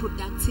longer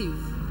productive.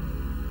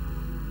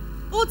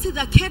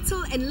 The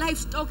cattle and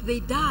livestock, they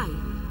die.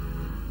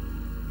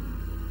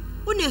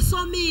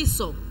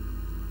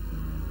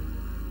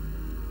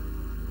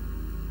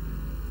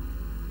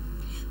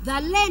 The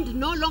land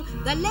no longer,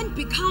 the land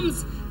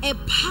becomes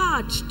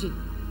parched.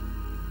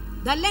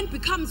 The land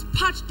becomes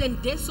parched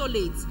and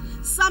desolate.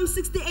 Psalm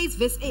 68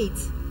 verse 8.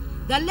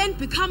 The land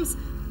becomes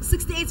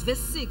 68 verse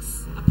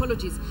 6.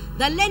 Apologies.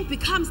 The land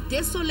becomes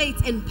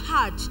desolate and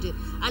parched.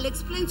 I'll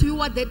explain to you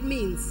what that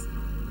means.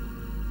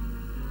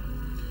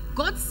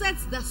 God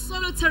sets the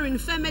solitary in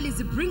families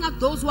to bring out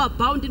those who are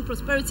bound in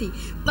prosperity,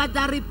 but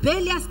the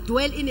rebellious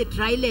dwell in a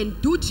dry land.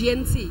 Do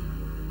GNT.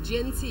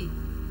 GNT.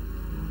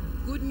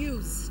 Good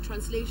news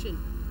translation.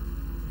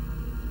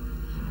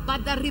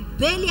 But the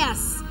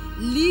rebellious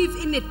live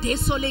in a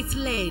desolate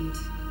land.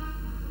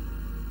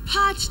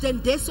 Parched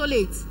and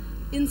desolate.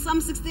 In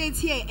Psalm 68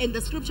 here, and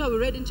the scripture we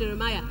read in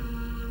Jeremiah,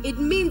 it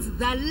means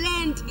the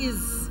land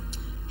is...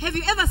 Have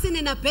you ever seen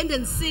an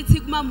abandoned city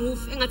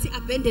move and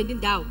abandoned in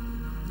down?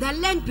 The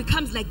land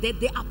becomes like that.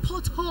 There are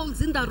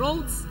potholes in the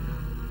roads.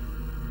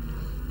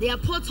 There are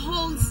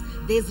potholes.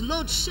 There's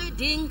load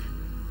shedding.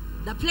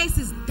 The place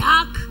is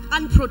dark,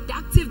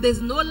 unproductive.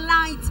 There's no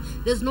light.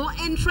 There's no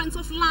entrance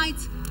of light.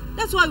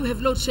 That's why we have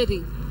load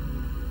shedding.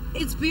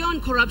 It's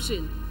beyond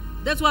corruption.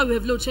 That's why we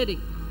have load shedding.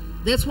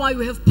 That's why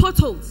we have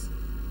potholes.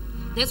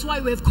 That's why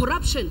we have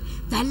corruption.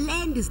 The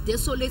land is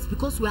desolate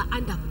because we are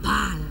under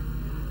Baal.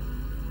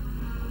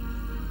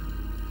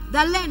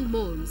 The land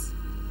mourns.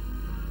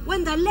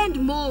 When the land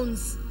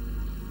mourns,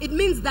 it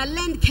means the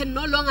land can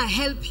no longer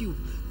help you.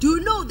 Do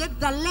you know that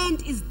the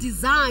land is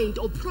designed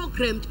or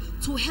programmed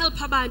to help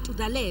abantu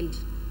the land?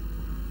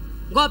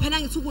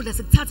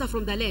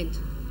 From the land.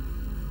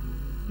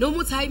 No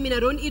more time, I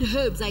don't eat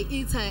herbs, I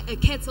eat a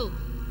cattle.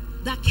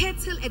 The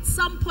cattle at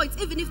some point,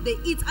 even if they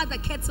eat other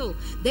cattle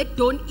that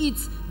don't eat,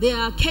 they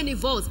are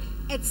carnivores.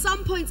 At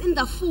some point in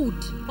the food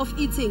of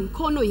eating,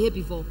 kono here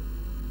before.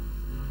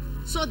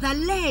 So the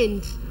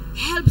land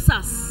helps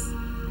us.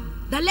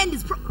 The land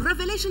is,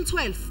 Revelation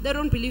 12, they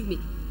don't believe me.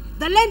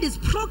 The land is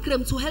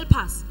programmed to help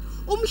us.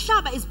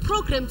 Umhlaba is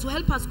programmed to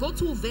help us. Go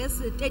to verse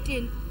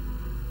 13.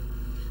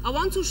 I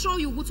want to show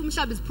you what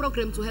Umhlaba is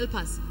programmed to help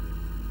us.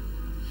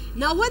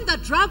 Now when the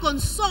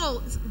dragon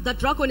saw, the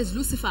dragon is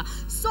Lucifer,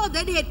 saw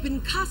that he had been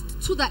cast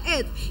to the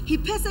earth, he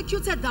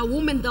persecuted the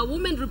woman. The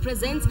woman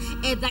represents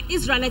the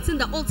Israelites in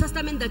the Old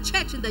Testament, the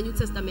church in the New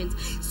Testament.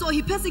 So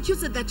he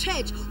persecuted the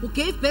church who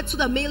gave birth to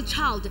the male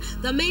child.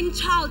 The male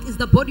child is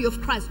the body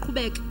of Christ.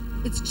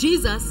 It's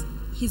Jesus,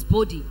 his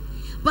body.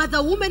 But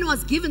the woman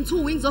was given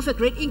 2 wings of a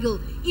great eagle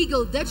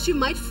that she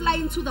might fly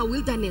into the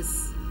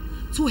wilderness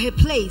to her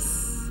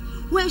place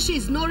where she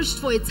is nourished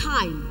for a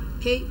time.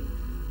 Okay?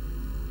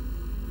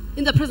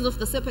 In the presence of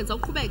the serpents.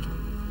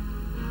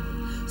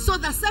 So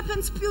the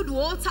serpent spewed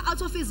water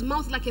out of his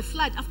mouth like a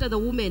flood after the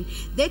woman,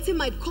 that he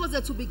might cause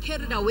her to be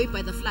carried away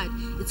by the flood.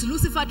 It's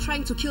Lucifer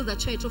trying to kill the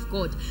church of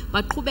God.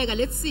 But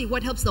let's see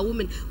what helps the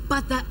woman.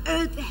 But the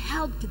earth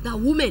helped the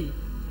woman.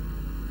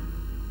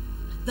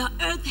 The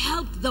earth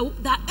helped.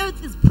 The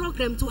earth is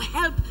programmed to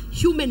help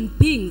human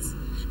beings.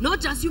 Not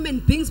just human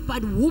beings,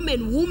 but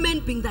women. Women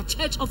being the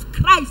church of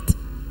Christ.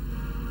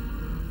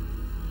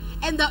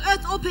 And the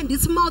earth opened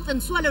its mouth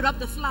and swallowed up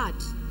the flood.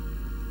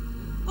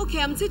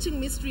 Okay, I'm teaching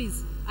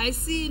mysteries. I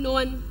see no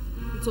one.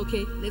 It's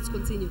okay. Let's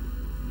continue.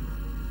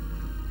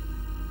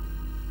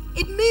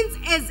 It means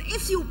as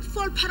if you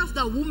fall part of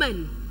the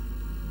woman,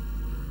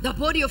 the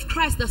body of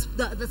Christ,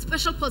 the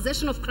special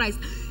possession of Christ,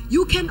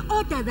 you can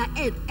order the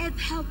earth. Earth,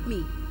 help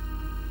me.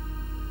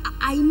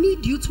 I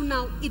need you to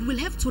now. It will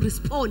have to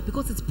respond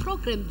because it's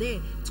programmed there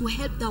to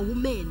help the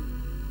woman.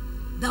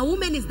 The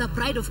woman is the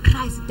bride of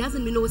Christ. It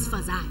doesn't mean it's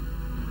fazai.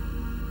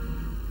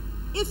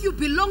 If you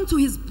belong to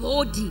his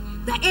body,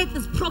 the earth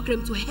is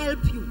programmed to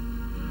help you.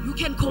 You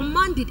can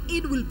command it,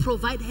 it will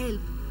provide help.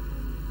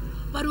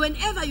 But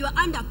whenever you are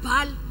under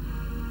Baal,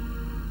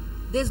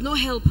 there's no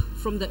help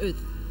from the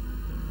earth.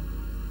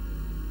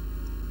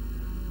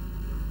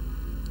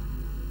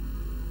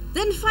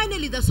 Then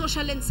finally, the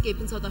social landscape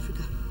in South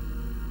Africa.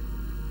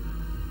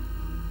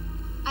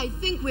 I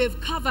think we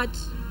have covered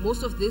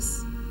most of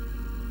this.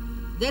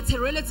 That a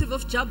relative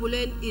of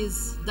Jabulen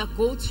is the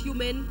goat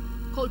human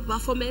called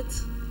Baphomet,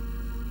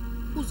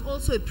 who's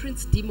also a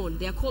prince demon.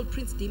 They are called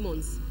prince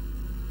demons.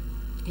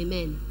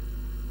 Amen.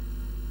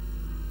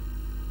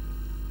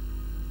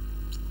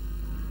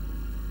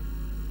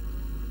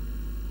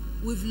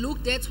 We've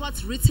looked at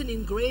what's written,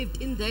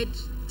 engraved in that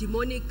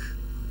demonic.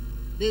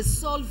 There's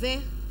solve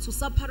to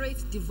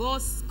separate,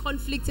 divorce,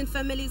 conflict in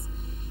families.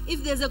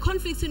 If there's a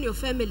conflict in your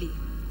family,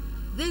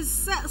 there's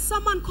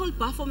someone called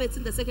Baphomet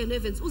in the second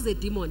heavens who's a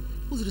demon,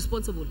 who's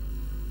responsible.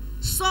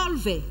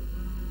 Solve,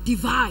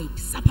 divide,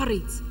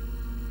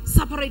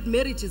 separate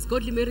marriages,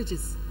 godly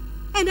marriages,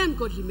 and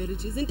ungodly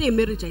marriages. In a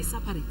marriage, I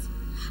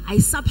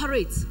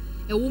separate.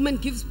 A woman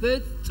gives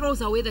birth,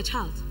 throws away the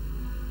child.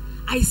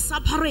 I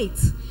separate.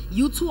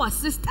 You two are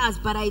sisters,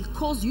 but I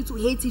cause you to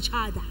hate each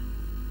other.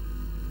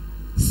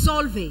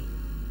 Solve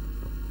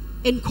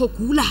and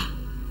Kogula.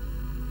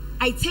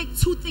 I take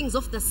two things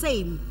of the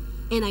same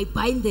and I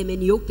bind them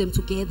and yoke them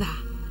together.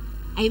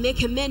 I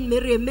make a man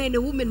marry a man,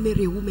 a woman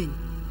marry a woman.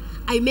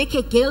 I make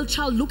a girl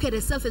child look at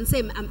herself and say,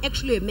 I'm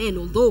actually a man,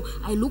 although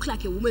I look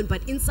like a woman,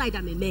 but inside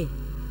I'm a man,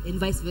 and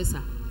vice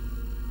versa.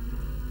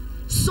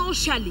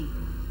 Socially,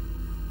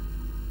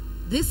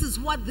 this is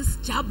what this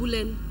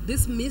jabulan,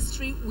 this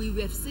mystery we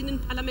have seen in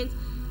Parliament,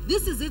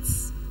 this is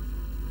its.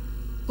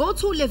 Go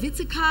to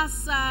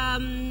Leviticus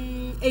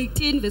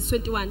 18 verse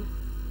 21.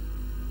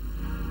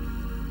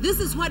 This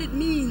is what it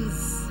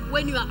means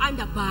when you are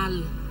under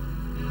Baal.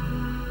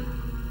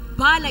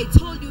 Baal, I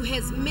told you,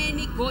 has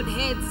many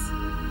godheads.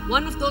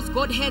 One of those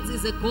godheads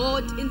is a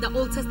god in the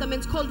Old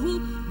Testament called who?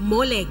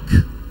 Molech.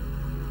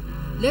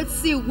 Let's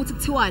see what's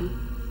it one.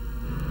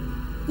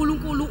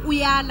 Kulunkulu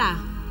uyala.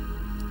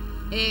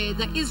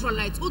 The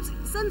Israelites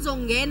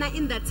senzongena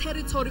in the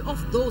territory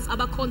of those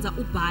abakhonza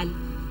uBaal.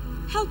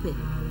 Help it.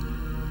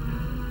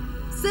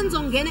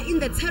 Senzongena in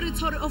the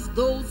territory of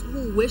those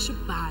who worship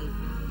Baal.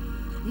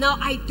 Now,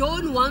 I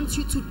don't want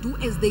you to do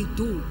as they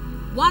do.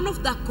 One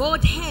of the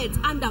godheads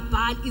under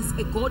Baal is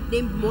a god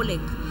named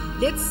Molech.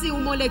 Let's see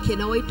Molech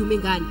now.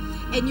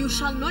 And you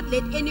shall not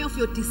let any of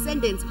your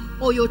descendants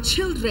or your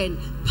children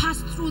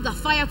pass through the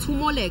fire to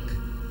Molech.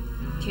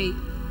 Okay.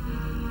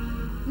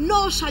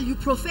 Nor shall you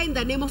profane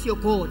the name of your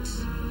God.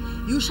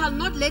 You shall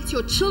not let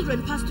your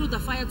children pass through the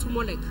fire to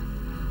Molech.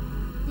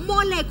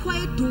 Molech,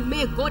 why do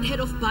me godhead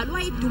of Baal?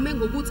 Why do me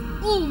ngokuthi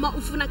uma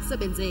ufuna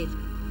kusebenzela?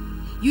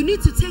 You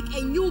need to take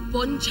a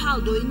newborn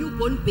child or a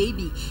newborn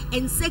baby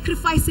and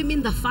sacrifice him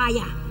in the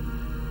fire.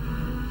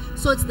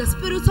 So it's the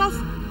spirit of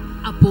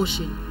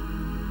abortion.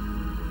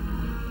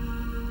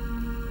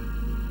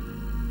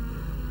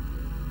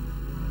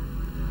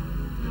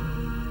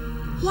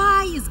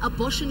 Why is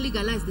abortion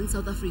legalized in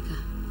South Africa?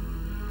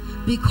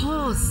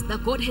 Because the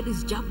godhead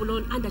is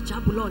Jabulon. Under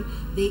Jabulon,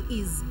 there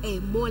is a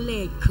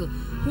Molech,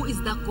 who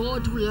is the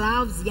god who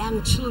loves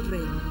young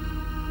children.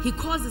 He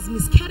causes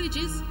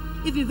miscarriages.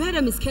 If you've had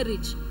a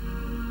miscarriage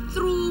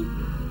through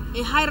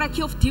a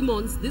hierarchy of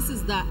demons, this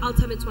is the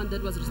ultimate one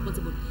that was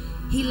responsible.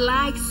 He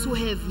likes to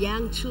have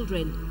young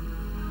children.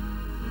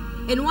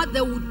 And what they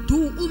would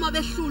do,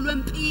 the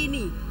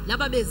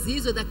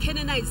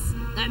Canaanites,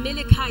 the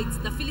Amalekites,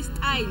 the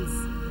Philistines,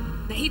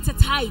 the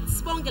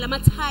Hittites,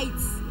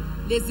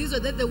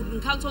 that they would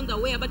encounter on the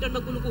way,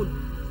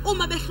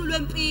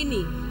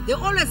 they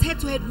always had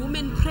to have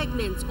women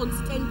pregnant on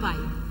standby,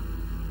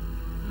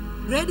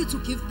 ready to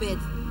give birth.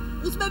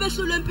 One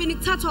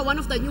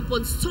of the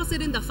newborns, toss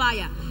it in the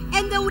fire,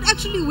 and they would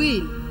actually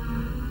win.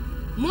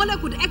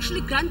 Molech would actually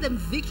grant them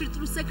victory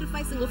through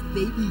sacrificing of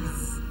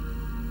babies.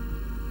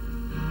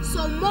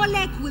 So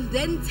Molech will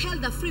then tell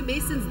the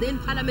Freemasons, then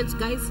Parliament,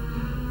 guys,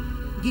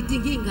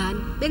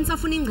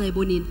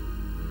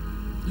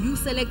 you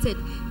selected,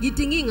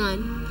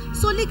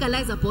 so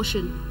legalize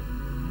abortion.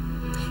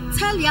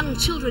 Tell young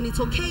children it's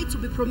okay to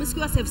be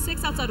promiscuous, have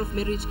sex outside of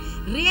marriage.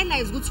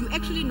 Realize that you're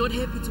actually not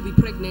happy to be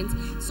pregnant.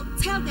 So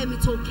tell them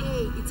it's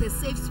okay, it's a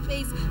safe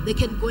space, they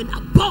can go and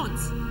abort.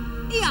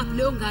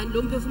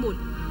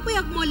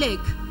 Molech,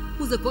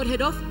 who's the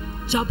godhead of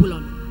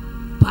Jabulon,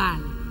 Baal.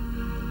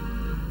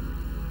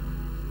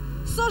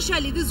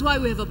 Socially, this is why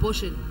we have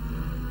abortion.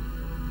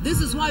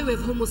 This is why we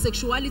have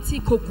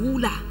homosexuality,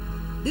 Kogula.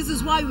 This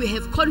is why we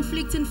have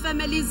conflict in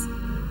families.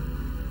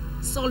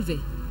 Solve it.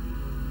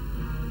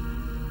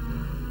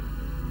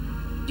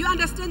 Do you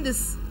understand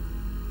this?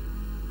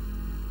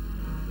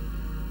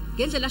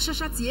 Yes,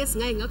 yes,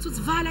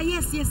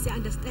 I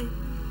understand.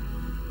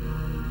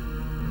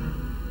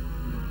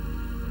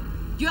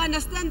 Do you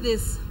understand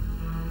this?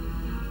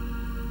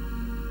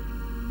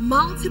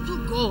 Multiple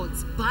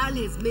gods. Baal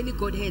has many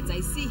godheads.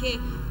 I see here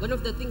one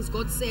of the things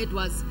God said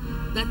was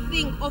the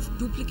thing of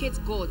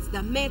duplicate gods,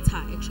 the matter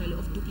actually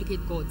of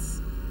duplicate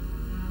gods.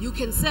 You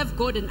can serve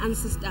God and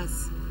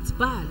ancestors. It's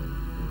Baal.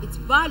 It's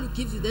Baal who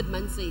gives you that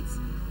mandate.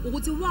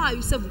 Why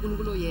you serve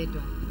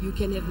you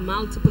can have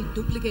multiple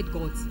duplicate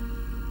gods.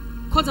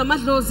 South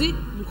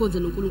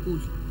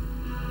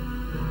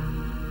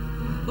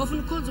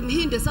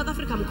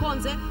Africa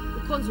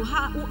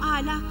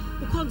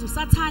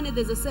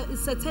there's a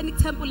satanic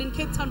temple in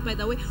Cape Town, by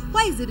the way.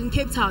 Why is it in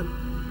Cape Town?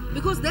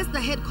 Because that's the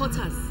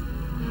headquarters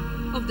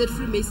of the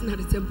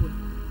Freemasonry temple.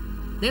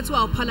 That's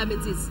where our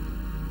parliament is.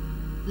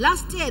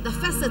 Last year, the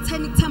first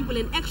satanic temple,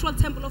 an actual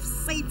temple of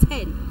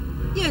Satan,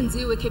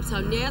 Cape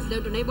Town,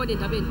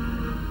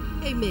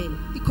 amen.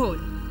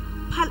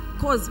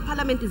 because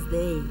Parliament is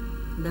there,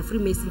 and the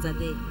Freemasons are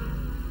there.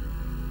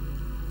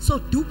 So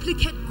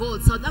duplicate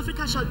gods. South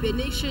Africa shall be a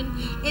nation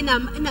in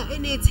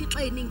a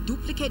training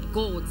duplicate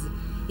gods.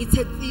 It's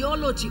a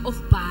theology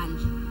of Baal.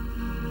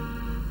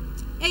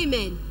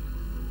 Amen.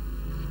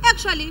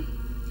 Actually,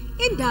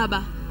 in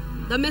Daba,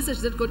 the message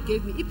that God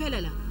gave me,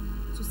 Ipelela,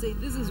 to say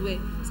this is where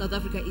South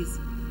Africa is.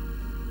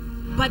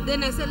 But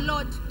then I said,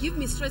 Lord, give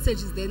me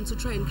strategies then to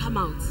try and come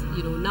out.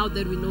 You know, now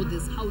that we know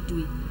this, how do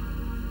we?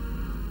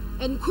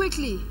 And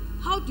quickly,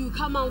 how do you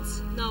come out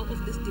now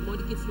of this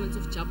demonic influence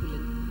of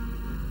Jabulon?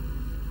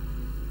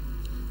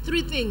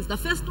 3 things. The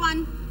first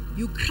one,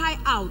 you cry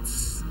out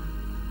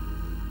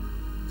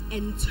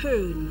and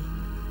turn.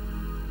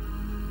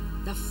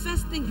 The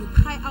first thing, you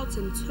cry out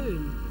and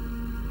turn.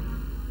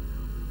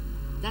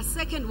 The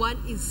second one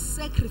is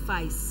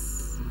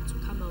sacrifice to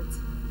come out.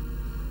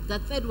 The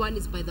third one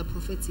is by the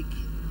prophetic.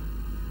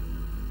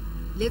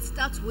 Let's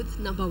start with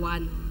number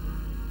 1.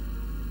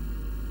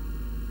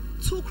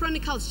 2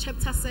 Chronicles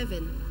chapter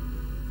 7.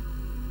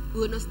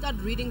 We're going to start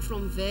reading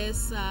from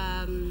verse,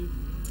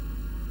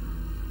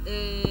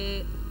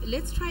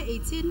 let's try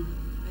 18.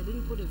 I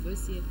didn't put a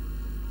verse here.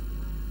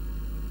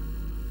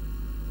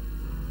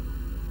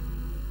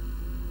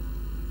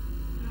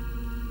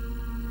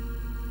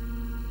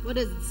 What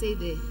does it say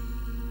there?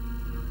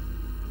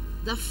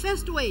 The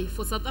first way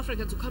for South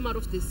Africa to come out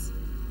of this,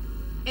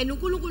 and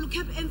uNkulunkulu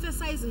kept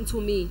emphasizing to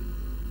me,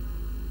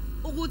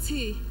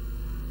 ukuthi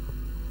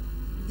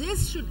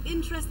this should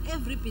interest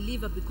every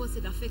believer because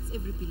it affects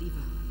every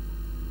believer.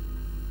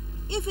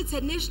 If it's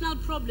a national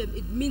problem,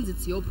 it means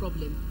it's your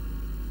problem.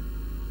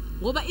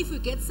 But if you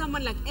get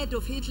someone like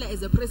Adolf Hitler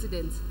as a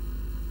president,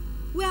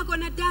 we are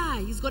gonna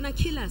die. He's gonna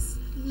kill us.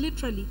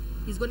 Literally,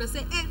 he's gonna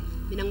say,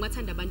 mina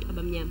ngibathanda abantu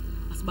abamnyama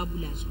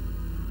asibabulale.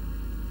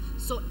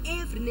 So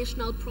every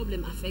national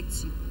problem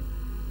affects you.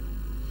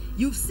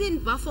 You've seen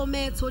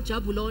Baphomet or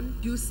Jabulon.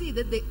 You see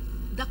that the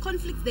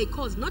conflicts they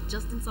cause, not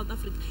just in South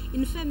Africa,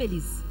 in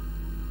families.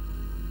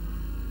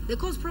 They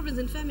cause problems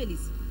in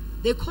families.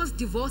 They cause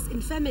divorce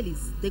in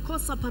families. They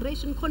cause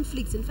separation,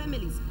 conflicts in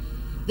families.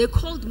 They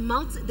cause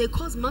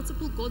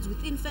multiple gods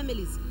within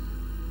families.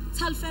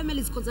 Tell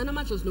families,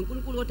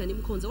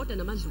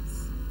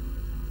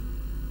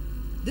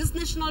 this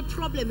national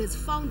problem has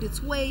found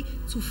its way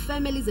to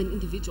families and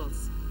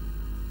individuals.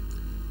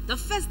 The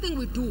first thing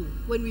we do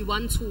when we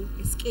want to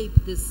escape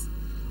this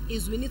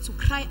is we need to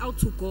cry out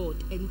to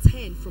God and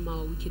turn from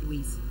our wicked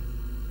ways.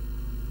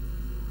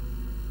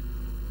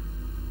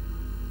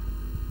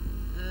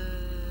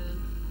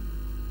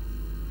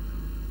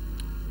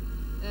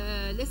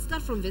 Let's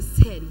start from verse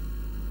 10.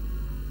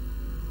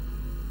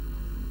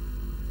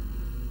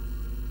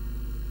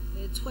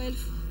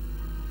 12.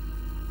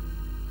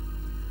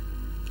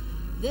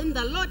 Then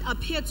the Lord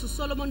appeared to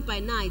Solomon by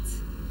night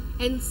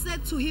and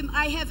said to him,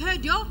 I have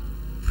heard your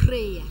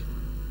prayer.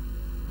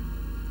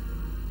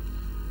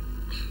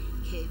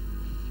 Okay.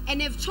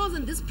 And have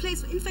chosen this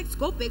place. In fact,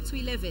 go back to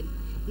 11.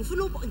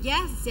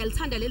 Yes,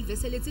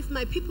 if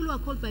my people who are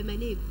called by my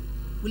name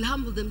will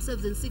humble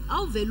themselves and seek,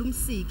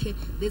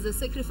 there's a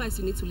sacrifice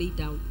you need to lay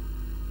down.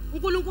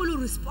 uNkulunkulu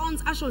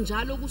responds asho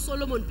njalo ku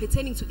Solomon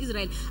pertaining to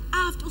Israel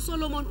after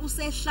Solomon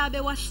usehlabe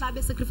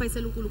wahlabe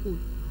sacrificeela uNkulunkulu.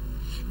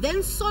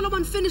 Then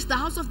Solomon finished the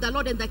house of the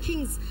Lord and the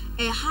king's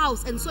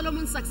house, and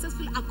Solomon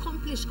successfully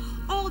accomplished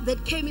all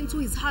that came into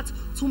his heart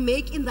to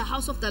make in the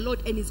house of the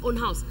Lord and his own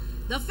house.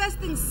 The first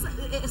thing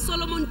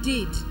Solomon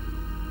did,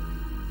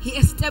 he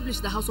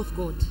established the house of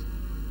God.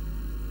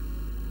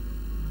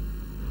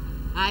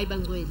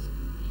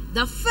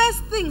 The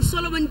first thing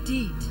Solomon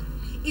did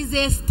is he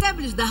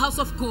established the house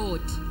of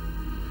God.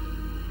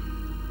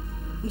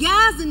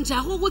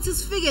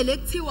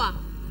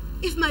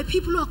 If my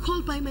people who are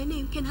called by my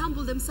name can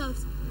humble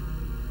themselves.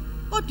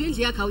 What do you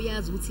think? Who are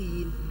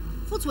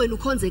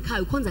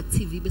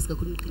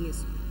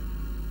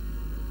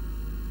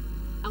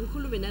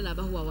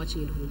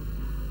watching at home?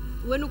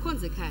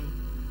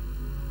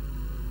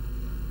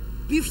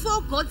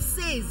 Before God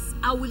says,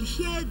 I will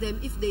hear them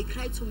if they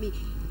cry to me,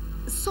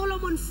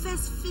 Solomon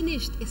first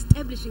finished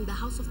establishing the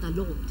house of the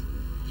Lord.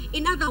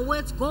 In other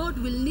words, God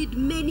will need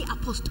many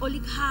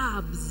apostolic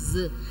hubs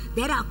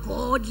that are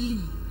godly,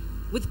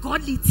 with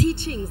godly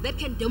teachings that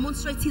can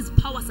demonstrate his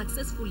power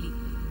successfully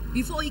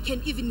before he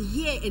can even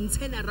hear and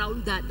turn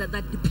around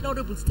that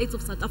deplorable state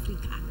of South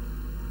Africa.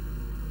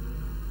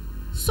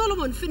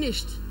 Solomon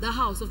finished the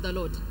house of the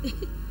Lord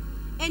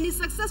and he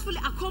successfully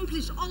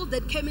accomplished all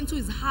that came into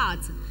his heart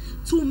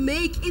to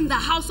make in the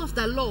house of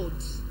the Lord.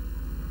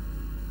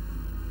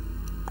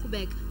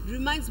 Back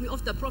reminds me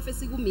of the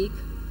prophecy we make.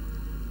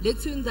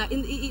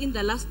 In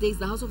the last days,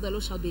 the house of the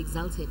Lord shall be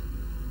exalted.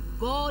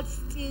 God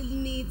still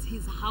needs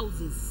his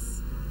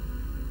houses.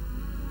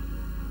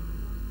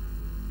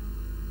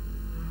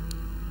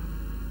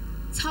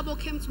 Thabo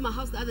came to my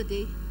house the other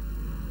day.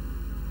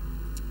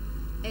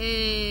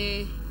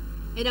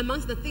 And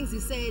amongst the things he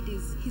said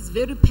is he's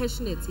very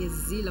passionate. He has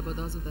zeal about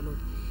the house of the Lord.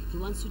 He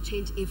wants to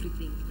change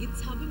everything.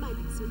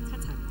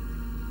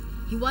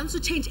 He wants to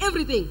change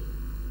everything.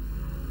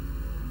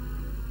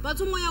 But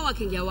umoya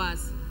wakhe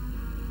ngiyawazi.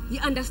 He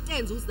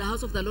understands that the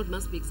house of the Lord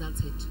must be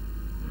exalted.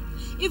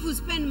 If we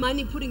spend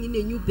money putting in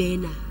a new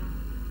banner,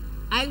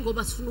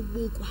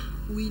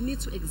 we need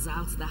to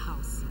exalt the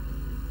house.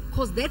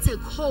 Because that's a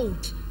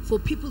code for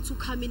people to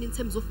come in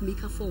terms of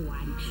Micah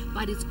 4:1.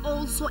 But it's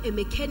also a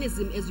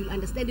mechanism, as you'll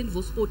understand in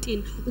verse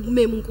 14,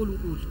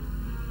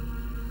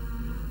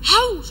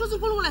 how? Shows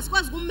uNkulunkulu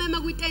asikwazi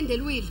ukumema kwitende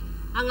elwile.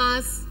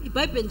 Angazi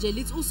iBhayibheli nje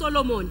lithi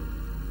uSolomon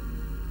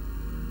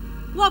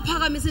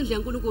waphakamisa indlu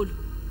yaNkulunkulu.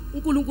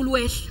 uNkulunkulu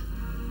wehla.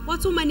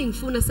 Wathi uma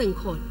ningifuna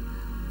sengikhona.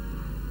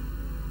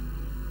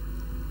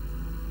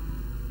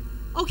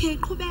 Okay,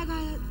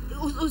 qhubeka.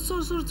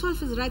 So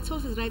 12 is right,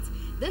 12 is right.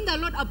 Then the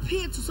Lord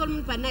appeared to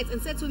Solomon by night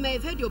and said to him, I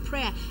have heard your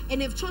prayer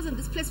and have chosen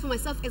this place for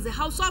myself as a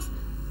house of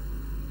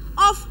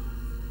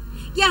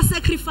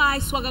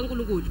sacrifice wa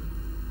kaNkulunkulu.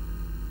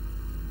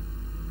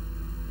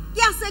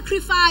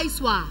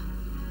 Sacrifice wa.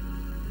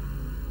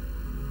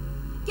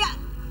 Yeah,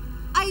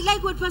 I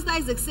like what Pastor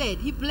Isaac said.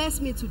 He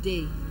blessed me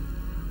today.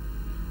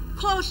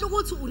 Khohle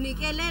ukuthi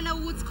unikelela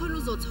ukuthi khona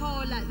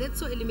uzothola. That's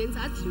so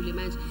elementary adlule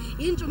manje.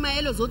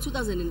 Intshumayelo zo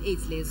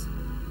 2008 lezo.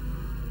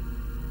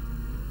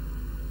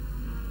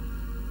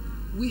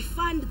 We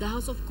fund the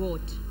house of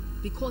God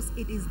because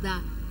it is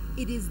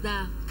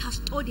the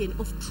custodian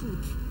of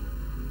truth.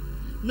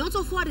 Not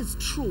of what is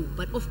true,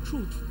 but of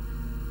truth.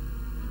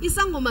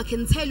 Isangoma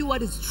can tell you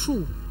what is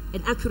true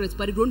and accurate,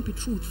 but it won't be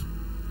truth.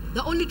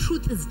 The only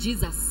truth is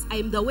Jesus. I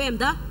am the way, I am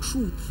the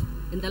truth,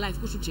 and the life.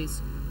 Jesus.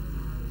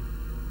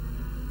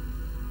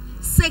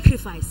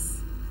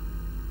 Sacrifice.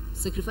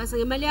 Sacrifice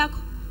ngemali yakho.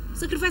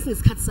 Sacrifice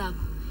ngesikhathi sakho.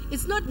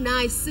 It's not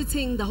nice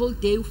sitting the whole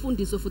day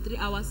ufundiso for 3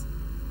 hours.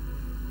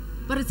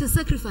 But it's a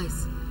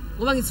sacrifice.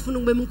 Ngoba ngisifuna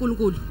ukubema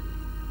uNkulunkulu.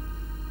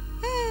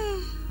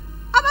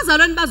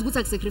 Abazalwane bazi ukuthi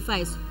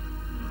akusacrifice.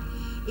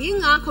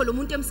 Ingakho lo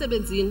muntu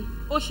emsebenzini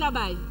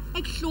ohlabayo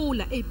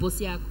ekuhlula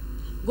eyiboss yakho.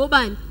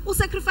 Ngobani?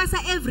 Usacrifice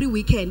every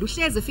weekend,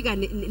 uhleze efika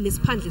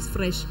nesiphandle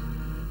esifresh.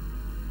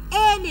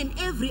 Any and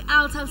every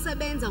altar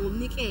lisebenza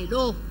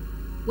ngomnikelo.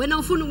 Wena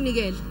ufuna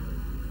ukunikela.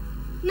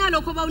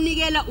 Nalokho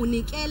bawunikela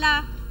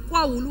unikela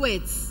kwa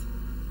Woolworths.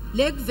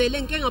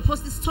 Lekuvele ngeke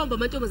ngapost isithombe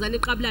amantombazane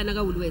eqabulana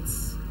ka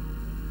Woolworths.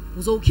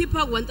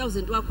 Uzokhipha ku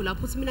 1000 wakho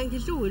lapho uthi mina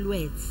ngidla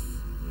Woolworths.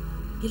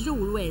 Ngidla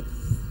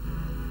Woolworths.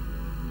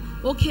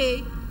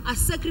 Okay,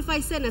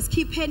 asacrifice and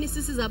asikhipheni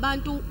sisiza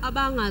abantu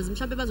abangazi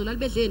mhlambe bazolala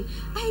bedleni.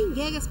 Ayi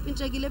ngeke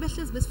sipintshekile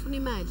behlezi besifuna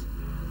imali.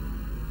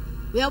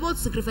 Uyabona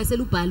sacrifice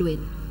ubhali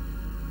wena.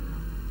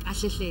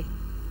 Kahlehle.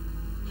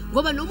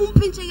 Ngoba noma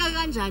umpintsheka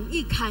kanjani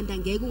ikhanda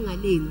ngeke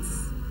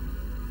ungalenzi.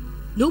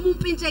 Noma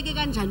umpintsheke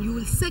kanjani you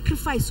will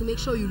sacrifice to make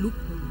sure you look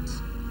good.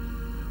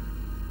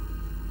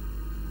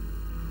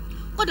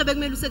 Kodwa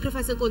bekumele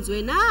usacrifice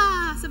enkonzweni.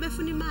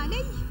 Sebefuna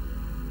imali.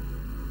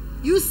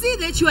 You see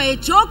that you are a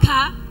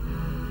joker.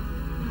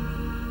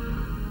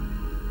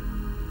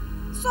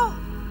 So,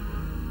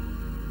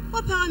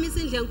 waphakamisa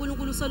indlu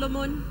yaNkulunkulu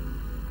Solomon,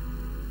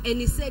 and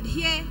he said,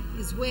 here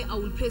is where I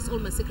will place all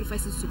my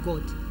sacrifices to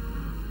God.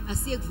 I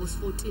see verse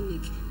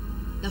 14,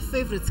 the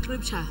favorite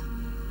scripture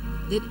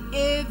that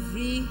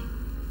every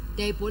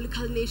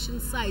diabolical nation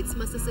cites.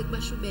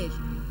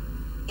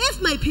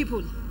 If my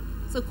people,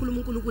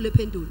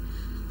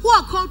 who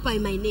are called by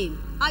my name,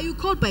 are you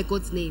called by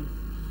God's name,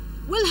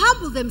 will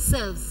humble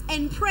themselves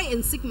and pray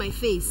and seek my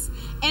face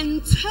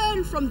and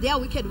turn from their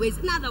wicked ways.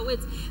 In other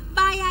words,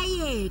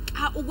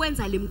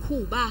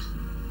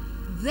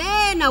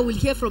 then I will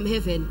hear from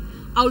heaven,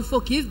 I will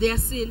forgive their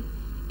sin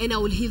and I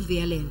will heal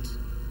their land.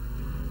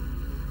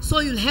 So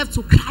you'll have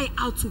to cry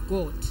out to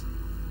God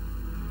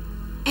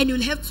and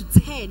you'll have to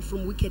turn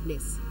from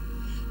wickedness.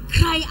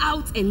 Cry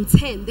out and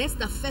turn. That's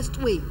the first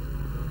way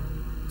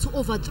to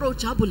overthrow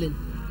Jabulon.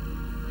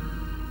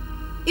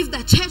 If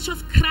the church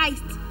of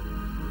Christ,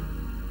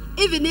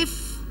 even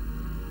if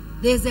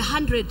there's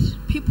 100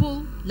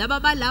 people,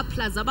 lababa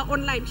plus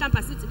online,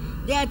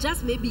 there are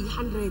just maybe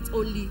hundreds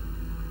only.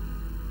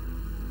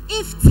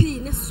 If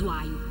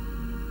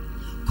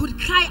could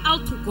cry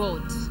out to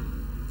God,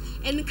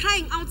 and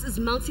crying out is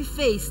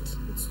multi-faced,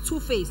 it's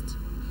two-faced.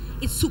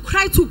 It's to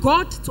cry to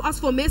God, to ask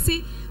for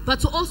mercy, but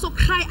to also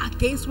cry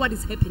against what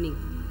is happening.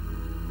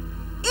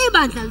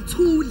 Ibandla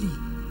lithuli.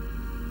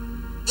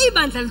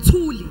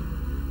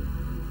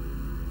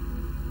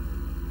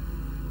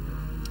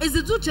 Is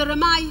it to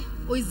Jeremiah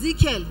or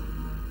Ezekiel?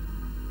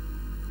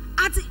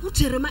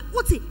 Jeremiah,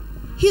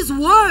 his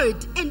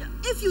word, and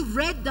if you've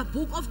read the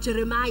book of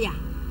Jeremiah,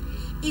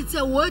 it's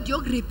a word you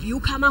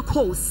rebuke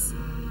amakhosi.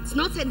 It's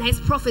not a nice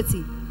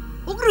prophecy.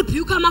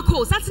 Rebuke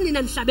amakhosi. That's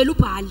nina nihlabela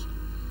ubhali.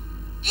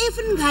 If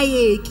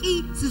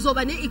ngayeki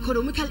sizoba ne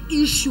economical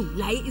issue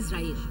la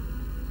eIsrael.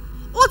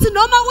 Uthi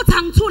noma uthi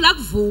angithula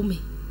akuvume.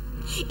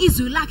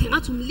 Izwi lakhe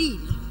ngathi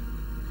umlilo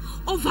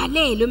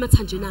ovalelwe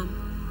emathanjeni ami.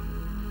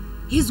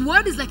 His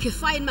word is like a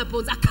fire in my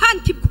bones. I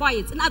can't keep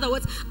quiet. In other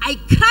words, I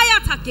cry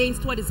out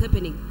against what is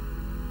happening.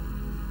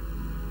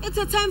 It's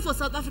a time for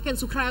South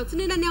Africans to cry out.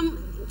 You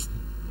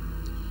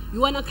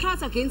want to cry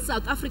out against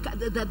South Africa,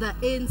 the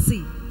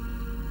ANC.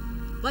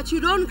 but you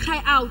don't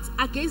cry out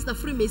against the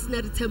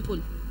Freemasonry temple.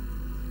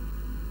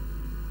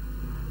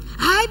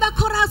 Hi, ba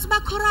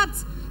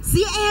corrupt.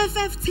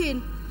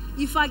 CA15.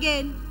 If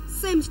again,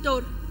 same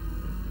story.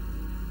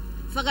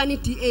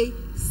 Fagani DA,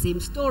 same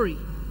story.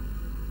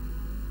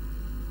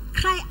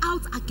 Cry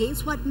out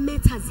against what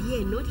matters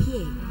here, not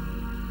here.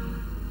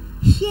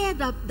 Here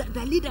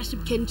the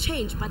leadership can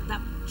change, but the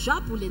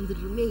jabulent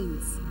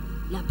remains.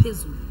 La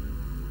pezu.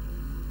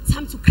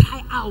 Time to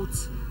cry out.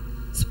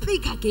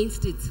 Speak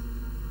against it.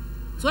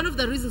 It's one of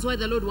the reasons why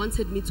the Lord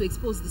wanted me to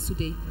expose this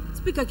today.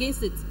 Speak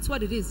against it. It's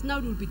what it is. Now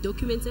it will be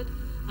documented.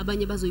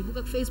 Abanye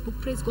bazoyibuka Facebook,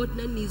 praise God,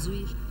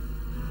 nanizwi.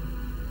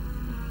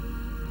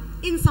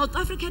 In South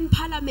African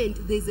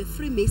Parliament, there's a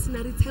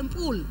Freemasonry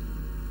temple.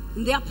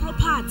 In their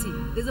property,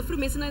 there's a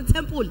Freemasonry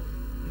temple.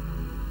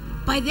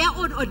 By their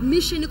own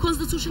admission, the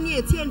Constitution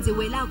here,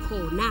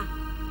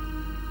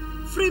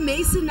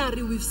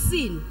 Freemasonry, we've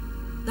seen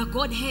the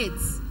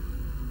Godheads,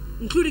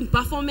 including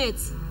Baphomet,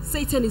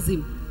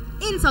 Satanism.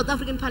 In South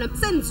African Parliament,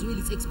 since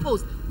it's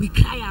exposed, we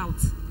cry out.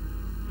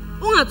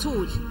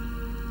 Ungathuli.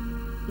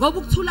 Ngoba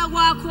ukuthula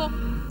kwakho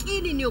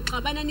kini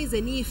niyoxabana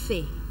nize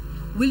nife.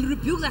 We'll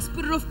rebuke the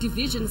spirit of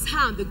divisions.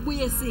 Hambe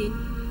kubuye sini.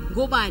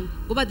 Ngobani?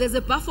 Ngoba there's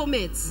a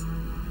Baphomet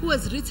who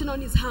has written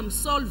on his arm,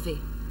 Solve.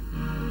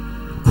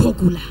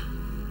 Kogula.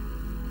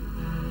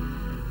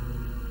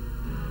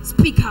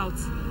 Speak out.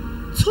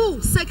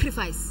 2,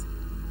 sacrifice.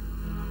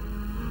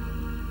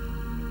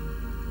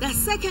 The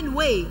second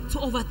way to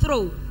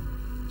overthrow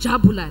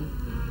Jabulan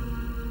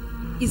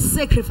is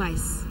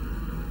sacrifice.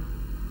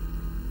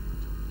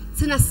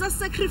 Sina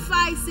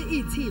sacrifice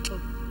ithixo.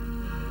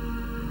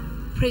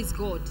 Praise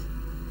God.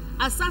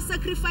 Asa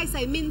sacrifice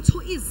I mean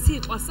to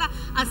izithixo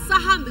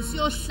asahambe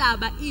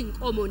siyohlaba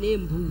inkomo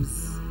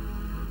nembuzi.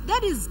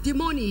 That is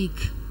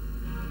demonic.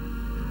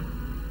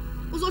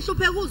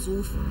 Uzohlupheka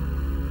uzufa.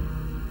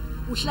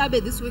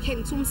 Uhlabe this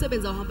weekend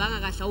umsebenzi awuhambanga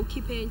kahle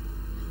awukhiphenya.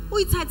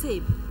 Uyithathe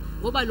phi?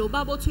 Ngoba lo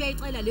baba othi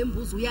uyayixela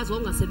lembuzi uyazi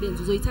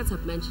ungasebenzi uzoyithatha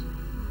phi manje?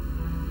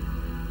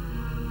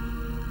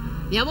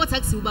 Yabo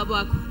taxi ubaba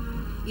wakho.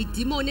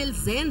 Idemon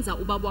elizenza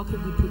ubaba wakho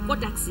kuphi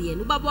kodwa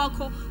akusiyena ubaba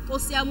wakho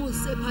Nkosi yami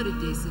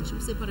useparadise nje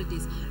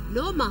useparadise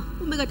noma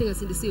umekade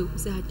ngasindisiwe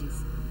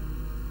usehadisi.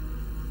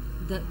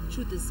 The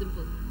truth is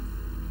simple.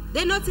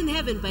 They're not in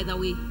heaven, by the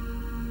way.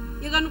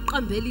 Yekani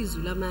uqambela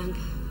izwi lamanga.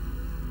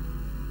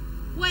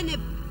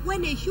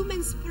 When a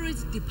human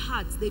spirit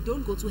departs, they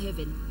don't go to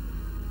heaven.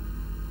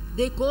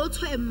 They go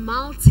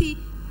to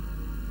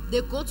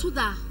they go to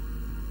the,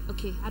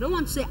 okay, I don't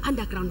want to say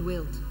underground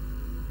world,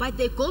 but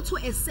they go to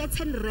a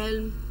certain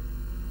realm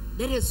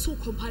that has 2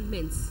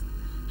 compartments.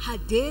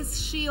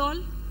 Hades,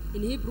 Sheol,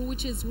 in Hebrew,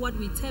 which is what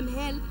we term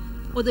hell,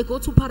 or they go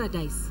to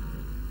paradise.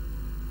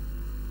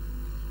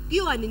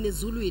 You are in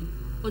Zulu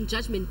on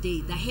Judgment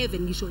Day, the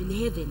heaven, you show in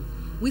heaven.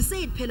 We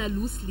say it pella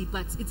loosely,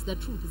 but it's the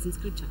truth, it's in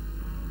scripture.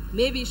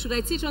 Maybe, should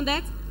I teach on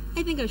that?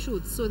 I think I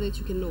should, so that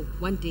you can know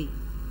one day.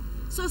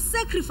 So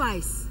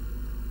sacrifice.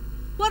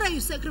 What are you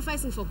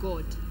sacrificing for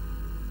God?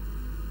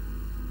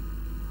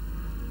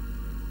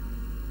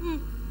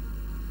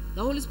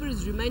 The Holy Spirit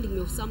is reminding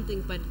me of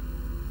something, but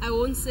I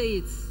won't say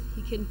it.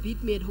 He can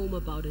beat me at home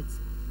about it.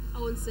 I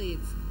won't say it.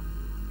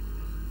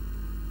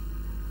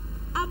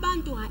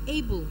 Abantu are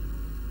able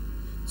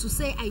to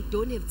say, I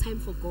don't have time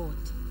for God.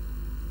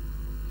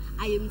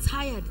 I am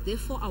tired,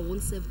 therefore I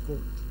won't serve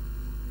God.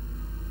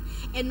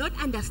 And not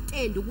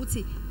understand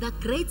the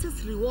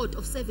greatest reward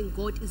of serving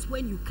God is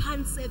when you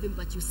can't serve Him,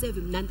 but you serve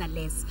Him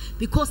nonetheless,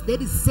 because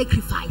there is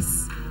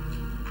sacrifice.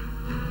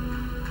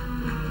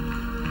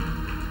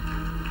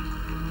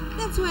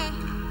 That's where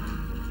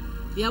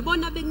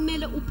yabona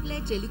bekumele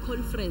upledge le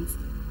conference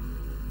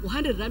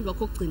 100 rand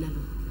wakho ogcina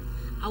lo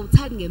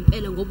awuthandi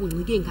ngempela ngoba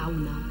uncike ngawo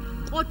nawo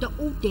kodwa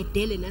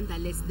udedele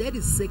nonetheless. That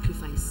is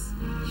sacrifice.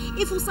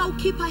 If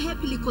usawukhipha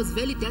happily because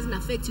value doesn't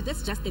affect you,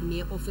 that's just a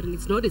mere offering.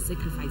 It's not a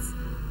sacrifice.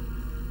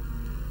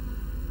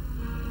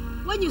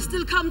 When you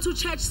still come to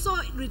church so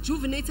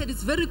rejuvenated,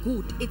 it's very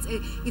good.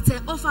 It's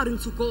an offering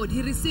to God.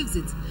 He receives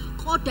it.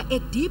 God, a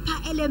deeper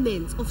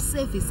element of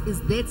service is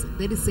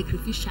that is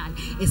sacrificial.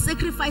 A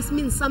sacrifice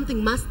means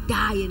something must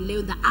die and lay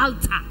on the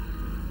altar.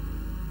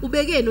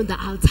 Ubegin on the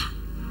altar.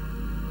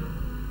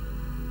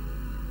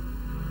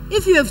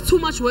 If you have too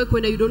much work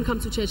when you don't come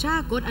to church,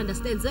 God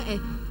understands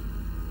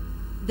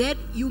that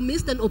you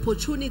missed an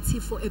opportunity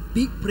for a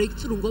big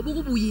breakthrough.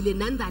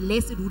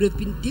 Nonetheless, it would have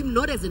been deemed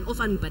not as an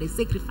offering but a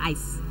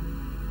sacrifice.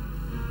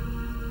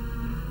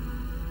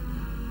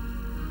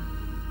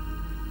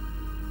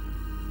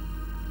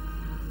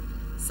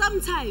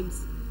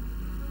 Sometimes,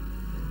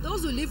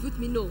 those who live with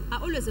me know, I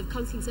always have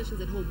counseling sessions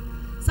at home.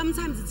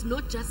 Sometimes it's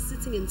not just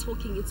sitting and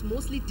talking, it's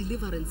mostly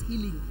deliverance,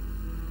 healing.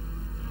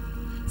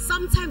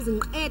 Sometimes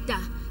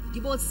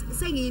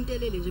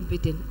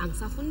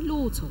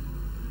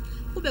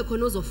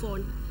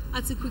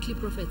quickly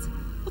prophet.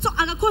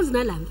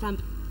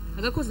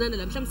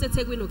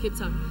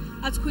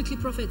 Quickly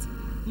prophet.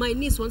 My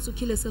niece wants to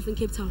kill herself in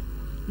Cape Town.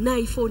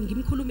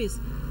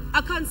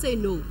 I can't say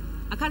no.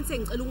 I can't say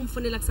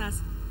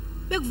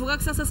bekuvuka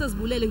kusasa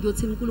sezibulele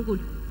ngiyothina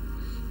uNkulunkulu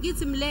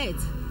ngithi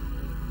mlethe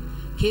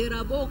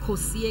kerabo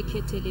khosiye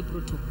khethele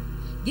bruto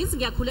ngithi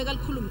ngiyakhuleka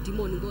likhulu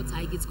umdimoni ngothi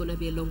hayi it's gonna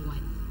be a long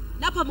one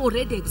lapha I'm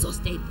already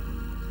exhausted.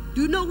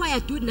 Do you know why I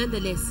do it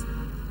nonetheless?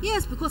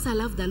 Yes, because I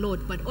love the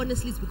Lord, but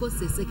honestly it's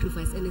because it's a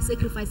sacrifice, and a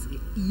sacrifice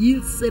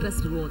yields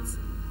serious rewards.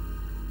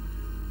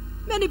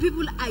 Many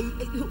people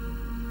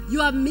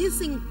you are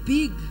missing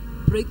big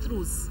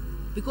breakthroughs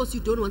because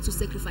you don't want to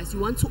sacrifice. You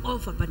want to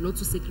offer but not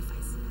to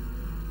sacrifice.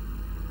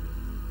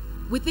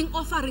 We think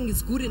offering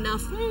is good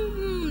enough.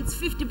 It's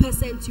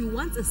 50%. You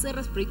want a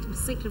serious breakthrough,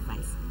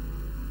 sacrifice.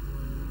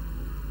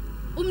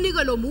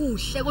 Umnikelo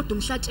muhle kodwa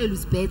umhlatshelo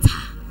is better.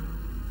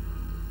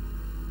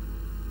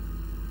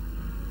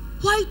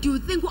 Why do you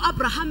think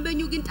Abraham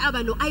benyuka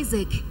intaba no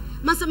Isaac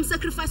must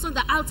sacrifice on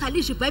the altar?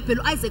 Lisho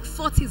iBhayibheli Isaac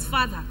fought his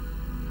father.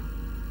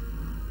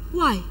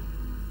 Why?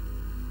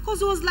 Because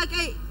he was like,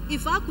 hey,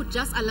 if I could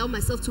just allow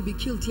myself to be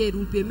killed here, it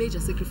would be a major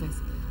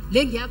sacrifice.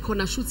 Lengia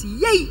kona shuti,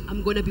 yay,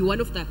 I'm going to be one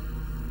of the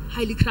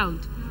highly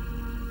crowned.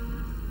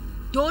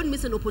 Don't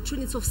miss an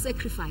opportunity of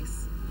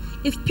sacrifice.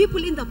 If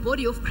people in the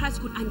body of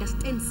Christ could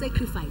understand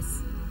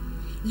sacrifice,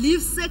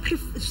 live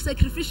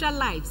sacrificial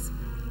lives.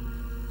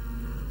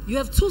 You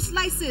have 2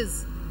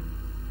 slices.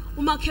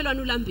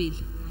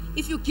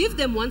 If you give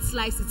them 1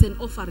 slice, it's an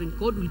offering.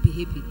 God will be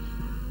happy.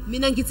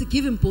 Mina ngithi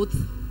give him both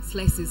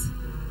slices.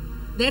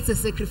 That's a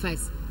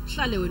sacrifice.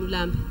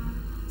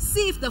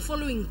 See if the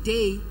following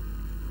day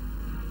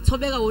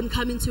Tobeka won't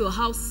come into your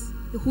house.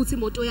 Ihuthi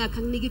imoto yakhe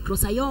anginike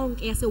igrosa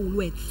yonke yase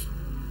Woolworths.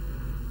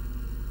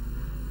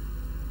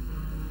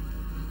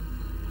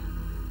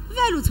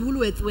 Vele uthi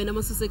Woolworths wena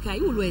masusekhaya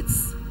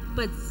Woolworths,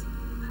 but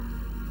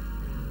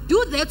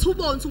do that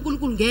ubone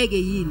uNkulunkulu ngeke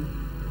yini.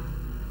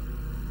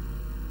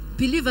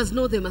 Believers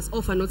know they must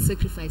offer, not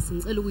sacrifice.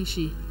 Ngicela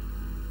ukuyishiya.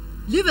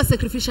 Live a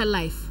sacrificial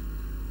life.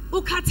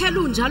 Ukhathela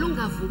unjalo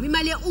ungavumi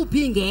imali yeUP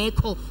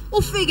ingekho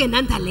ufike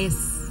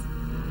nonetheless.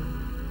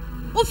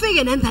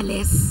 Ufike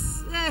nonetheless.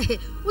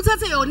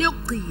 Uthathe yona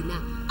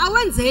yokugcina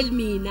awenzeli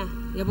mina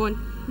yabona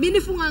mina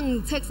if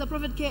ungangitext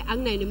prophet care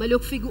anginayo nemali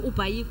yokufika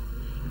uUber yikho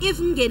if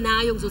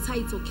ngenayo ngizothi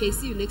it's okay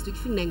see you next week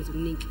ifika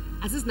ngizokunika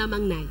asisinama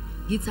nginayo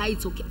ngithi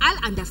it's okay I'll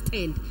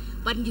understand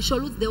but ngisho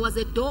ukuthi there was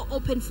a door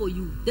open for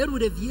you that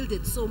would have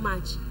yielded so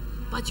much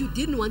but you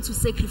didn't want to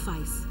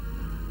sacrifice.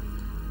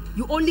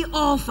 You only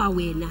offer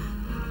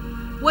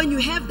when you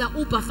have the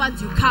Uber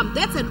funds you come,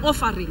 that's an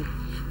offering,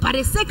 but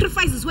a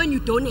sacrifice is when you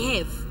don't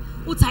have.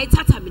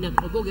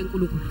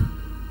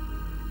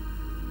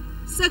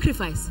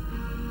 Sacrifice.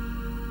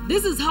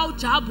 This is how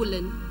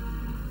Jabulon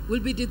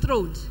will be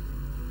dethroned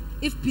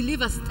if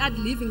believers start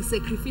living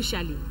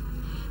sacrificially.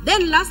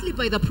 Then lastly,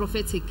 by the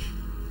prophetic.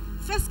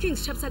 1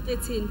 Kings chapter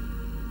 13.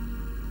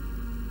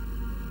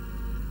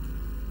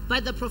 By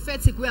the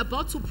prophetic, we are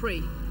about to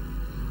pray.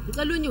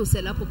 Whoever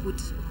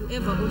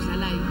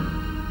udlalayo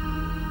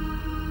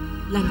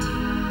land.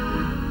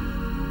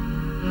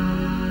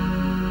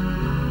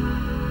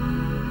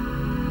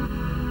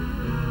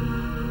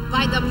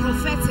 By the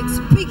prophetic,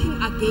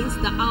 speaking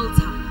against the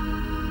altar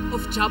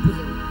of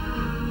Jabulon.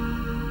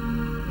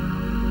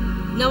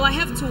 Now I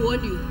have to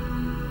warn you,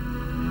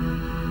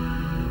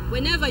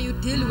 whenever you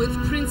deal with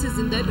princes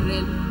in that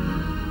realm,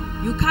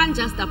 you can't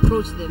just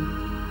approach them.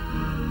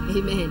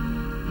 Amen.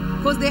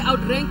 Because they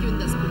outrank you in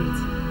the spirit.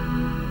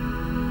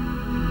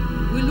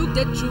 We looked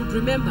at Jude,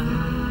 remember,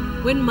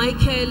 when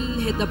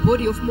Michael had the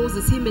body of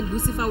Moses, him and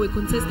Lucifer were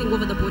contesting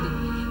over the body.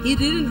 He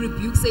didn't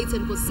rebuke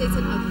Satan because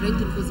Satan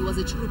outranked him because he was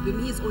a cherubim.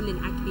 He is only an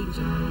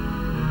archangel.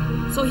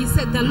 So he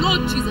said, the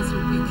Lord Jesus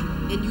rebuke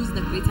you, and used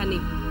the greater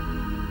name.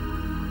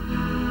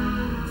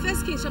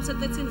 1 Kings chapter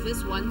 13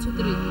 verse 1 to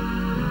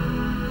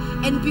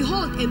 3. And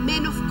behold, a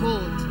man of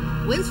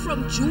God went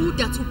from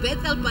Judah to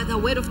Bethel by the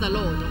word of the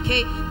Lord.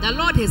 Okay, the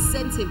Lord has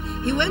sent him.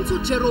 He went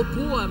to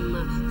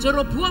Jeroboam.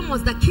 Jeroboam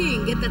was the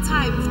king at the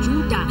time of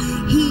Judah.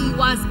 He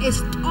was a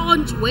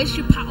staunch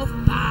worshipper of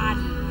Baal.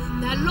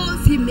 The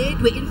laws he made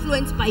were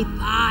influenced by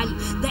Baal.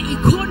 The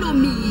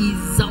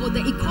economies or the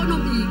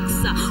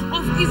economics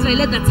of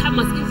Israel at the time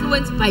was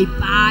influenced by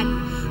Baal.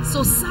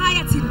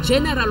 Society in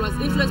general was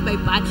influenced by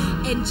Baal,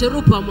 and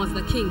Jeroboam was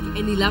the king,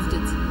 and he loved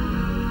it.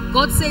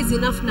 God says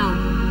enough now.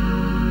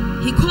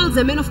 He calls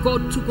the man of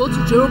God to go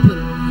to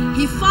Jeroboam.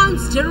 He found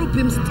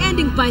Jeroboam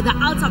standing by the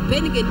altar,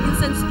 burning an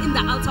incense in the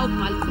altar of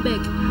Baal.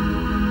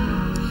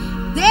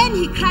 Then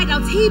he cried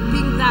out, he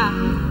being the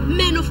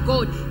man of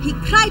God, he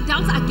cried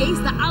out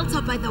against the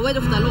altar by the word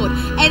of the Lord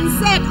and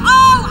said,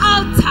 "Oh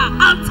altar,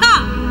 altar,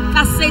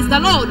 thus says the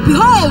Lord,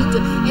 behold,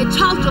 a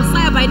child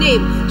Josiah by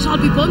name shall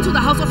be born to the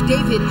house of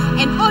David,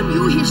 and on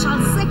you he shall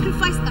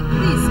sacrifice the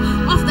priests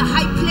of the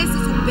high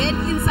places who burn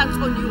incense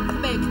on you."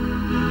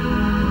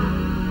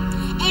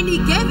 And he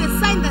gave a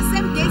sign the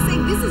same day,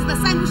 saying, "This is the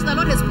sign which the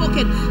Lord has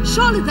spoken.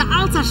 Surely the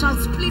altar shall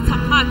split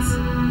apart."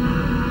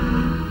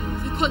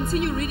 If you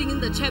continue reading in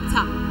the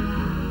chapter,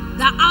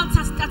 the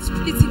altar starts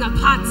splitting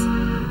apart.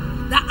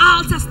 The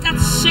altar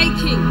starts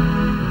shaking.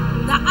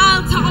 The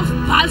altar of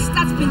Baal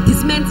starts being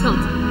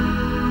dismantled.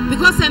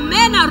 Because a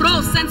man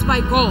arose sent by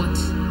God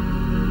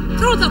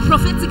through the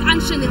prophetic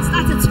unction and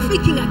started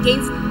speaking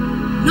against,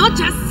 not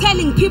just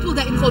telling people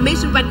the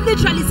information, but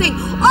literally saying,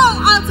 all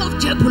altar of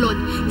Jebulon,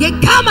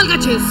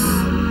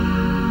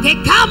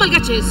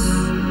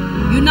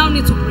 you now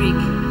need to break.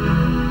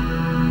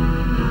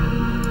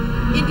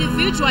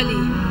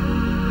 Individually,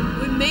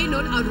 we may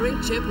not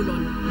outrank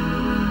Jebulon,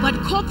 but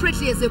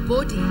corporately as a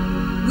body,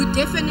 we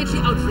definitely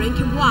outrank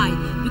him. Why?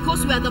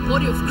 Because we are the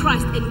body of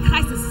Christ, and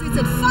Christ is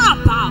seated far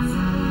above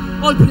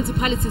all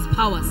principalities,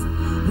 powers,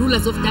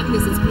 rulers of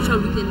darkness, and spiritual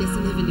wickedness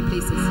in heavenly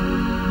places.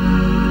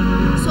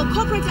 So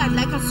corporately, I'd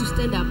like us to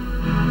stand up.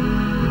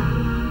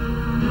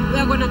 We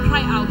are going to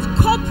cry out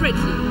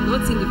corporately,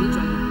 not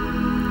individually.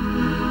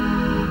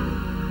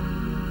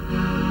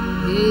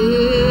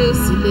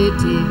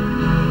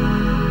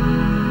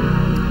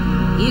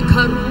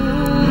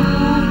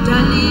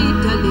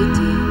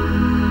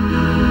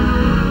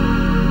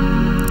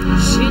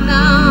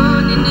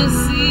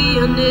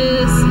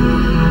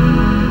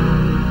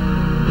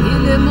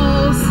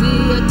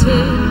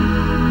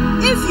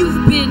 If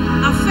you've been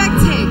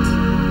affected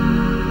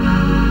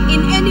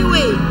in any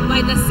way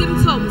by the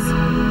symptoms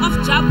of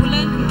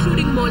Jabulon,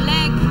 including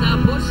molek, the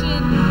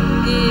abortion,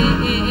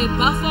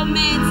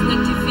 Baphomet, the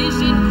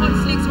division,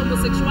 conflicts,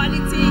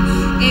 homosexuality,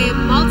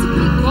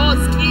 multiple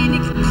gods,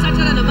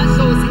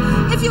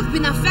 if you've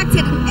been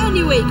affected in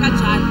any way,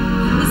 Kajal,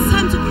 it's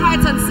time to cry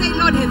out and say,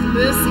 Lord, have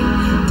mercy.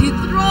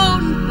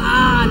 Dethrone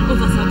Baal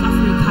over South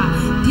Africa.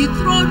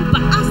 Dethrone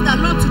Baal. Ask the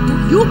Lord to do.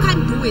 You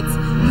can do it.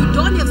 You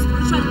don't have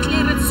spiritual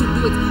clearance to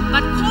do it.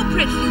 But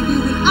corporately, we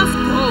will ask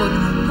God,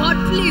 God,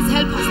 please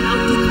help us now.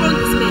 Dethrone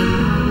this man.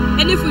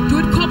 And if we do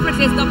it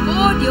corporately as the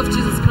body of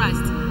Jesus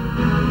Christ,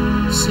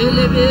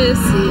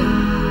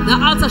 the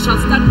altar shall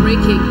start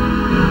breaking.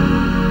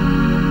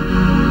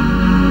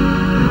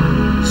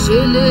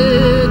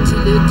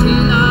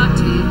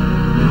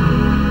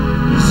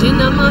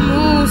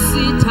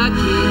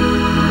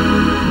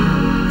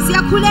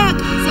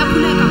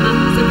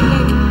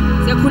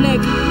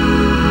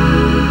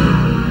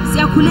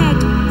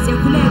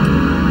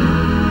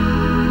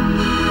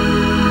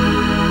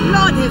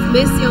 Lord, have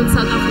mercy on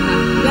South Africa.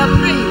 We are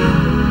praying.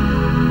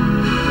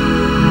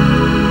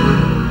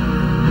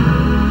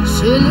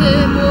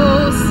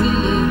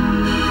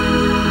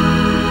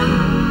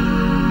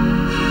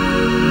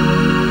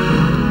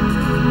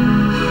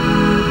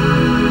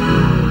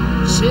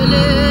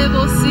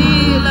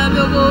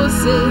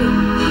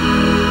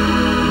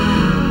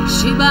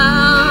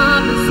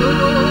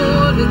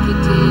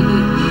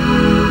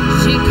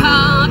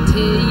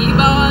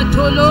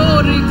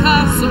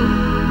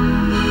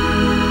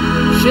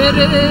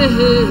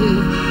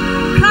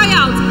 Cry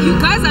out. You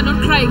guys are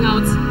not crying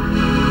out.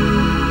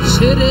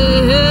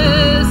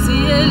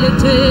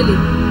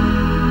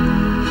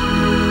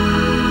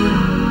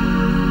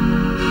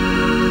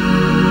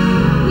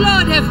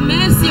 Lord, have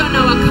mercy on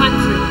our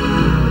country.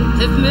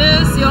 Have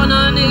mercy on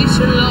our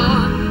nation,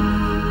 Lord.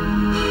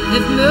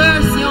 Have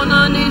mercy on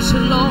our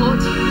nation,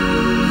 Lord.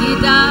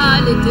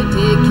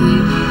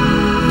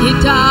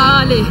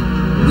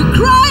 We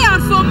cry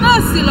out for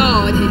mercy,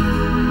 Lord.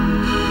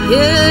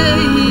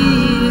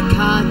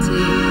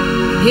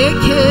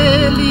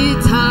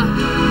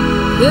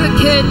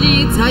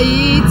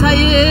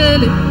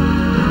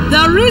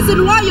 The reason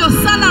why your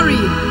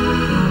salary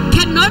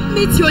cannot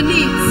meet your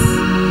needs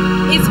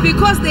is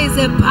because there is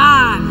a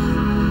ban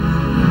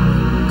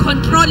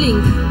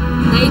controlling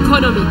the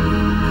economy.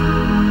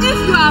 If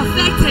you are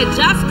affected,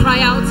 just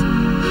cry out.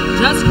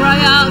 Just cry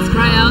out,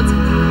 cry out.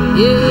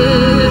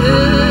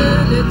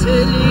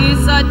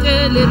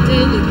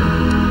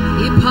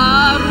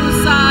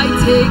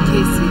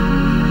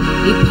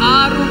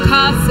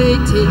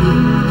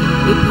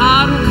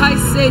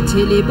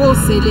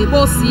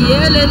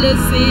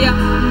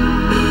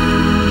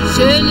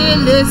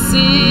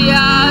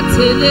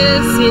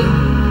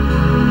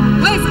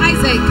 Where's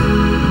Isaac?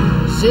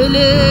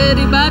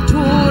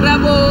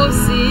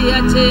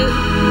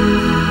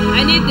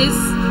 I need this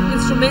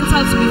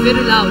instrumental to be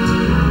very loud.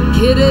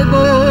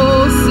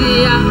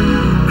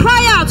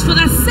 Cry out for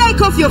the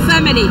sake of your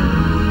family,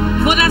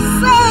 for the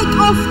sake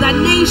of the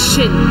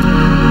nation.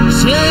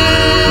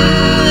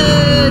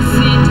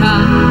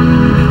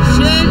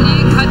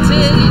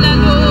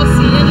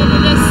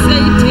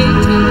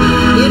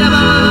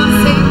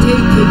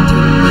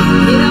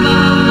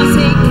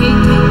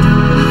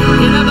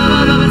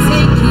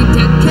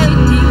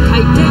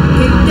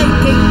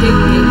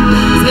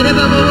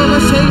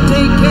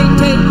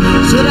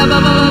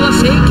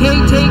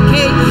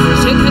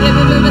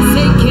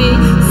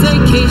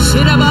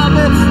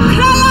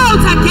 Cry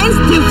out against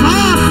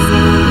divorce.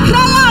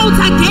 Cry out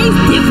against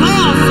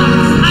divorce.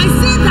 I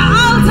see the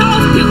altar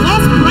of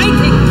divorce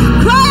breaking.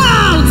 Cry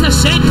out,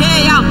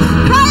 Shedeya.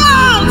 Cry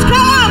out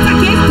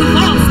against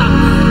divorce.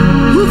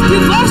 You've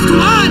divorced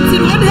once,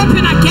 it won't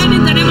happen again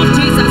in the name of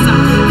Jesus.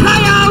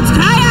 Cry out,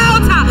 cry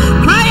out,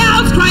 cry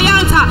out, cry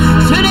out.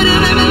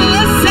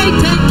 Say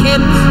take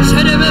him.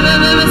 Say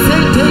take him.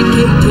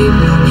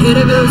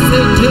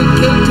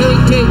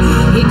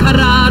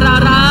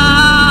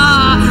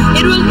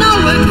 It will now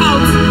work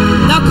out.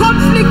 The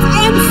conflict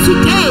ends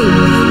today.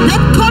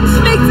 That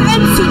conflict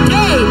ends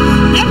today.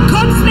 That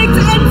conflict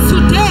ends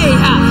today.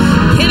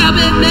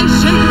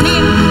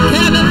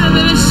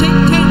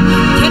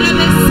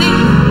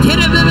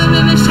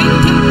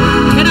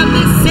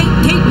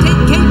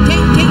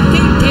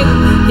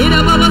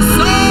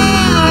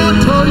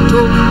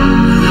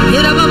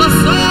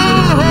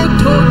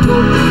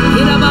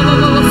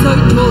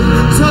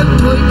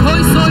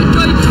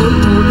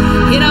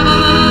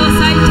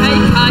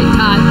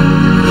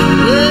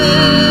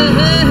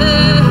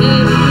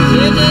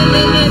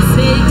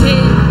 Say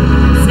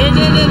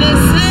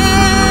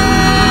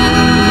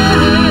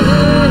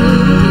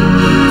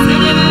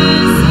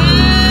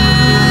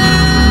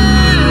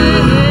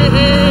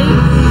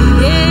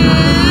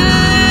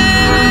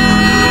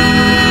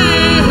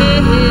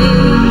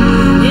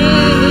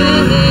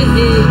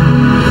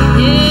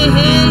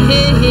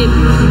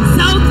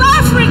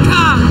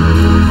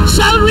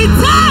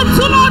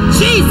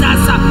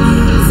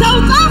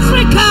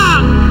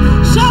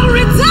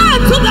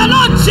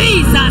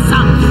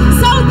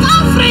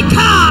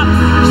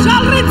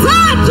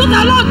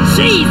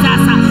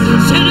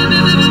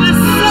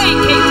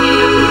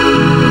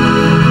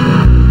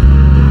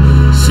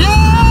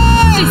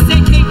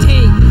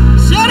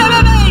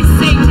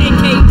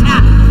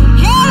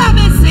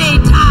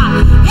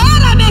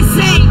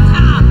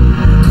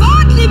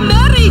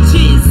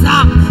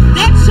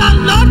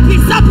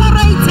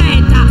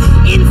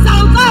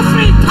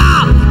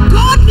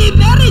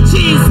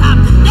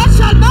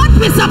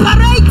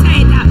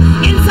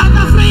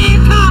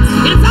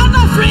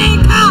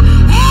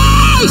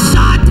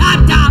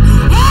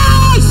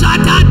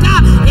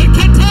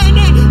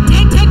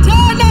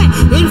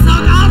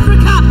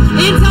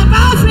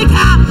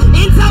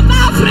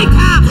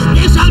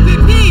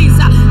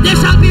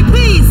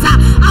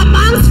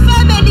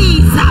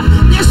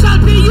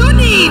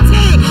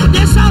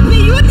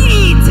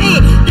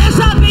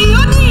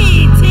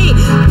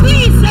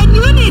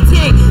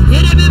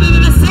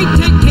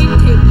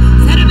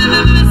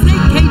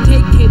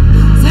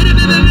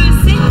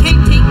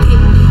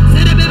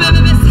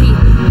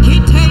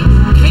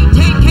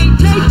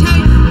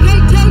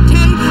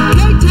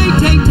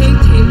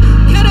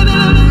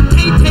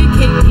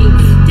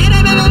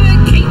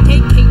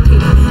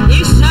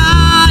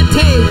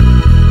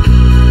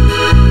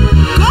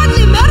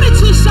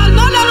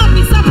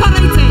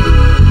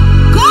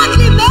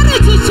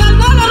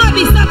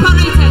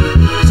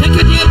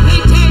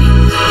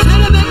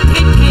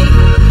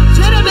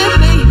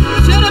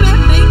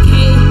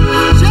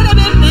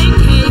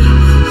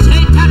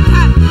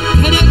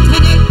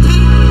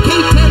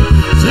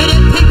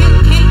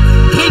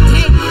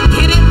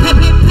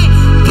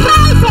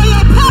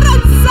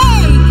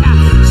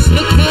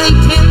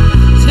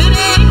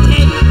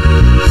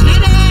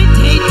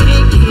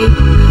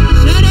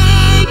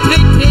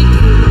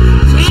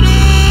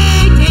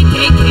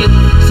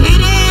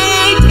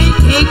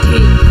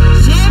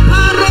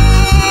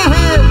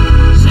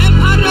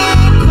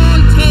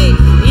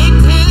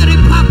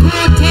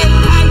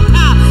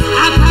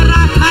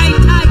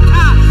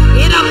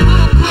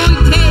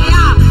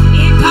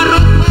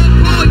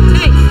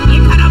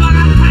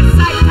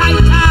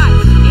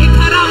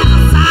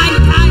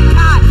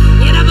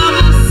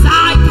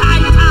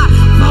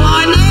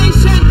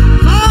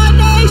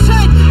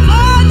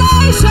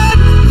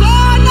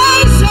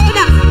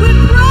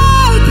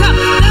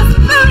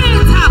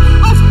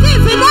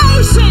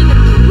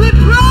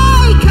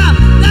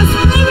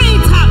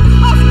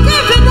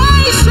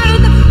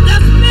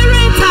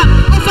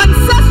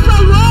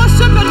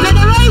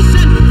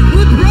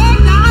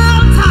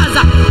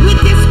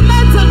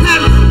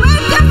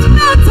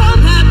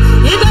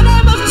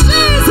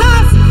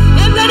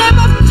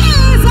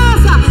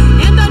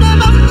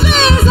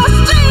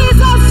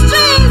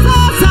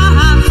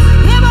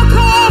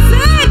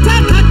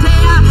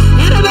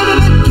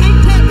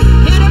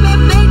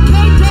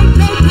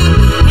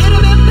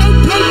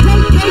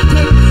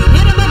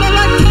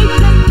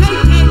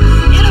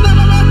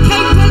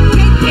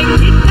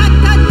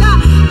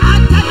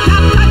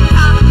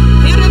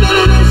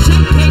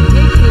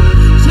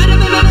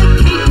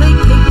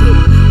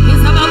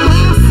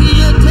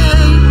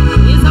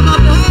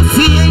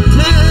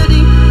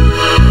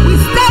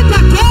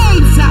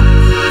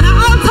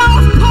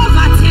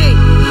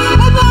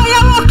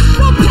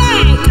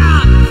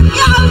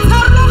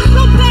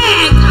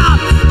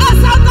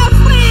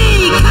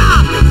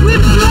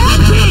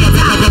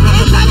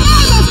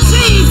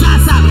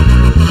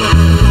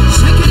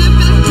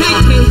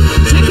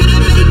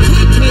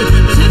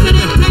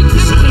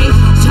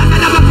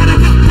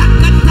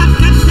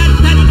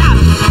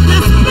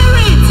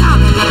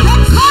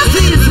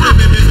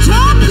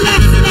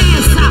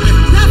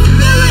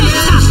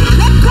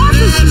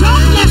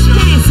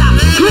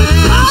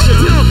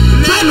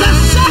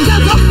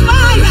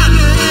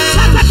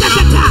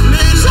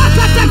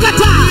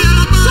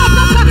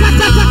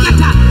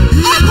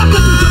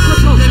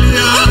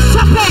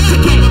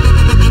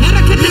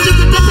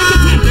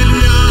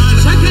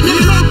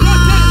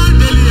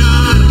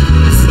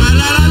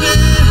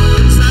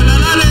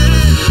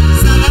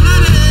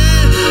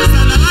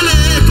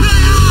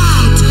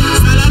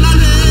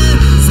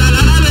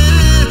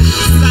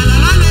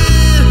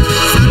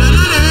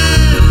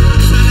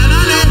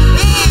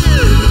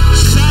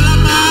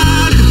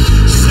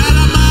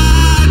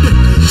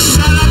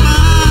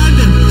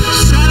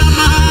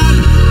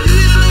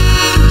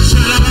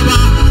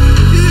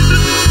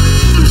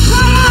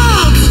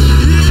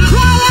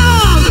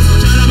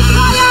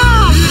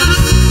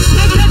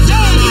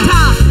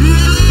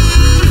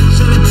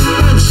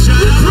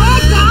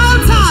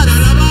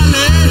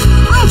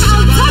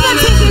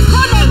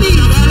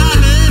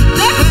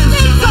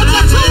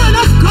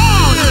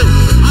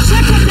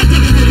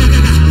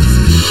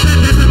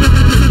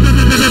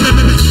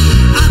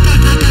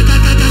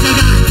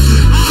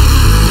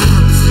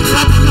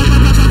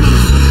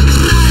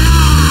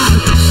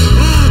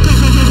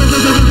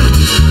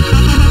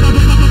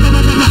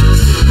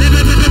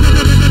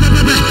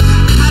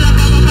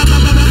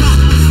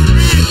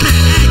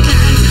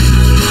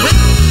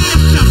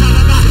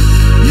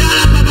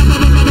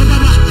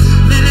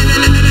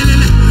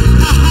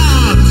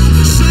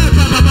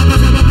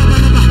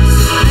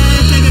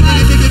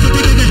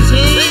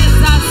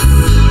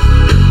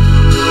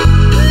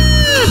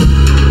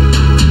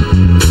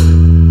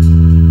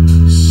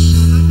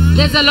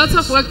There's a lot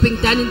of work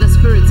being done in the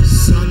spirit.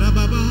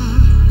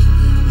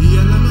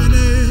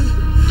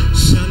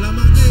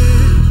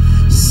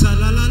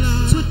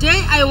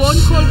 Today I won't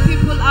call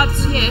people out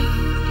here.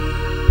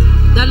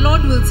 The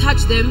Lord will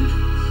touch them.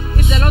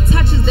 If the Lord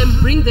touches them,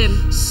 bring them.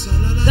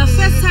 The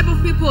first type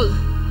of people,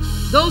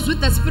 those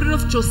with the spirit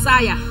of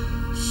Josiah.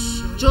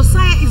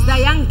 Josiah is the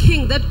young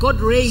king that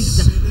God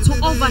raised to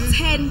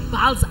overturn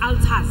Baal's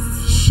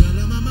altars.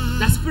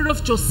 The spirit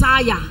of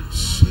Josiah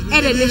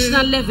at a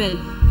national level.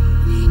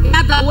 In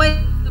other words,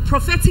 the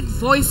prophetic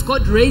voice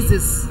God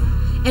raises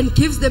and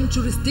gives them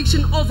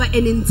jurisdiction over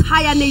an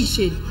entire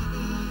nation.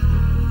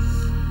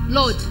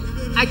 Lord,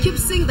 I keep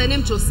saying the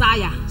name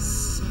Josiah.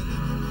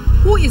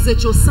 Who is a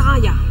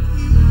Josiah?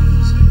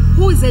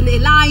 Who is an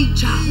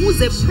Elijah? Who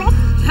is a prophet?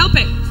 Help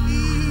him.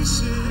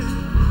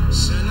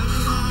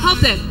 Help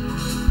him.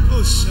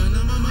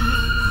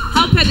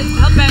 Help him.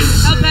 Help him.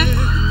 Help him.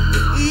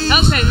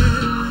 Help him.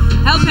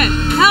 Help him.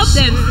 Help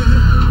them.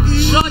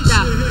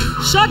 Shoda.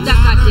 Shoda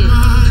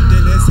kade.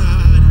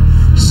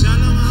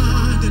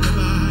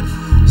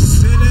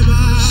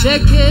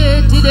 Shake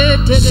it.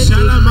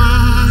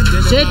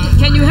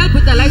 Can you help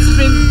with the live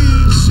stream?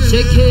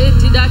 Shake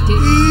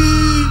it.